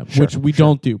 help them, which we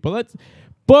don't do.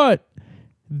 But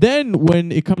then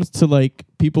when it comes to like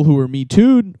people who are Me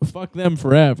Too'd, fuck them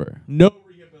forever. No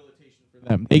rehabilitation for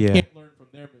them. They can't learn from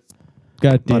their mistakes.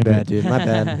 God damn My it. bad, dude. My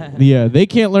bad. Yeah, they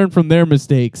can't learn from their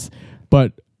mistakes,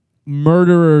 but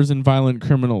murderers and violent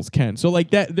criminals can. So like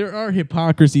that, there are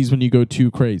hypocrisies when you go too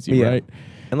crazy, Yeah. right?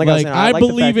 And like I was saying, I like the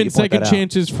believe fact that in you point second that out.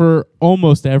 chances for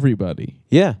almost everybody.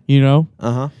 Yeah. You know,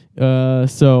 Uh-huh.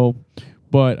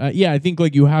 but yeah, I think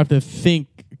like you have to think,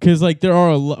 because like there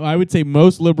are, I would say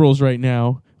most liberals right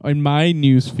now in my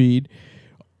news feed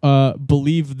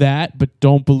believe that, but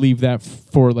don't believe that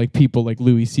for like people like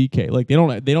Louis C.K. Like they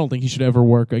don't think he should ever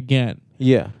work again.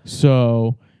 Yeah.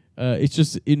 So it's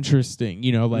just interesting,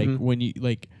 you know, like when you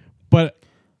like, but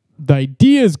the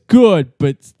idea is good,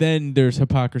 but then there's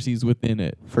hypocrisies within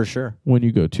it For sure. when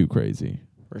you go too crazy.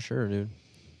 For sure, dude.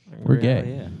 We're Oh,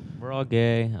 gay. yeah, we're all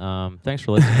gay. Thanks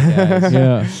for listening, guys.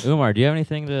 Yeah. Umar, do you have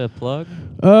anything to plug?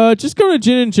 Just go to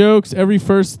Gin and Jokes every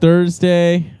first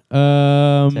Thursday.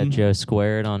 Is that Joe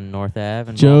Squared on North Ave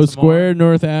in Joe Baltimore? Square,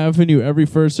 North Avenue, every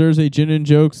first Thursday. Gin and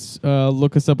Jokes.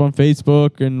 Look us up on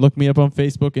Facebook and look me up on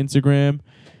Facebook, Instagram.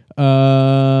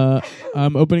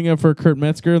 I'm opening up for Kurt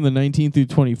Metzger on the 19th through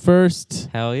 21st.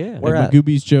 Hell yeah. Where at at?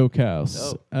 Magooby's Joke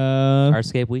House.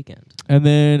 Artscape weekend. And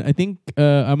then I think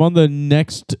I'm on the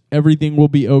next Everything Will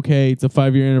Be Okay. It's a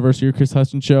 5-year anniversary of Chris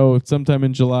Hutchins show. It's sometime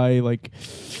in July, like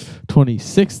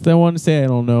 26th, I want to say. I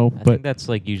don't know. I but think that's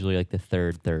like usually like the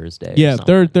third Thursday. or yeah, something.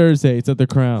 third Thursday. It's at the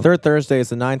Crown. Third Thursday is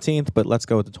the 19th, but let's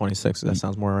go with the 26th. That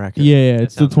sounds more accurate. Yeah,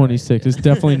 it's the sounds right, 26th. yeah. It's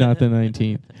definitely not the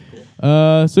 19th.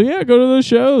 So yeah, go to those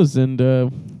shows and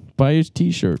buy his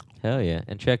T-shirt. Hell yeah.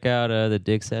 And check out the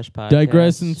Dig Sesh podcast.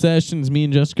 Digressing Sessions, me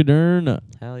and Jessica Dern.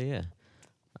 Hell yeah.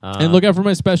 And look out for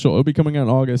my special. It'll be coming out in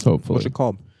August, hopefully. What's it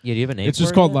called? Yeah, do you have a name It's just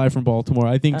for it called yet? Live from Baltimore.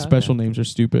 I think Oh, special okay. names are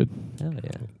stupid. Hell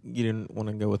yeah. You didn't want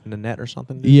to go with Nanette or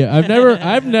something? dude? Yeah,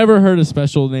 I've never heard a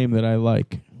special name that I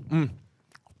like. All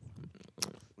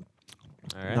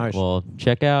right. Nice. Well,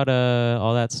 check out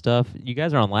all that stuff. You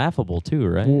guys are on Laughable too,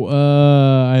 right?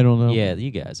 I don't know. Yeah,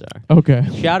 you guys are. Okay.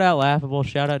 Shout out Laughable.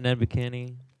 Shout out Ned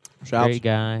McKinney. Shouts. Great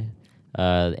guy.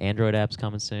 The Android app's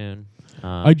coming soon.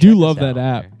 I do check us love out that on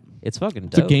app. there. It's fucking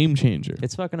It's a dope. game changer.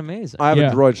 It's fucking amazing. I have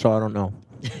Yeah. a Droid, so I don't know.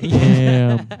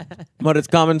 Damn. But it's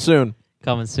coming soon.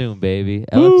 Coming soon, baby.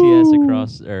 Ooh.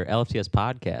 LFTS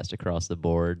podcast across the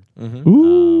board.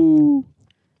 Ooh.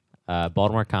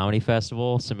 Baltimore Comedy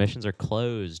Festival submissions are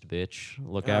closed, bitch.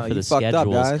 Look out for you the fucked up,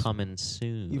 schedules guys. coming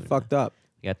soon. You fucked up.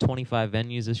 We got 25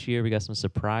 venues this year. We got some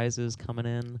surprises coming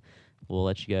in. We'll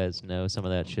let you guys know some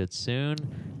of that shit soon.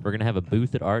 We're gonna have a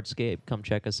booth at Artscape. Come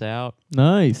check us out.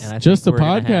 Nice. And I Just a think we're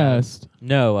gonna have- podcast.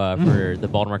 No, for the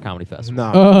Baltimore Comedy Festival.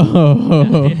 No.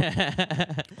 Oh.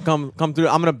 Come through.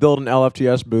 I'm going to build an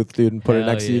LFTS booth, dude, and put it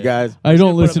Hell next to you yeah. guys. I Just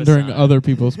don't gonna put listen up a during sign. other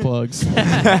people's plugs.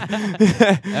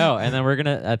 Oh, and then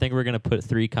I think we're gonna put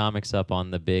 3 comics up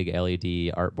on the big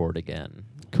LED artboard again.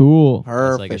 Cool. It's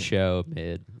Perfect. like a show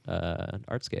mid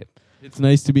Artscape. It's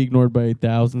nice to be ignored by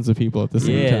thousands of people at the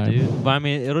same Yeah, time. dude. But I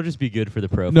mean, it'll just be good for the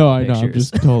profile No, I know. I'm pictures.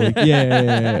 just totally.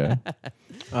 Yeah.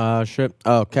 Shit.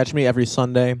 Oh, catch me every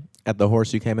Sunday at the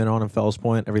horse you came in on in Fells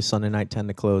Point. Every Sunday night, 10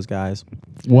 to close, guys.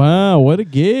 Wow, what a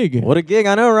gig. What a gig.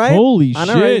 I know, right? Holy I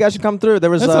know, right? shit. You guys should come through. There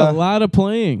was That's a lot of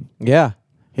playing. Yeah.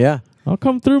 Yeah. I'll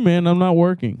come through, man. I'm not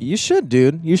working. You should,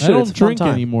 dude. You should. I It's don't a fun drink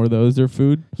time. anymore, though. Is there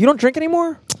food? You don't drink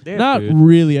anymore? They have Not food.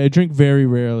 really. I drink very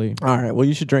rarely. All right. Well,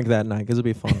 you should drink that night because it'll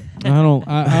be fun. I don't.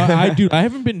 I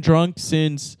haven't been drunk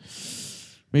since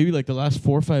maybe like the last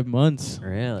 4 or 5 months.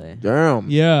 Really?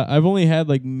 Damn. Yeah, I've only had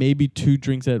like maybe 2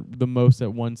 drinks at the most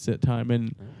at one sit time,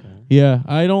 and yeah,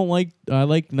 I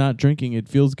like not drinking. It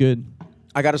feels good.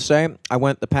 I got to say, I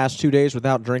went the past 2 days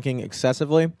without drinking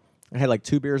excessively. I had like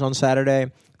 2 beers on Saturday.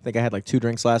 I think I had like 2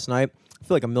 drinks last night. I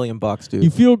feel like $1 million, dude.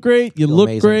 You feel great. You Feel look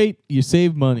amazing. great. You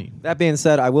save money. That being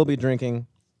said, I will be drinking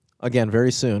again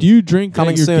very soon. Do you drink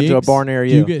Coming at your soon to a gigs? bar near Do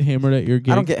you you. get hammered at your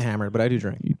gigs? I don't get hammered, but I do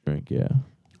drink. You drink, yeah.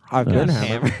 I've been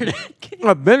hammered.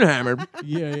 I've been hammered.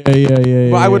 Yeah.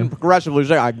 But I wouldn't progressively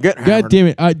say I get hammered. God damn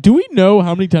it! Do we know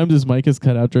how many times this mic is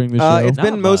cut out during the show? It's Not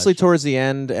been mostly much. towards the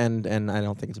end, and I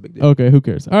don't think it's a big deal. Okay, who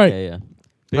cares? All right, Yeah.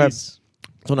 Okay. Peace.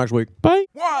 Till next week. bye.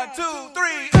 1, 2,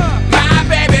 3. My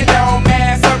baby don't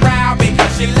mess around.